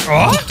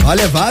a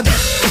levada.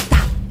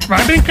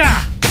 Vai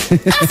brincar.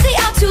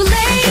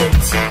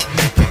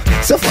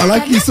 Se eu falar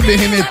que isso me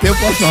remeteu,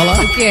 posso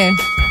falar? O quê?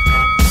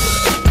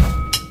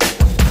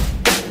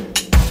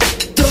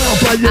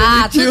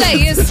 tropa de elite. Ah, tudo é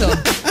isso.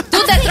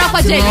 Tudo é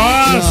tropa de elite.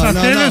 Nossa,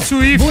 Taylor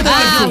Swift.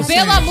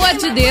 Pelo amor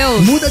de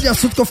Deus. Muda de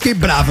assunto que eu fiquei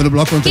bravo no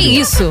bloco anterior. Que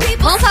isso?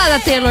 Vamos falar da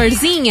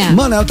Taylorzinha?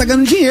 Mano, ela tá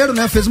ganhando dinheiro,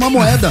 né? Fez uma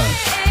moeda.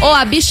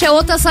 A bicha é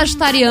outra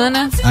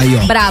sagitariana. Aí,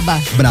 ó. Braba.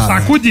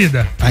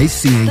 Sacudida. Aí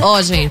sim, hein?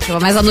 Gente,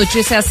 mas a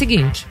notícia é a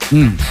seguinte.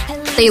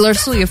 Taylor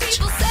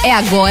Swift é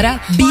agora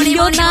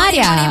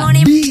bilionária.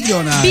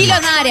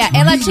 Bilionária.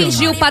 Ela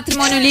atingiu o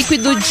patrimônio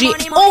líquido de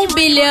 1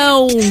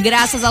 bilhão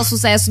graças ao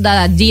sucesso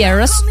da The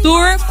Eras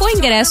Tour com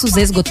ingressos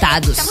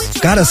esgotados.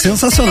 Cara,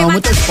 sensacional.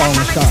 Muitas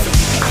palmas, cara.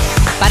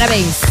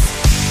 Parabéns.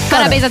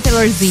 Parabéns a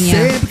Taylorzinha.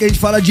 Sempre que a gente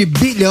fala de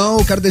bilhão,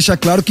 eu quero deixar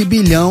claro que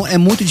bilhão é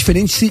muito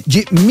diferente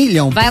de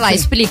milhão. Vai lá,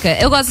 explica.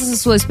 Eu gosto dessa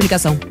sua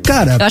explicação.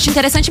 Cara... Eu acho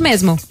interessante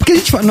mesmo. Porque a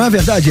gente fala, não é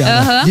verdade,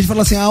 Ana? A gente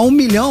fala assim, 1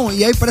 milhão,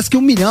 e aí parece que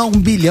 1 milhão, 1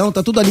 bilhão,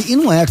 tá tudo ali. E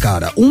não é,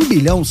 cara. 1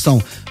 bilhão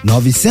são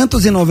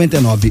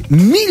 999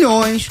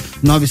 milhões,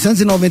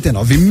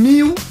 999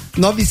 mil,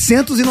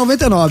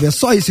 999. É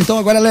só isso. Então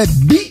agora ela é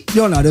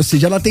bilionária, ou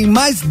seja, ela tem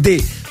mais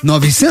de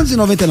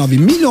 999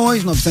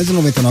 milhões,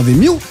 999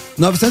 mil,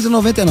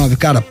 999.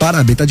 Cara,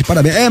 parabéns, tá de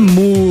parabéns. É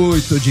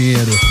muito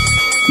dinheiro.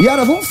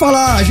 Yara, vamos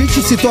falar, a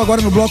gente citou agora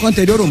no bloco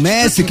anterior o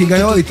Messi, que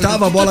ganhou a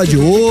 8ª bola de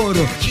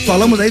ouro.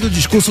 Falamos aí do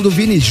discurso do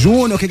Vini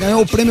Júnior, que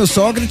ganhou o prêmio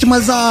Sócrates,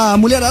 mas a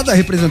mulherada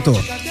representou.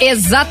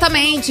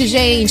 Exatamente,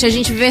 gente. A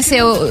gente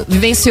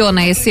vivenciou,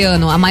 né, esse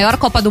ano a maior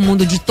Copa do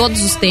Mundo de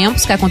todos os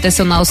tempos, que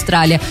aconteceu na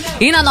Austrália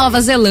e na Nova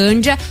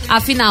Zelândia.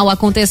 A final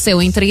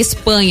aconteceu entre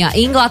Espanha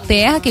e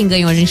Inglaterra. Quem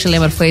ganhou, a gente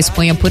lembra, foi a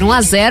Espanha por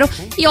 1-0.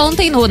 E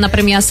ontem, na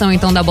premiação,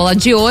 então, da bola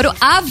de ouro,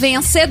 a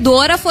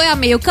vencedora foi a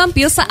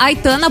meio-campista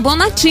Aitana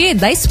Bonatti,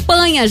 da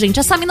Espanha, gente.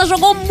 Essa mina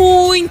jogou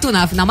muito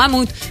na final, mas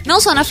muito. Não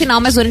só na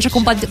final, mas durante a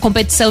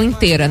competição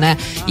inteira, né?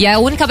 E a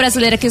única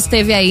brasileira que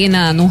esteve aí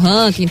no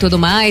ranking e tudo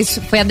mais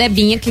foi a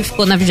Debinha, que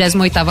ficou na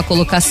 28ª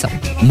colocação.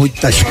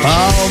 Muitas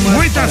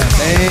palmas.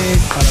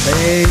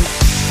 Parabéns.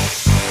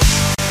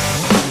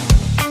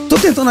 Tô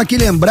tentando aqui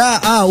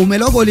lembrar, o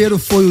melhor goleiro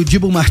foi o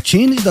Dibu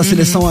Martínez, da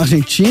seleção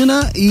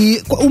argentina,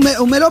 e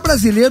o melhor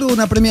brasileiro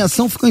na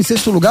premiação ficou em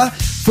 6º lugar,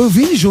 foi o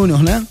Vini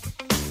Júnior, né?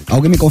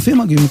 Alguém me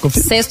confirma?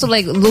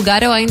 6º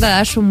lugar eu ainda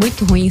acho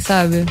muito ruim,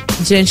 sabe?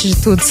 Diante de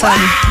tudo,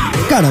 sabe?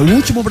 Cara, o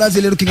último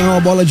brasileiro que ganhou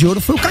a bola de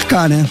ouro foi o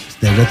Kaká, né?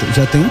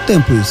 Já tem um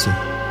tempo isso.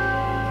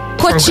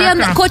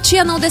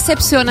 Cotia não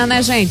decepciona,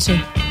 né,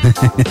 gente?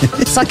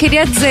 Só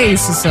queria dizer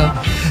isso, só.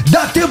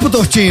 Dá tempo,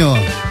 Tortinho?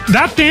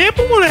 Dá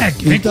tempo,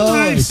 moleque. Vem com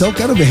nós. Então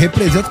quero ver.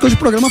 Representa que hoje o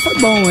programa foi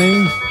bom,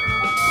 hein?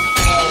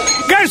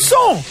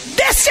 Garçom,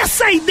 desce a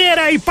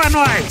saideira aí pra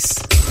nós.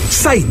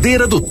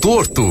 Saideira do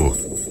Torto.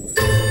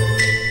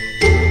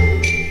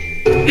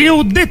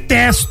 Eu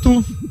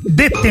detesto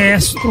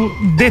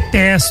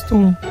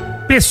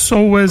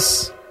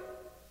pessoas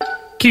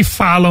que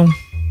falam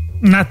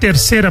na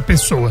terceira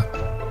pessoa.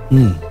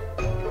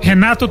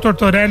 Renato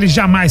Tortorelli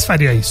jamais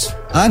faria isso.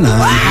 Não.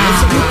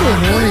 Isso é muito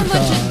ruim,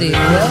 cara. Pelo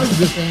amor de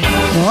Deus.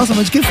 Nossa,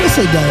 mas de quem foi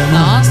essa ideia, né?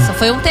 Nossa,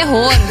 foi um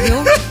terror,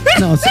 viu?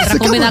 Não, pra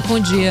combinar com o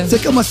dia. Você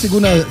quer uma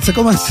segunda chance? Você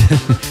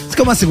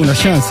quer uma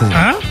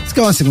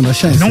segunda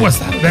chance? Não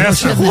gostaram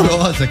dessa? É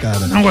horrorosa, cara.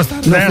 Não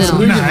gostaram dessa?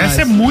 Não,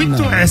 essa é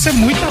muito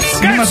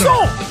acima.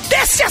 Garçom,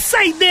 desce a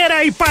saideira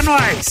aí pra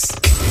nós.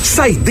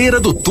 Saideira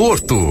do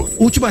Torto.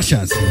 Última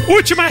chance.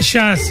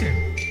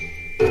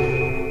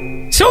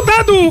 Isso é um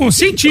dado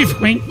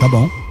científico, hein? Tá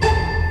bom.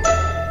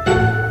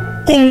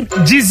 Com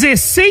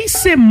 16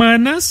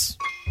 semanas,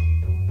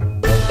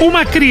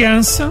 uma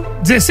criança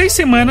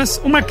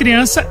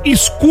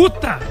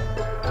escuta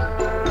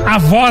a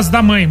voz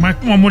da mãe.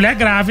 Uma mulher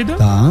grávida,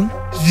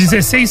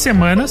 16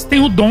 semanas, tem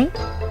o dom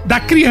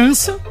da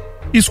criança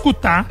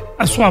escutar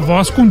a sua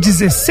voz com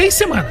 16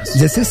 semanas.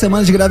 16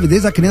 semanas de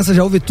gravidez, a criança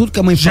já ouve tudo que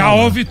a mãe fala. Já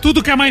ouve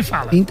tudo que a mãe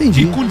fala.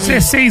 Entendi. E com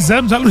 16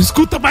 anos ela não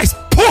escuta mais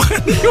porra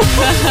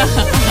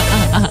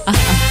nenhuma.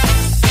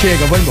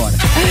 Chega, vou embora.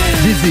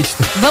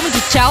 Desisto. Vamos de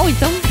tchau,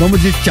 então?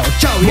 Vamos de tchau.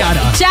 Tchau, Yara.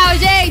 Tchau,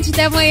 gente.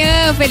 Até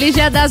amanhã. Feliz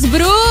Dia das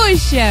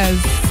Bruxas.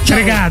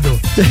 Obrigado.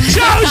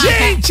 Tchau,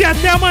 gente.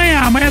 Até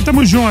amanhã. Amanhã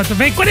tamo junto.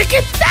 Vem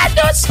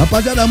Conectados.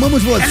 Rapaziada,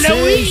 amamos vocês.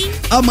 Halloween.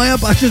 Amanhã, a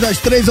partir das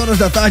 3 horas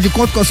da tarde,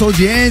 conto com a sua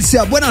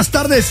audiência. Buenas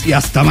tardes e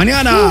hasta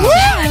mañana.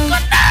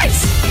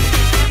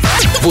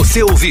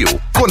 Você ouviu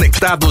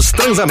Conectados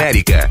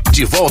Transamérica.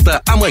 De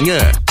volta amanhã.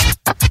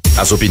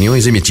 As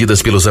opiniões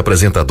emitidas pelos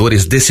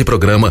apresentadores desse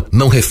programa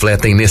não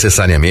refletem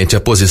necessariamente a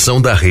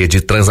posição da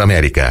Rede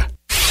Transamérica.